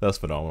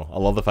phenomenal. I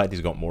love the fact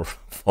he's got more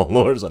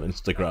followers on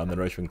Instagram than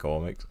Richmond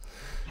Comics.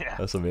 Yeah.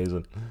 That's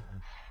amazing.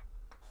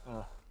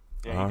 Yeah,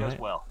 he All does right.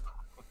 well.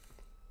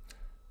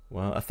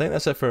 Well, I think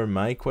that's it for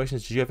my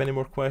questions. Did you have any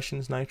more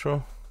questions,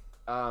 Nitro?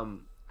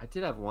 I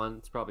did have one.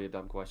 It's probably a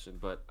dumb question,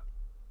 but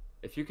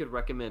if you could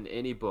recommend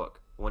any book,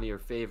 one of your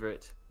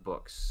favorite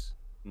books,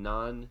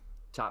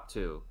 top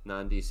two,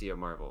 non DC or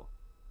Marvel,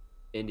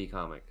 indie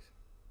comics,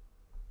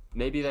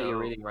 maybe that you're So-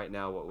 reading right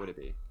now, what would it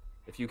be?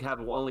 If you have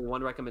only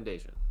one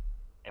recommendation.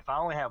 If I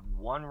only have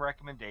one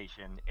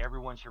recommendation,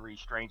 everyone should read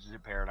Strangers in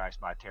Paradise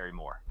by Terry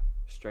Moore.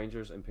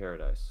 Strangers in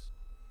Paradise.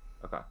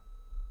 Okay.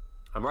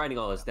 I'm writing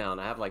all this down.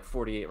 I have like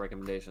 48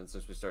 recommendations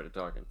since we started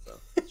talking. So,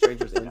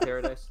 Strangers in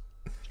Paradise.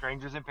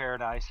 Strangers in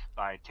Paradise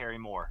by Terry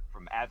Moore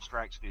from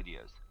Abstract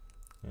Studios.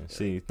 Yeah,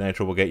 see,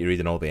 Nitro will get you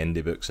reading all the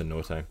indie books in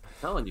no time. I'm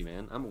telling you,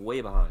 man, I'm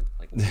way behind.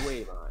 Like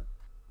way behind.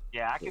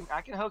 Yeah,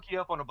 I can hook you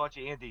up on a bunch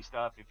of indie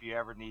stuff if you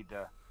ever need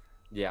to.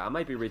 Yeah, I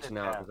might be reaching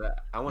out because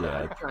I want to. Yeah.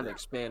 I'm trying to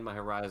expand my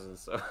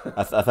horizons. So.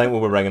 I think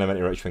we'll be bringing him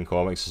into Richmond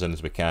Comics as soon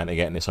as we can to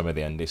get into some of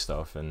the indie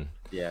stuff, and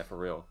Yeah, for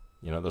real.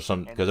 there's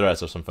some because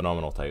there's some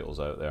phenomenal titles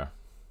out there.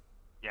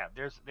 Yeah,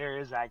 there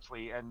is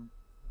actually, and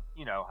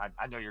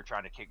I know you're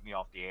trying to kick me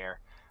off the air,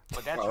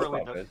 but that's Oh, it's really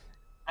all good.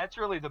 that's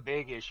really the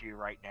big issue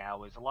right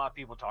now. Is a lot of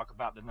people talk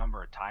about the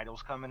number of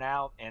titles coming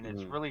out, and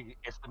it's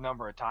the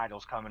number of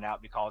titles coming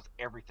out because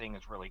everything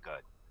is really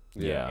good.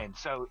 Yeah. And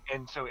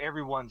so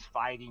everyone's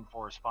fighting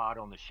for a spot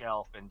on the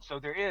shelf, and so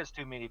there is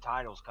too many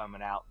titles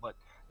coming out, but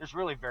there's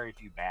really very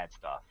few bad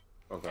stuff.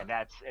 Okay.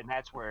 And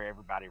that's where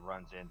everybody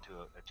runs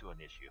into an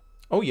issue.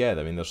 Oh yeah,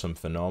 I mean there's some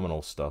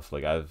phenomenal stuff.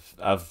 Like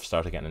I've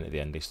started getting into the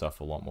indie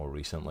stuff a lot more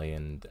recently,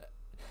 and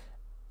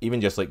even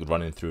just like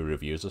running through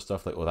reviews of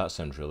stuff, like, oh, that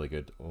sounds really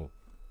good. Oh,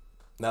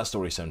 that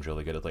story sounds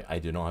really good. It's like, I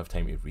do not have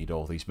time to read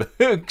all these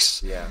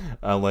books. Yeah.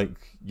 Like,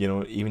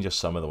 even just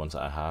some of the ones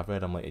that I have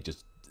read, I'm like,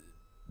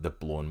 they've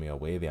blown me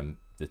away. The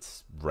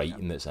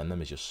writing that's in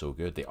them is just so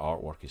good. The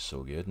artwork is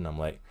so good, and I'm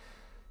like,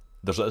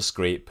 there's this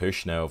great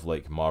push now of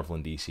like Marvel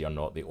and DC are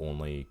not the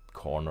only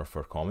corner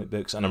for comic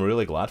books, and I'm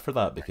really glad for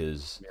that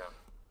because, Yeah.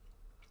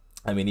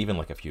 I mean, even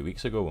like a few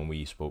weeks ago when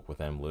we spoke with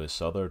Lewis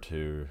Southard,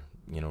 who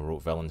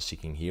wrote Villain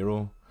Seeking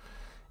Hero,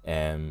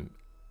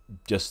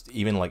 just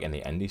even like in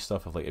the indie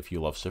stuff of like, if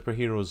you love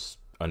superheroes,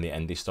 on the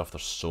indie stuff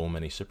there's so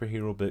many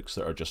superhero books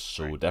that are just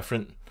so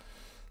different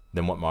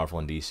than what Marvel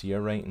and DC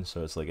are writing.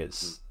 So it's like,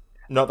 it's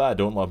not that I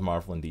don't love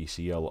Marvel and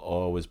DC. I'll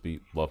always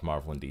love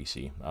Marvel and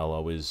DC. I'll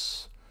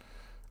always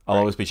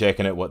be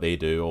checking out what they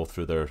do all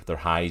through their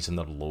highs and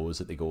their lows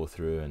that they go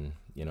through, and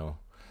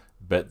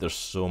but there's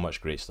so much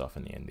great stuff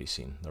in the indie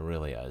scene. There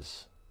really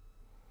is.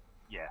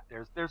 Yeah,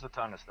 there's a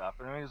ton of stuff.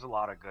 I mean, there's a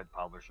lot of good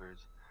publishers.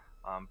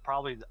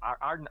 Probably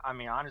I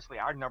mean, honestly,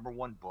 our number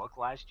one book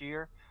last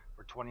year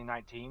for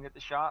 2019 at the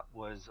shop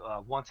was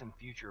Once and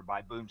Future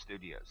by Boom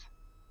Studios.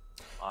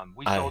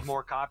 We sold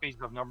more copies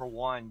of number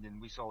one than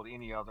we sold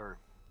any other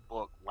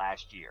book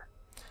last year.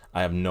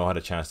 I have not had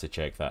a chance to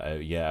check that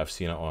out. Yeah, I've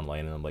seen it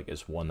online, and I'm like,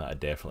 it's one that I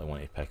definitely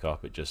want to pick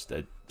up. It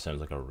sounds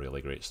like a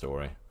really great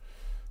story.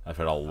 I've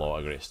heard a lot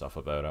of great stuff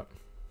about it.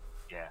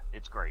 Yeah,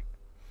 it's great.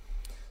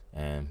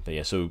 But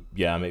yeah, so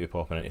yeah, I might be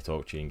popping in to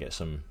talk to you and get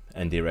some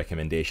indie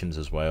recommendations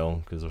as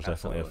well, because there's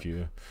definitely a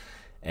few.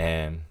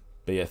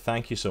 But yeah,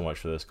 thank you so much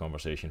for this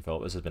conversation,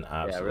 Philip. This has been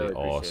absolutely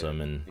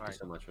awesome, and thank you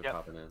so much for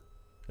popping in.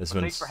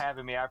 Thanks for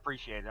having me. I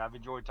appreciate it. I've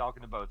enjoyed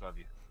talking to both of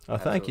you. Oh,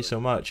 thank you so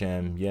much.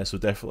 Yeah, so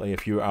definitely,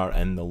 if you are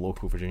in the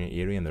local Virginia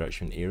area, in the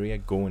Richmond area,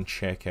 go and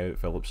check out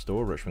Philip's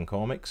store, Richmond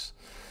Comics,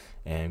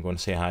 and go and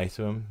say hi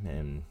to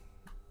him.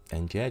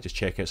 And yeah, just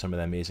check out some of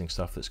the amazing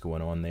stuff that's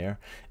going on there.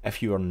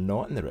 If you are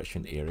not in the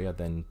Richmond area,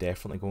 then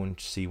definitely go and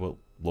see what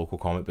local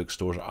comic book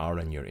stores are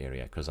in your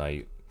area, because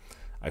I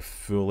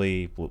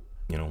fully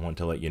want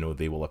to let you know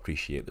they will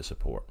appreciate the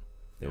support.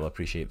 They will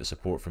appreciate the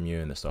support from you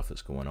and the stuff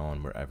that's going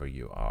on wherever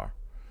you are.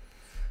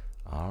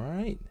 All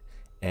right.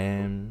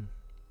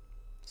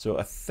 So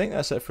I think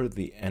that's it for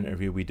the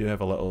interview. We do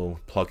have a little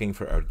plugging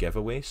for our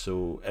giveaway.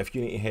 So if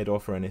you need to head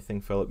off or anything,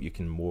 Philip, you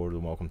can more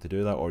than welcome to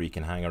do that, or you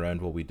can hang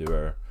around while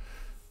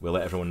we'll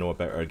let everyone know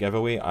about our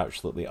giveaway.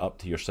 Absolutely up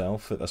to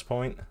yourself at this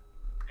point.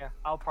 Yeah,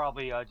 I'll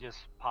probably just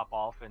pop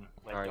off and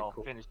let All right, y'all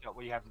cool. finish up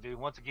what you have to do.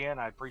 Once again,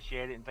 I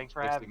appreciate it, and thanks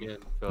for Thanks having me. again,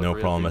 Philip. No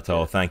Really problem at appreciate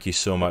all. it. Thank you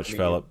so Good much, to meet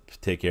you. Philip.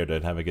 Take care,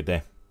 dude. Have a good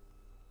day.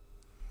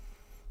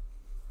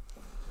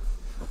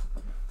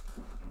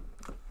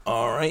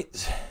 All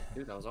right.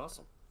 Dude, that was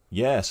awesome.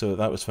 Yeah, so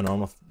that was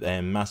phenomenal.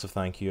 Massive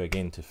thank you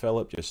again to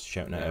Philip, just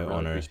shouting it Yeah, out really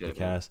on our appreciate it,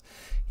 man. podcast.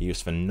 He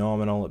was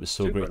phenomenal. It was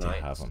so Super great to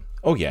nice. have him.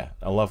 Oh yeah,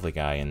 a lovely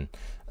guy, and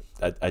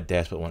I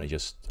desperately want to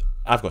just.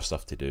 I've got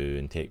stuff to do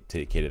and take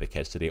care of the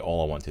kids today.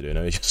 All I want to do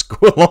now is just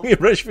go along in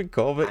Richmond I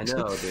Comics.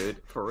 know, dude.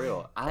 For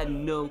real. I had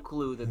no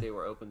clue that they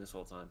were open this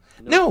whole time.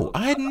 No, clue.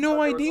 I had thought no they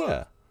were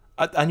idea.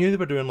 I knew they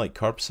were doing like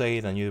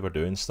curbside. I knew they were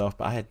doing stuff,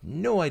 but I had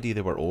no idea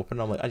they were open.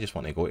 I'm like, I just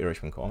want to go to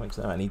Richmond Comics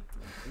now. I need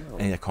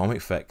a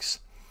comic fix.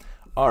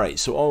 All right,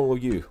 so all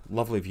of you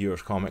lovely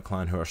viewers, Comic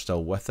Clan, who are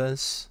still with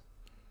us,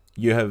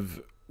 you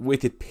have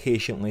waited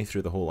patiently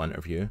through the whole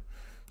interview.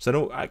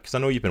 So I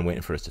know you've been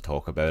waiting for us to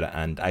talk about it,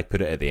 and I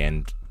put it at the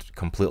end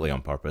completely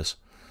on purpose.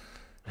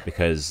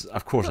 Because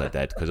of course I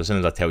did. Because as soon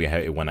as I tell you how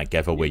to win a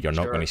giveaway, you're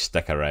not Sure. going to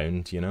stick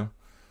around. You know,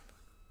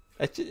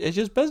 it's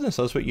just business.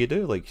 That's what you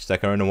do. Like,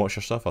 stick around and watch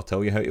your stuff. I'll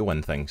tell you how to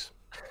win things.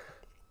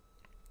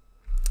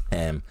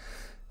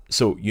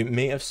 So you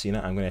may have seen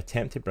it. I'm going to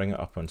attempt to bring it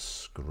up on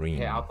screen.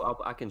 Hey,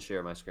 I can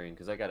share my screen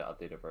because I got an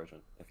updated version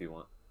if you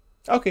want.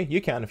 Okay,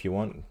 you can if you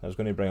want. I was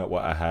going to bring up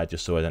what I had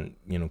just so I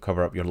didn't,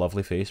 cover up your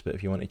lovely face. But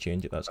if you want to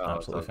change it, that's Oh, it's all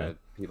absolutely fine. good.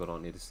 People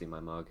don't need to see my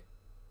mug.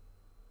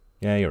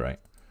 Yeah, you're right.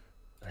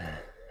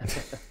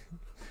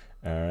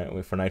 All right,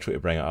 wait for Nitro to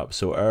bring it up.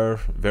 So our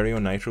very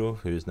own Nitro,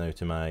 who's now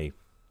to my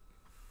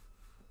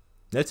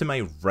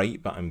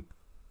right, but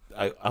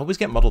I always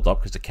get muddled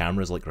up because the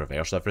camera's like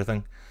reverse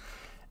everything.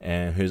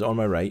 Who's on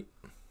my right?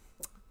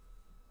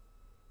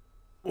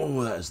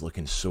 Oh, that is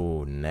looking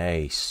so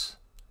nice.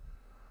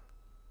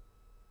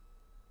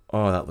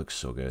 Oh, that looks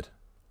so good.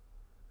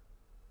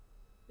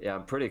 Yeah,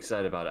 I'm pretty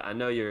excited about it. I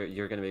know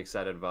you're gonna be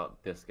excited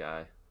about this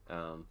guy.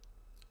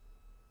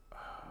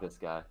 This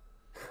guy.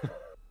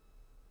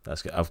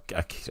 That's good.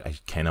 I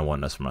kind of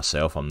want this for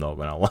myself. I'm not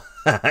gonna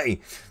lie,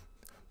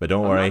 but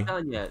don't I'm worry. not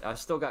done yet. I've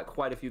still got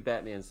quite a few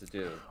Batmans to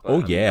do. Oh, I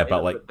mean, yeah, I but,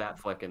 ended like- up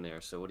with Batfleck in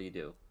there. So what do you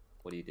do?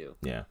 What do you do?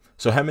 Yeah.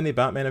 So how many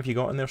Batman have you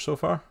got in there so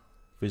far?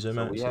 If we zoom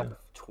So out, we and see. have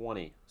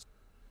 20.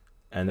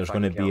 And there's if I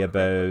going to can be count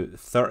correctly. about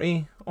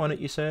 30 on it.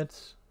 You said.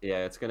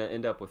 Yeah, it's gonna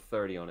end up with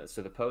 30 on it.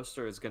 So the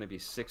poster is gonna be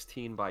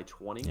 16 by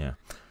 20. Yeah.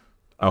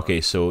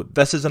 Okay, so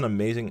this is an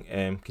amazing.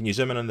 Can you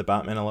zoom in on the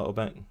Batman a little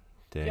bit?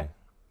 Yeah.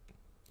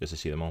 Just to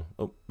see them all.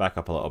 Oh, back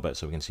up a little bit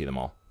so we can see them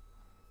all.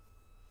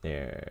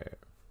 There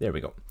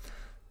we go.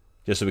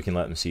 Just so we can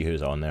let them see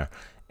who's on there.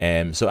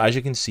 So as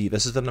you can see,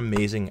 this is an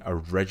amazing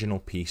original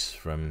piece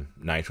from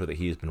Nitro that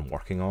he has been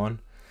working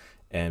on.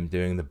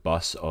 Doing the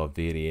bust of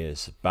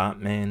various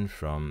Batmen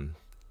from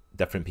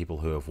different people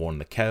who have worn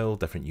the cowl,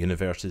 different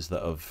universes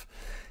that have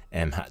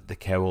had the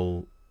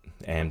cowl,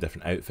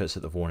 different outfits that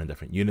they've worn in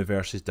different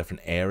universes,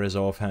 different eras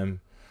of him.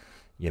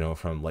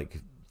 From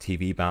like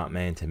TV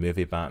Batman to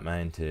movie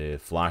Batman to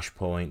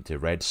Flashpoint to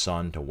Red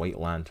Sun to White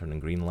Lantern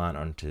and Green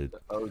Lantern to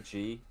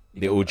OG.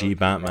 the OG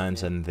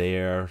Batman's in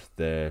there,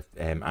 the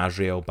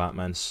Azrael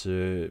Batman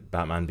suit,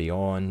 Batman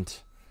Beyond,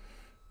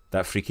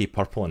 that freaky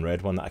purple and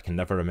red one that I can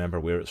never remember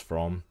where it's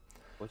from.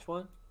 Which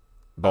one?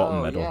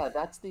 Bottom middle. Yeah,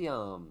 that's the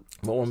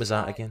What one was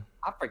that again?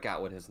 I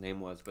forgot what his name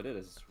was, but it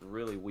is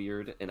really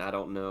weird, and I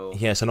don't know.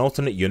 Yeah, it's an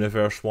alternate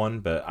universe one,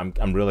 but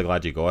I'm really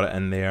glad you got it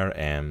in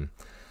there.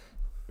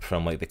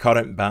 From like the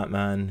current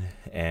Batman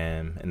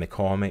in the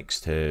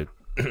comics to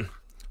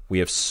we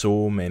have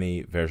so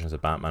many versions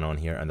of Batman on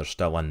here, and there's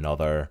still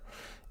another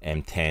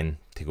 10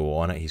 to go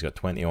on it. He's got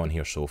 20 on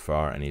here so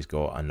far, and he's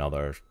got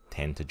another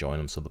 10 to join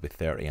him, so there'll be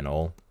 30 in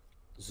all.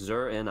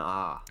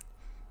 Zur-En-Ah.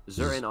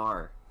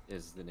 Zur-En-R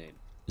is the name.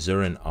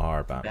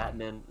 Zur-En-R Batman.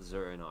 Batman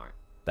Zur-En-R.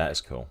 That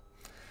is cool.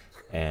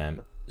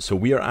 So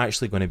we are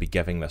actually going to be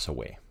giving this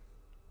away.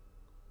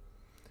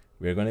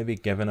 We're going to be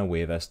giving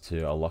away this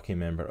to a lucky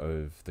member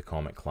of the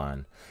Comic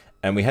Clan,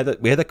 and we had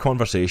a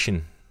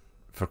conversation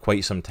for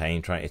quite some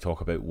time trying to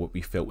talk about what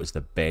we felt was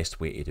the best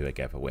way to do a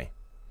giveaway.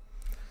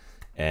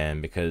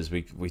 Because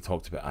we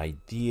talked about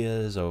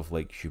ideas of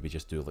like, should we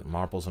just do like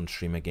marbles on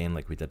stream again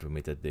like we did when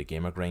we did the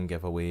Gamer Grind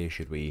giveaway?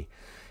 Should we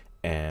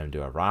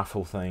do a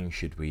raffle thing?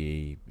 Should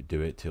we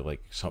do it to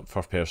like some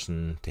first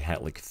person to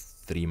hit like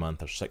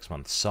 3-month or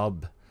 6-month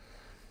sub?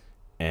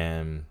 But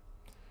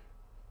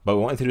we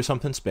wanted to do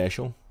something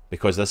special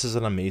because this is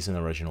an amazing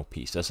original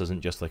piece. This isn't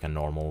just like a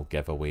normal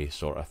giveaway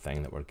sort of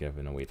thing that we're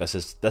giving away. This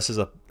is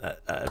a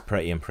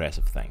pretty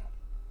impressive thing.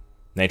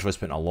 Nitro's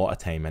putting a lot of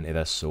time into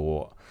this,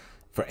 so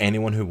for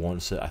anyone who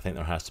wants it, I think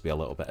there has to be a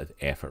little bit of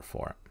effort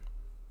for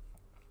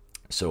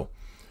it. So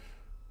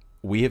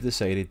we have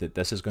decided that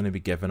this is going to be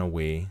given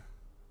away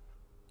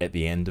at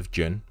the end of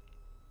June,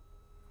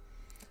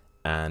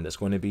 and it's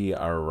going to be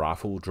a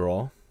raffle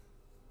draw,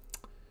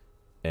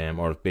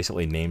 or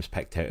basically names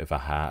picked out of a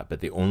hat,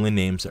 but the only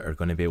names that are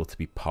going to be able to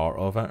be part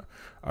of it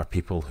are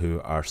people who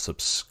are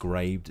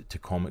subscribed to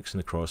Comics in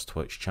the Cross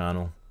Twitch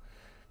channel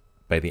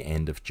by the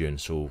end of June.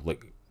 So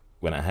like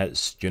when it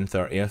hits June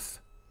 30th,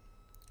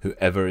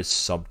 whoever is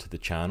subbed to the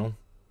channel,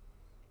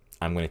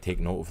 I'm going to take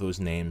note of those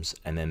names,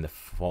 and then the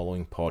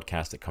following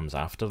podcast that comes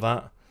after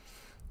that,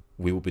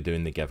 we will be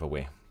doing the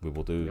giveaway. We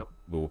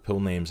will pull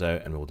names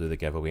out and we'll do the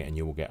giveaway, and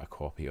you will get a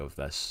copy of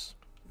this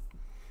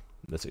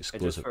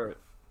exclusive. And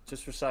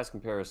just for size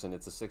comparison,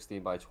 it's a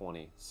 16 by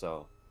 20,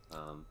 so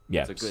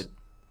yeah, it's a good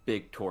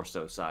big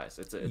torso size.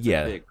 It's a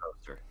big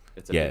poster.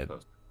 It's a big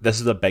poster. This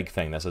is a big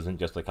thing. This isn't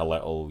just like a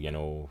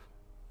little,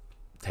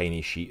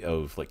 tiny sheet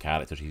of like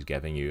characters he's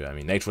giving you. I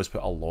mean, Nitro's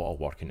put a lot of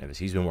work into this.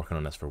 He's been working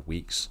on this for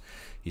weeks.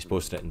 He's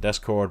posted it in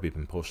Discord. We've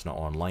been posting it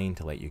online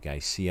to let you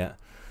guys see it.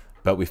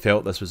 But we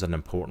felt this was an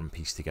important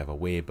piece to give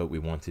away, but we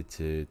wanted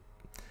to...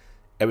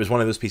 It was one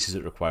of those pieces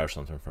that requires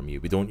something from you.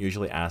 We don't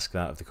usually ask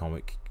that of the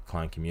Comic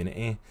Clan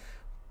community,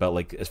 but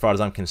like as far as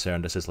I'm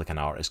concerned, this is like an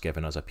artist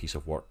giving us a piece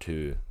of work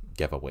to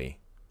give away.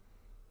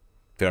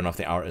 Fair enough,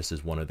 the artist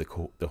is one of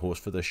the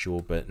hosts for this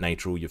show, but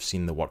Nitro, you've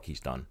seen the work he's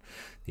done.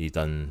 He's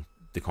done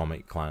the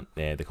Comic Clan,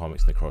 the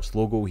Comics in the Cross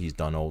logo. He's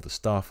done all the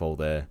stuff, all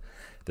the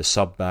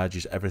sub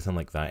badges, everything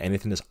like that.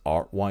 Anything that's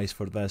art-wise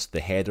for this, the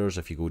headers,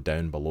 if you go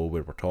down below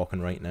where we're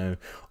talking right now,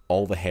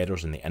 all the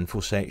headers in the info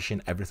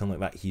section, everything like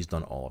that, he's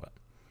done all of it.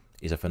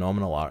 He's a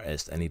phenomenal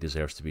artist, and he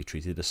deserves to be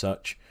treated as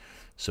such.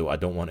 So I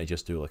don't want to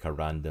just do like a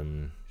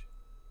random,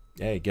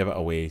 give it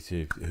away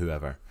to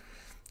whoever.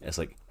 It's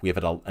like we've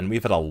had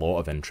a lot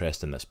of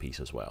interest in this piece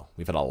as well.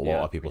 We've had a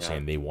lot of people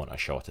saying they want a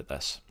shot at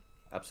this.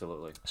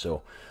 Absolutely.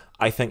 So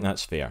I think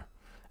that's fair.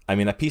 I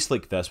mean, a piece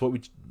like this, what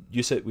would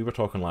you said, we were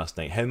talking last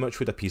night, how much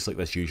would a piece like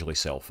this usually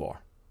sell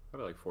for?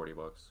 Probably like $40,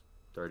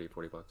 30,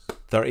 40 bucks.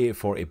 30 to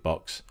 40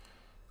 bucks.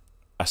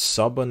 A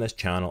sub on this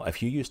channel,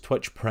 if you use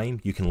Twitch Prime,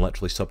 you can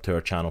literally sub to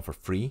our channel for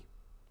free.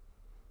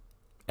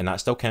 And that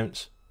still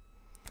counts.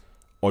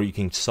 Or you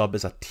can sub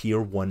as a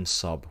tier 1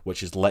 sub,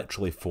 which is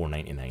literally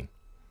 $4.99.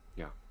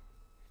 Yeah.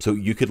 So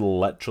you could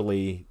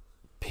literally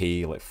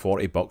pay like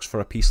 40 bucks for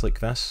a piece like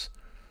this.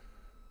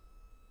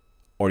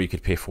 Or you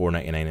could pay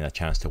 $4.99 and a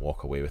chance to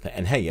walk away with it.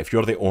 And hey, if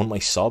you're the only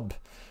sub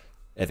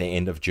at the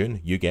end of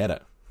June, you get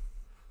it.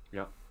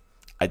 Yeah.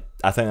 I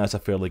think that's a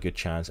fairly good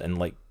chance. And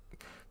like,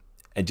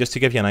 and just to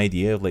give you an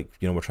idea, like,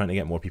 we're trying to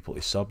get more people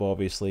to sub,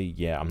 obviously.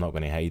 Yeah, I'm not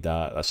going to hide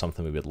that. That's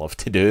something we would love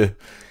to do.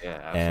 Yeah,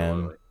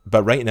 absolutely.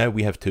 But right now,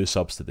 we have 2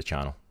 subs to the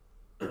channel.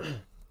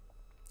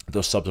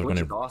 Those subs are going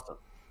to... awesome.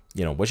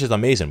 Which is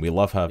amazing. We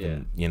love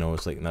having,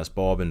 it's like, and that's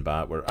Bob and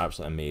Bat. We're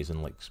absolutely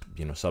amazing, like,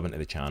 subbing to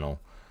the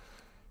channel.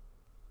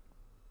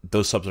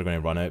 Those subs are going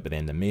to run out by the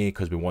end of May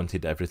because we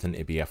wanted everything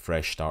to be a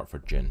fresh start for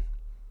June.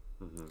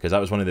 Because that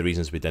was one of the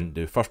reasons we didn't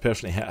do first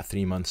person to hit a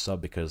 3-month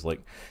sub, because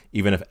like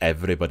even if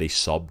everybody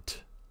subbed,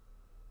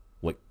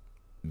 like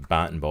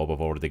Bat and Bob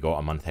have already got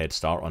a month head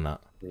start on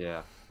that.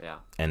 Yeah.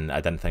 And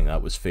I didn't think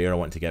that was fair. I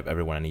wanted to give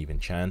everyone an even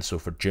chance. So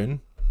for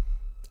June,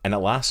 and it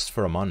lasts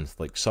for a month,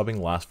 like subbing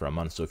lasts for a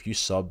month. So if you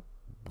sub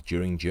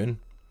during June,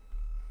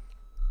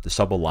 the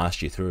sub will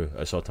last you through.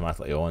 It's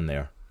automatically on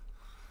there.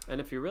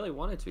 And if you really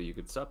wanted to, you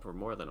could sub for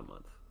more than a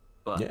month.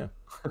 But yeah,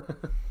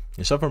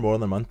 you sub for more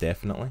than a month,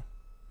 definitely.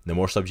 The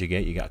more subs you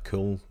get a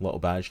cool little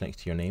badge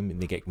next to your name,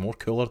 and they get more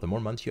cooler the more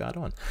months you add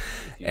on.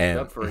 If you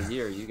sub for a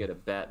year, you get a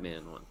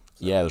Batman one.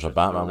 So yeah, there's a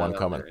Batman one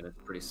coming. And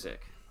it's pretty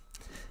sick.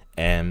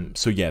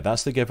 So yeah,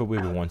 that's the giveaway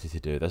we wanted to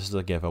do. This is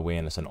a giveaway,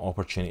 and it's an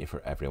opportunity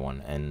for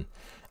everyone. And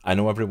I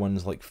know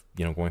everyone's like,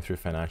 going through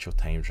financial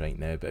times right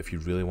now, but if you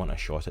really want a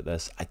shot at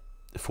this,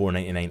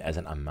 $4.99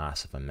 isn't a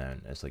massive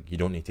amount. It's like you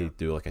don't need to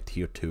do like a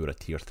tier 2 or a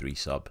tier 3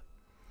 sub.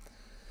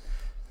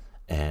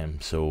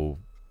 So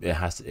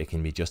it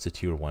can be just a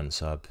tier 1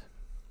 sub,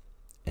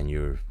 and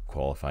you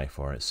qualify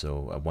for it.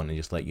 So I want to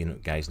just let you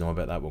guys know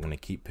about that. We're going to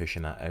keep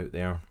pushing that out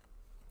there.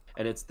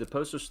 And the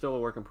poster's still a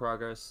work in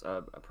progress.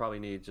 I probably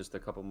need just a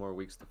couple more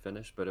weeks to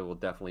finish, but it will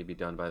definitely be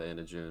done by the end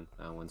of June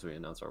once we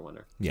announce our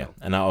winner. Yeah,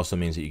 and that also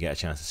means that you get a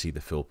chance to see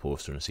the full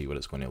poster and see what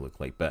it's going to look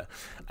like. But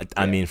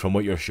I mean, from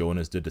what you're showing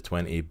us, dude, the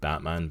 20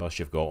 Batman busts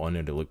you've got on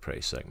there, they look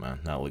pretty sick, man.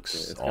 That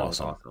looks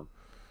awesome.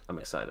 I'm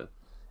excited.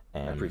 I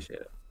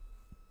appreciate it.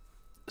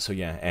 So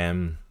yeah,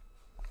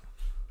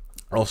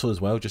 also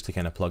as well, just to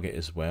kind of plug it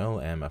as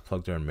well, I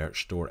plugged our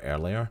merch store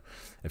earlier.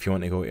 If you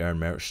want to go to our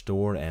merch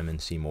store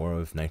and see more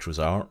of Nitro's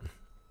art,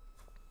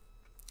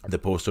 the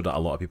poster that a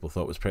lot of people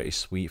thought was pretty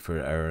sweet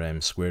for our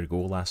Square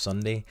Go last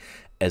Sunday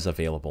is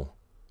available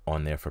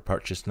on there for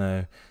purchase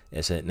now.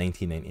 It's at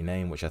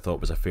 $19.99, which I thought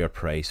was a fair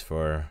price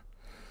for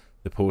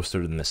the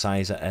poster and the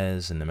size it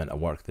is and the amount of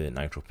work that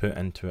Nitro put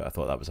into it. I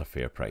thought that was a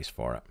fair price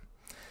for it.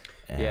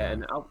 Yeah,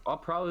 and I'll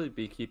probably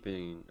be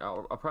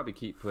I'll probably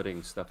keep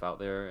putting stuff out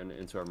there and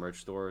into our merch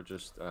store.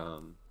 Just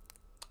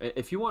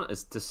if you want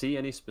to see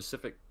any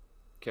specific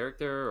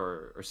character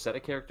or set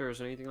of characters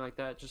or anything like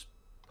that, just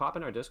pop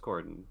in our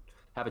Discord and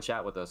have a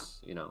chat with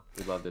us. We'd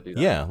love to do that.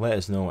 Yeah, let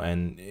us know.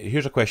 And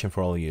here's a question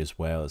for all of you as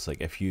well. It's like,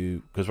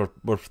 because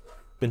we've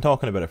been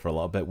talking about it for a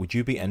little bit, would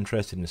you be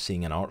interested in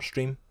seeing an art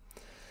stream?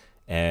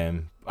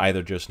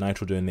 Either just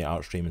Nitro doing the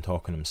art stream and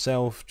talking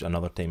himself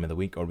another time of the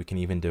week, or we can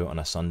even do it on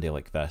a Sunday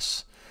like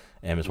this.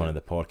 as one of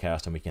the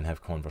podcasts, and we can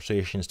have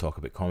conversations, talk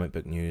about comic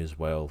book news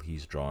while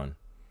he's drawn.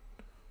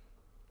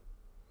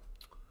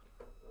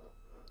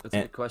 That's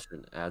a good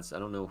question, Ads. I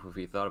don't know if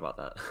we thought about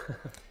that.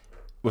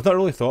 We've not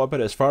really thought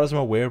about it. As far as I'm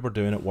aware, we're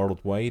doing it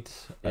worldwide.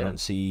 Yeah. I don't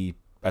see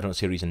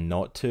a reason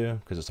not to,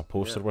 because it's a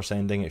poster we're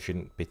sending. It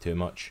shouldn't be too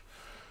much.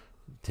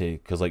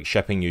 Because like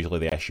shipping, usually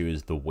the issue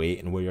is the weight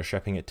and where you're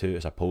shipping it to.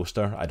 It's a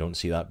poster. I don't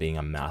see that being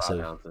a massive.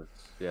 5 ounces.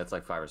 Yeah, it's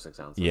like 5 or 6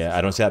 ounces. Yeah,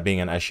 I don't see that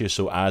being an issue.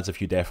 So Ads, if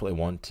you definitely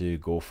want to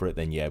go for it,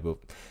 then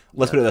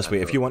let's put it this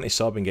way: if you want to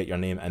sub and get your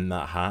name in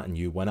that hat and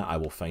you win it, I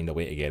will find a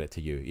way to get it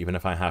to you, even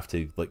if I have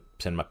to like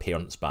send my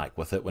parents back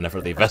with it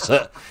whenever they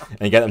visit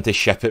and get them to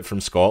ship it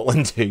from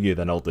Scotland to you.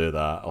 Then I'll do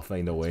that. I'll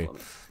find a way.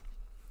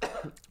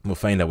 We'll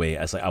find a way.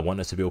 It's like I want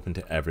this to be open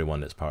to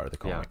everyone that's part of the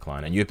Comic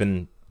Clan, and you've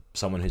been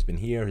someone who's been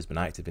here, who's been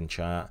active in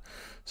chat.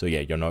 So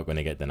yeah, you're not going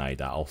to get denied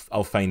that.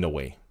 I'll find a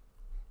way.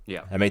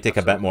 Yeah, it might take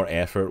a bit more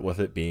effort with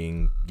it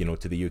being,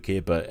 to the UK,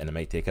 and it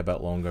might take a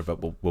bit longer,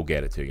 but we'll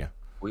get it to you.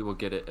 We will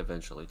get it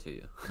eventually to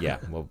you. Yeah,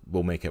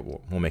 we'll make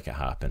it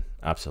happen.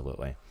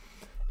 Absolutely.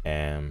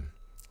 So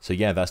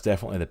yeah, that's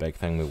definitely the big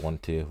thing we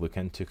want to look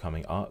into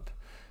coming up.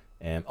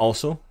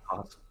 Also,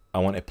 awesome. I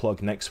want to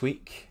plug next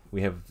week.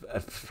 We have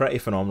a pretty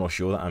phenomenal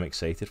show that I'm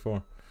excited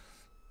for.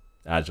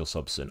 Agile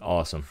sub soon.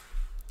 Awesome.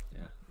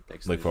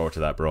 Look forward to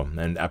that, bro.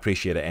 And I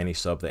appreciate it. Any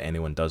sub that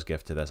anyone does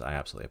give to this, I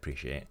absolutely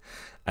appreciate.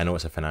 I know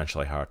it's a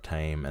financially hard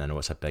time, and I know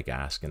it's a big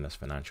ask in this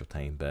financial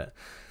time, but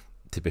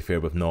to be fair,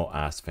 we've not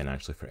asked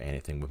financially for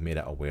anything. We've made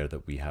it aware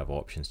that we have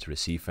options to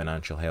receive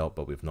financial help,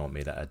 but we've not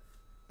made it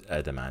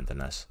a demand in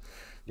this.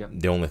 Yep.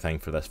 The only thing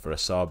for this, for a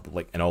sub,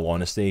 like in all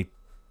honesty,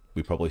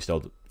 we probably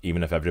still,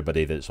 even if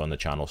everybody that's on the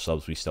channel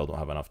subs, we still don't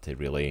have enough to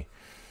really,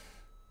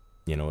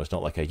 it's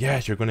not like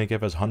yes, you're going to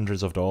give us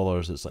hundreds of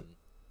dollars. It's like,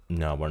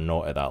 no, we're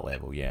not at that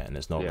level yet, and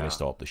it's not going to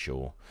stop the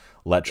show.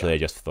 Literally, I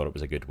just thought it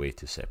was a good way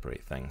to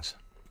separate things.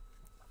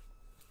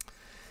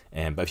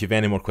 But if you have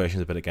any more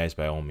questions about it, guys,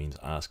 by all means,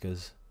 ask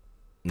us.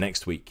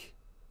 Next week,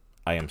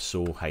 I am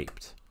so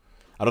hyped.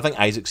 I don't think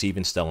Isaac's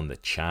even still in the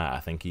chat. I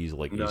think he's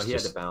like... No, he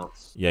had to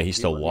bounce. Yeah, he's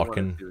still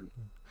lurking.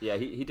 Yeah,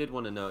 he did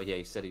want to know. Yeah,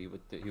 he said he would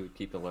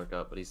keep the lurk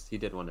up, but he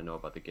did want to know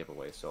about the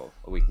giveaway, so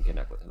we can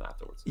connect with him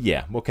afterwards.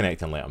 Yeah, we'll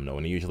connect and let him know,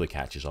 and he usually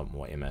catches up on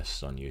what he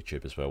missed on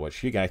YouTube as well,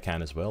 which you guys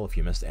can as well. If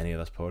you missed any of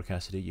this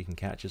podcast today, you can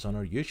catch us on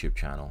our YouTube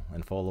channel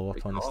and follow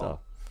up on the stuff.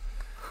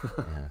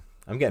 Yeah,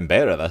 I'm getting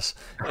better at this.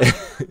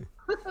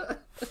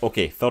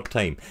 Okay, third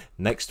time.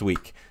 Next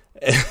week.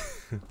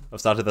 I've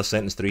started this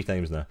sentence 3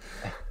 times now.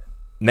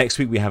 Next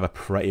week we have a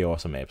pretty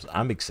awesome episode.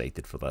 I'm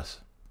excited for this.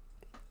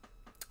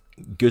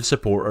 Good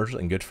supporters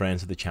and good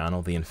friends of the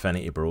channel, the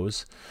Infinity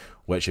Bros,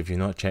 which if you've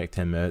not checked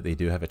him out, they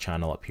do have a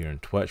channel up here on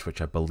Twitch,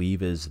 which I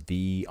believe is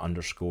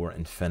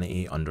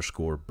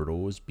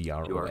the_Infinity_Bros,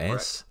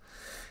 BROS.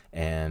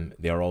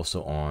 They are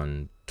also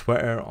on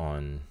Twitter,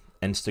 on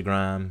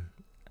Instagram.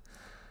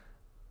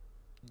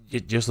 You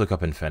just look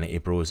up Infinity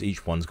Bros.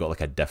 Each one's got like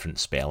a different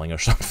spelling or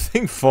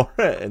something for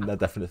it and a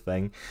different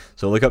thing.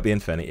 So look up the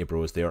Infinity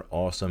Bros. They are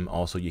awesome.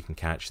 Also, you can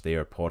catch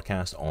their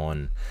podcast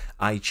on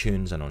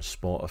iTunes and on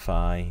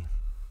Spotify.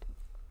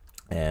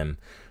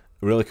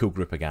 Really cool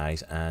group of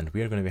guys, and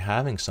we are going to be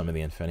having some of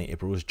the Infinity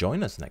Bros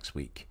join us next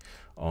week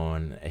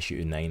on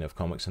issue 9 of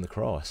Comics on the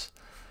Cross.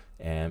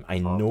 I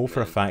know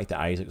for a fact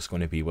that Isaac's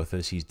going to be with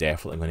us. He's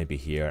definitely going to be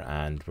here,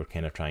 and we're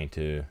kind of trying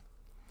to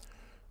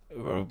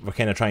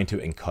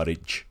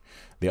encourage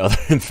the other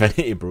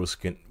Infinity Bros.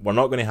 We're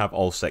not going to have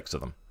all 6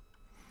 of them.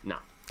 No.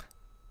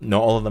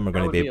 Not all of them are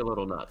going to be a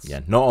little nuts.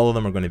 Yeah, not all of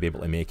them are going to be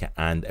able to make it,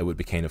 and it would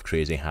be kind of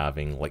crazy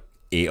having like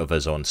 8 of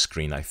us on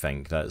screen. I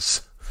think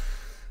that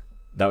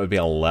would be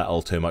a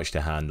little too much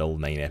to handle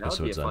 9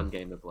 episodes in. That would be a fun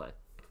game to play.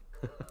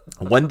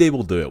 One day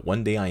we'll do it.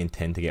 One day I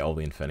intend to get all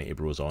the Infinity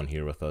Bros on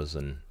here with us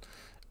and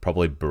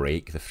probably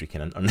break the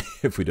freaking internet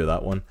if we do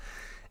that one.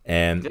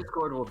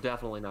 Discord will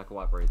definitely not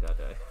cooperate that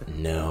day.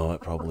 No,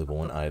 it probably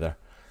won't either.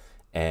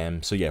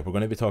 So yeah, we're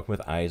going to be talking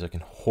with Isaac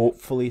and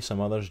hopefully some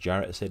others.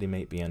 Jarrett said he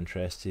might be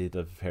interested.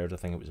 I've heard, I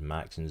think it was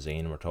Max and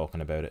Zane were talking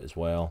about it as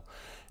well.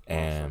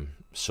 Awesome.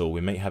 So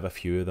we might have a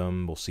few of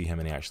them. We'll see how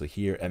many actually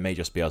here. It may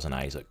just be us and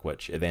Isaac,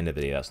 which at the end of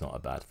the day, that's not a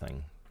bad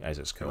thing.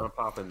 Isaac's cool. I'm gonna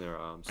pop in their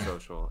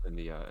social in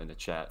the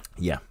chat.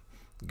 Yeah,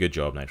 good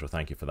job, Nitro.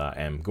 Thank you for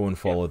that. Go and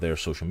follow their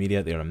social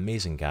media. They're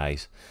amazing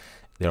guys.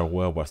 They're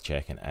well worth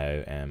checking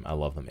out. I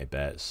love them to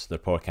bits. Their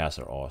podcasts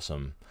are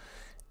awesome.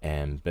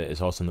 But it's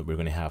awesome that we're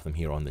going to have them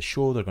here on the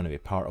show. They're going to be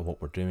part of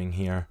what we're doing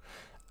here.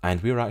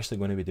 And we're actually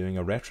going to be doing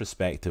a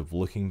retrospective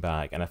looking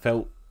back. And I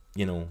felt,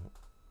 the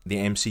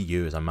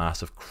MCU is a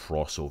massive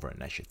crossover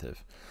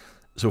initiative.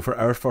 So for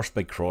our first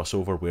big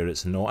crossover, where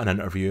it's not an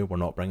interview, we're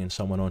not bringing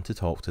someone on to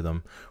talk to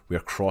them, we're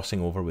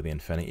crossing over with the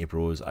Infinity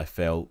Bros, I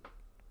felt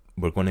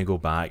we're going to go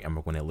back and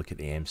we're going to look at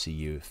the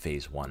MCU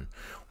Phase 1.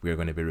 We're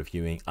going to be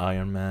reviewing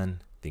Iron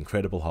Man, The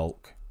Incredible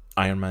Hulk,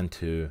 Iron Man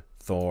 2,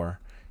 Thor,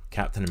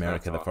 Captain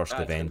America, the First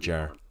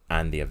Avenger,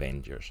 and the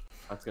Avengers.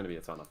 That's going to be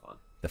a ton of fun.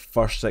 The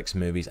first 6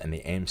 movies in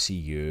the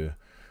MCU,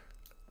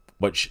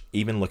 which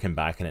even looking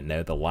back on it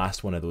now, the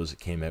last one of those that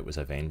came out was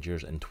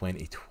Avengers in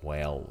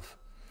 2012.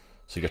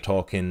 So you're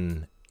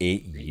talking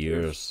 8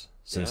 years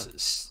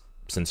since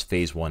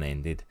Phase 1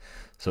 ended.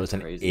 So it's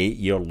an crazy.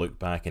 8-year look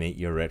back, an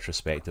 8-year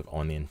retrospective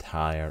on the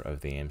entire of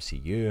the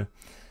MCU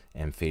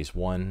and Phase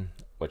 1,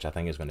 which I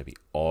think is going to be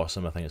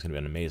awesome. I think it's going to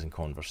be an amazing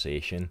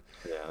conversation.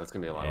 Yeah, that's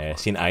going to be a lot of fun.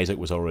 Seen Isaac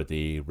was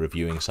already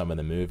reviewing some of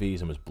the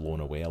movies and was blown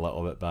away a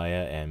little bit by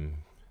it.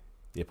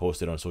 He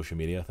posted on social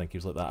media, I think he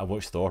was like that. I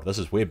watched Thor. This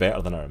is way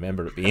better than I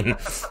remember it being.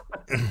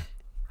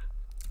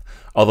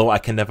 Although I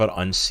can never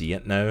unsee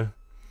it now.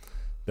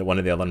 That one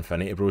of the other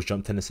Infinity Bros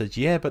jumped in and said,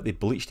 yeah, but they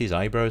bleached his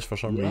eyebrows for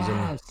some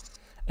reason.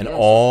 And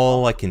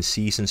all I can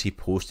see since he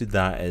posted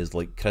that is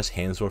like Chris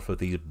Hemsworth with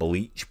these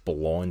bleach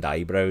blonde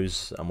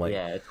eyebrows. I'm like,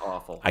 yeah, it's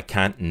awful. I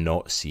can't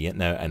not see it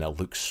now, and it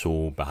looks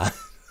so bad.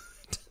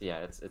 Yeah,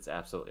 it's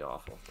absolutely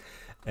awful.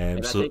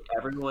 And I think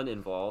everyone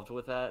involved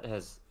with that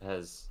has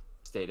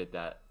stated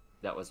that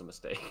was a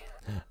mistake.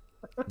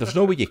 There's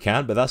no way you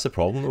can, but that's the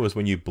problem though, is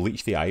when you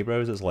bleach the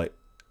eyebrows, it's like,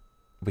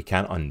 we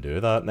can't undo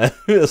that now.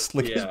 It's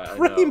like, it's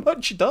pretty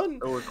much done.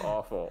 It looks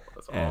awful.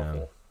 It's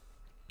awful.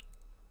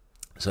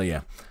 So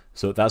yeah.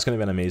 So that's going to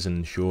be an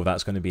amazing show.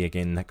 That's going to be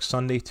again next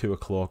Sunday, 2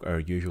 o'clock, our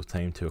usual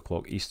time, 2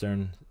 o'clock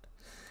Eastern.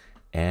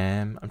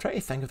 I'm trying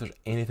to think if there's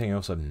anything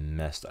else I've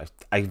missed.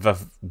 I've a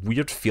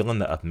weird feeling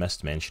that I've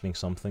missed mentioning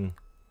something.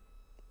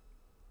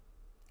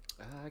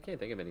 I can't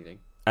think of anything.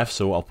 If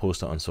so, I'll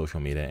post it on social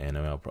media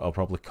anyway. I'll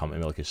probably come to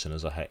me like as soon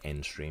as I hit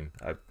end stream.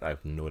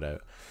 I've no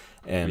doubt.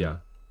 Yeah.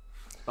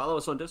 Follow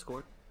us on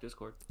Discord.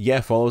 Yeah,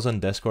 follow us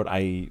on Discord.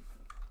 I'm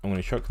going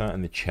to chuck that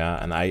in the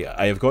chat, and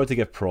I have got to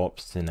give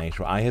props to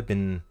Nitro. I have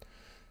been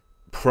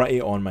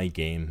pretty on my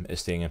game at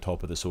staying on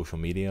top of the social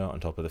media, on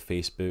top of the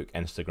Facebook,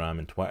 Instagram,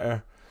 and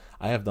Twitter.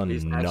 I have done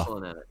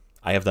nothing.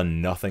 I have done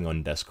nothing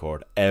on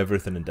Discord.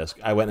 Everything in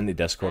Discord. I went into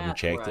Discord and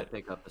checked it.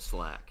 Pick up the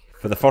slack.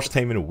 For the first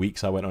time in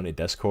weeks, I went onto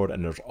Discord,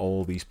 and there's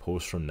all these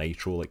posts from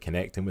Nitro, like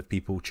connecting with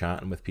people,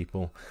 chatting with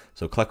people.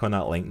 So click on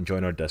that link and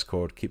join our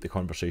Discord. Keep the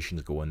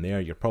conversations going there.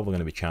 You're probably going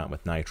to be chatting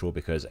with Nitro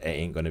because it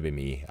ain't going to be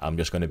me. I'm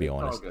just going to be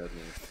honest. All good,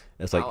 man.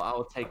 It's like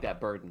I'll take that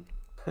burden.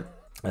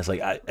 It's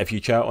like if you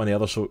chat on the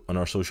other on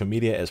our social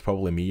media, it's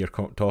probably me you're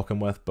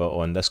talking with, but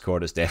on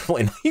Discord, it's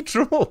definitely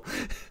Nitro.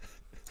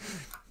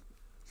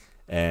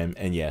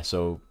 And yeah,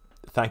 so.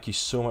 Thank you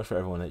so much for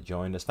everyone that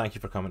joined us. Thank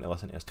you for coming to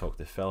listen to us talk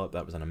to Philip.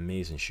 That was an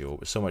amazing show. It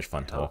was so much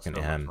fun talking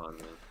to him. Fun,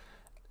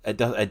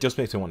 it just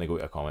makes me want to go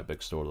to a comic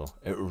book store, though.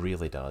 It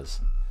really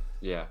does.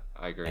 Yeah,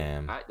 I agree.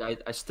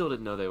 I still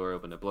didn't know they were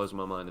open. It blows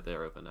my mind that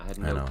they're open. I had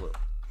no clue.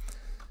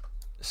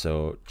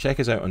 So check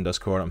us out on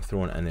Discord. I'm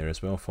throwing it in there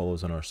as well. Follow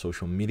us on our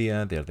social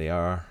media. There they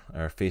are.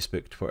 Our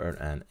Facebook, Twitter,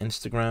 and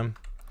Instagram.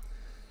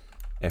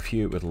 If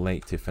you would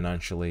like to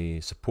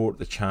financially support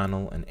the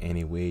channel in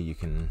any way, you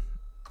can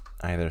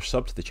either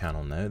sub to the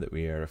channel now that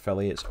we are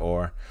affiliates,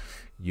 or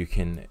you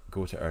can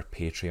go to our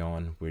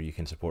Patreon where you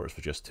can support us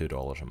for just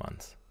 $2 a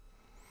month.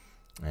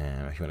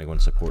 If you want to go and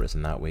support us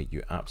in that way,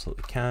 you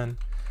absolutely can.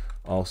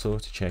 Also,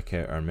 to check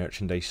out our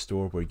merchandise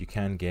store where you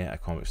can get a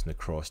Comics in the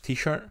Cross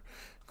t-shirt,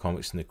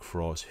 Comics in the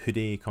Cross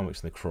hoodie,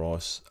 Comics in the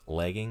Cross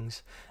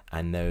leggings,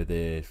 and now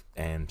the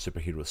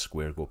Superhero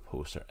Square Go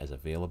poster is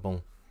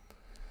available.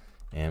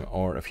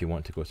 Or if you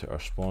want to go to our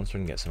sponsor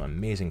and get some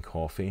amazing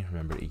coffee,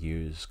 remember to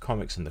use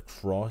Comics in the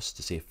Cross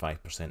to save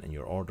 5% in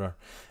your order.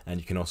 And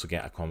you can also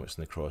get a Comics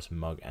in the Cross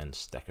mug and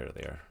sticker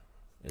there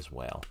as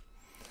well.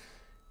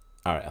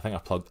 Alright, I think I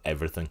plugged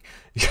everything.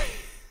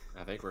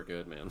 I think we're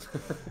good, man.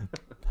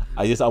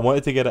 I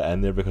wanted to get it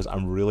in there because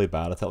I'm really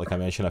bad at it. Like, I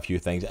mention a few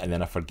things and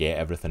then I forget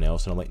everything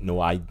else, and I'm like,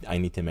 no, I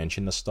need to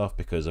mention this stuff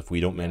because if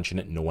we don't mention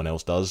it, no one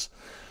else does.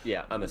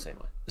 Yeah, I'm the same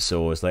way.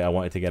 So it's like I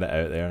wanted to get it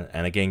out there.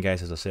 And again,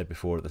 guys, as I said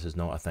before, this is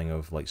not a thing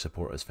of like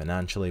support us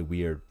financially.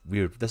 We're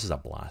this is a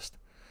blast.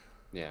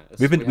 Yeah,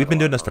 we've been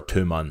doing this for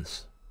 2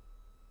 months.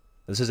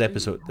 This is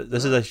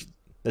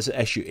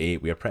issue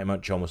 8. We are pretty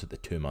much almost at the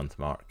 2-month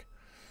mark.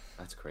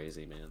 That's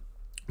crazy, man.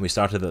 We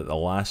started at the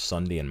last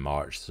Sunday in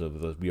March,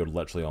 so we are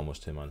literally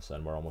almost 2 months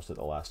in. We're almost at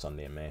the last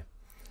Sunday in May.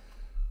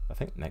 I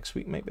think next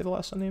week might be the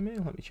last Sunday in May.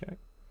 Let me check.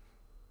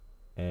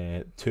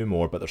 2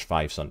 more, but there's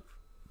 5 Sundays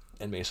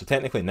in May. So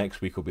technically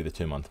next week will be the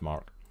 2-month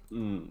mark.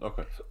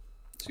 Okay.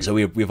 So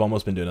we've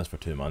almost been doing this for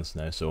 2 months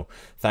now. So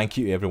thank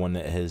you to everyone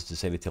that has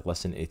decided to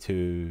listen to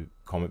 2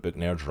 comic book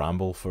nerds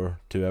ramble for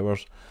 2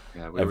 hours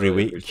every really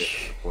week. Appreciate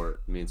the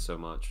support. It means so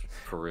much,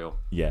 for real.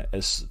 Yeah,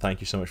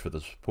 thank you so much for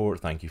the support.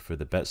 Thank you for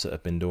the bits that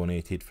have been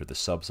donated, for the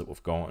subs that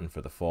we've gotten,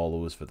 for the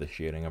follows, for the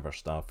sharing of our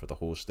stuff, for the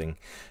hosting,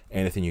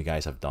 anything you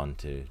guys have done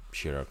to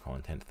share our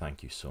content.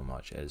 Thank you so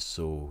much. It is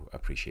so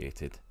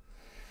appreciated.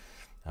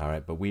 All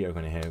right, but we are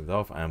going to head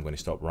off. I'm going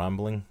to stop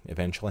rambling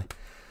eventually.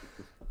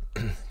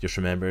 Just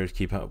remember to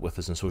keep up with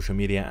us on social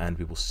media, and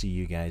we will see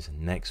you guys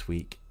next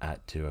week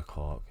at 2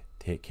 o'clock.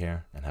 Take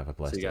care and have a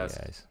blessed day,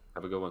 guys.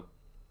 Have a good one.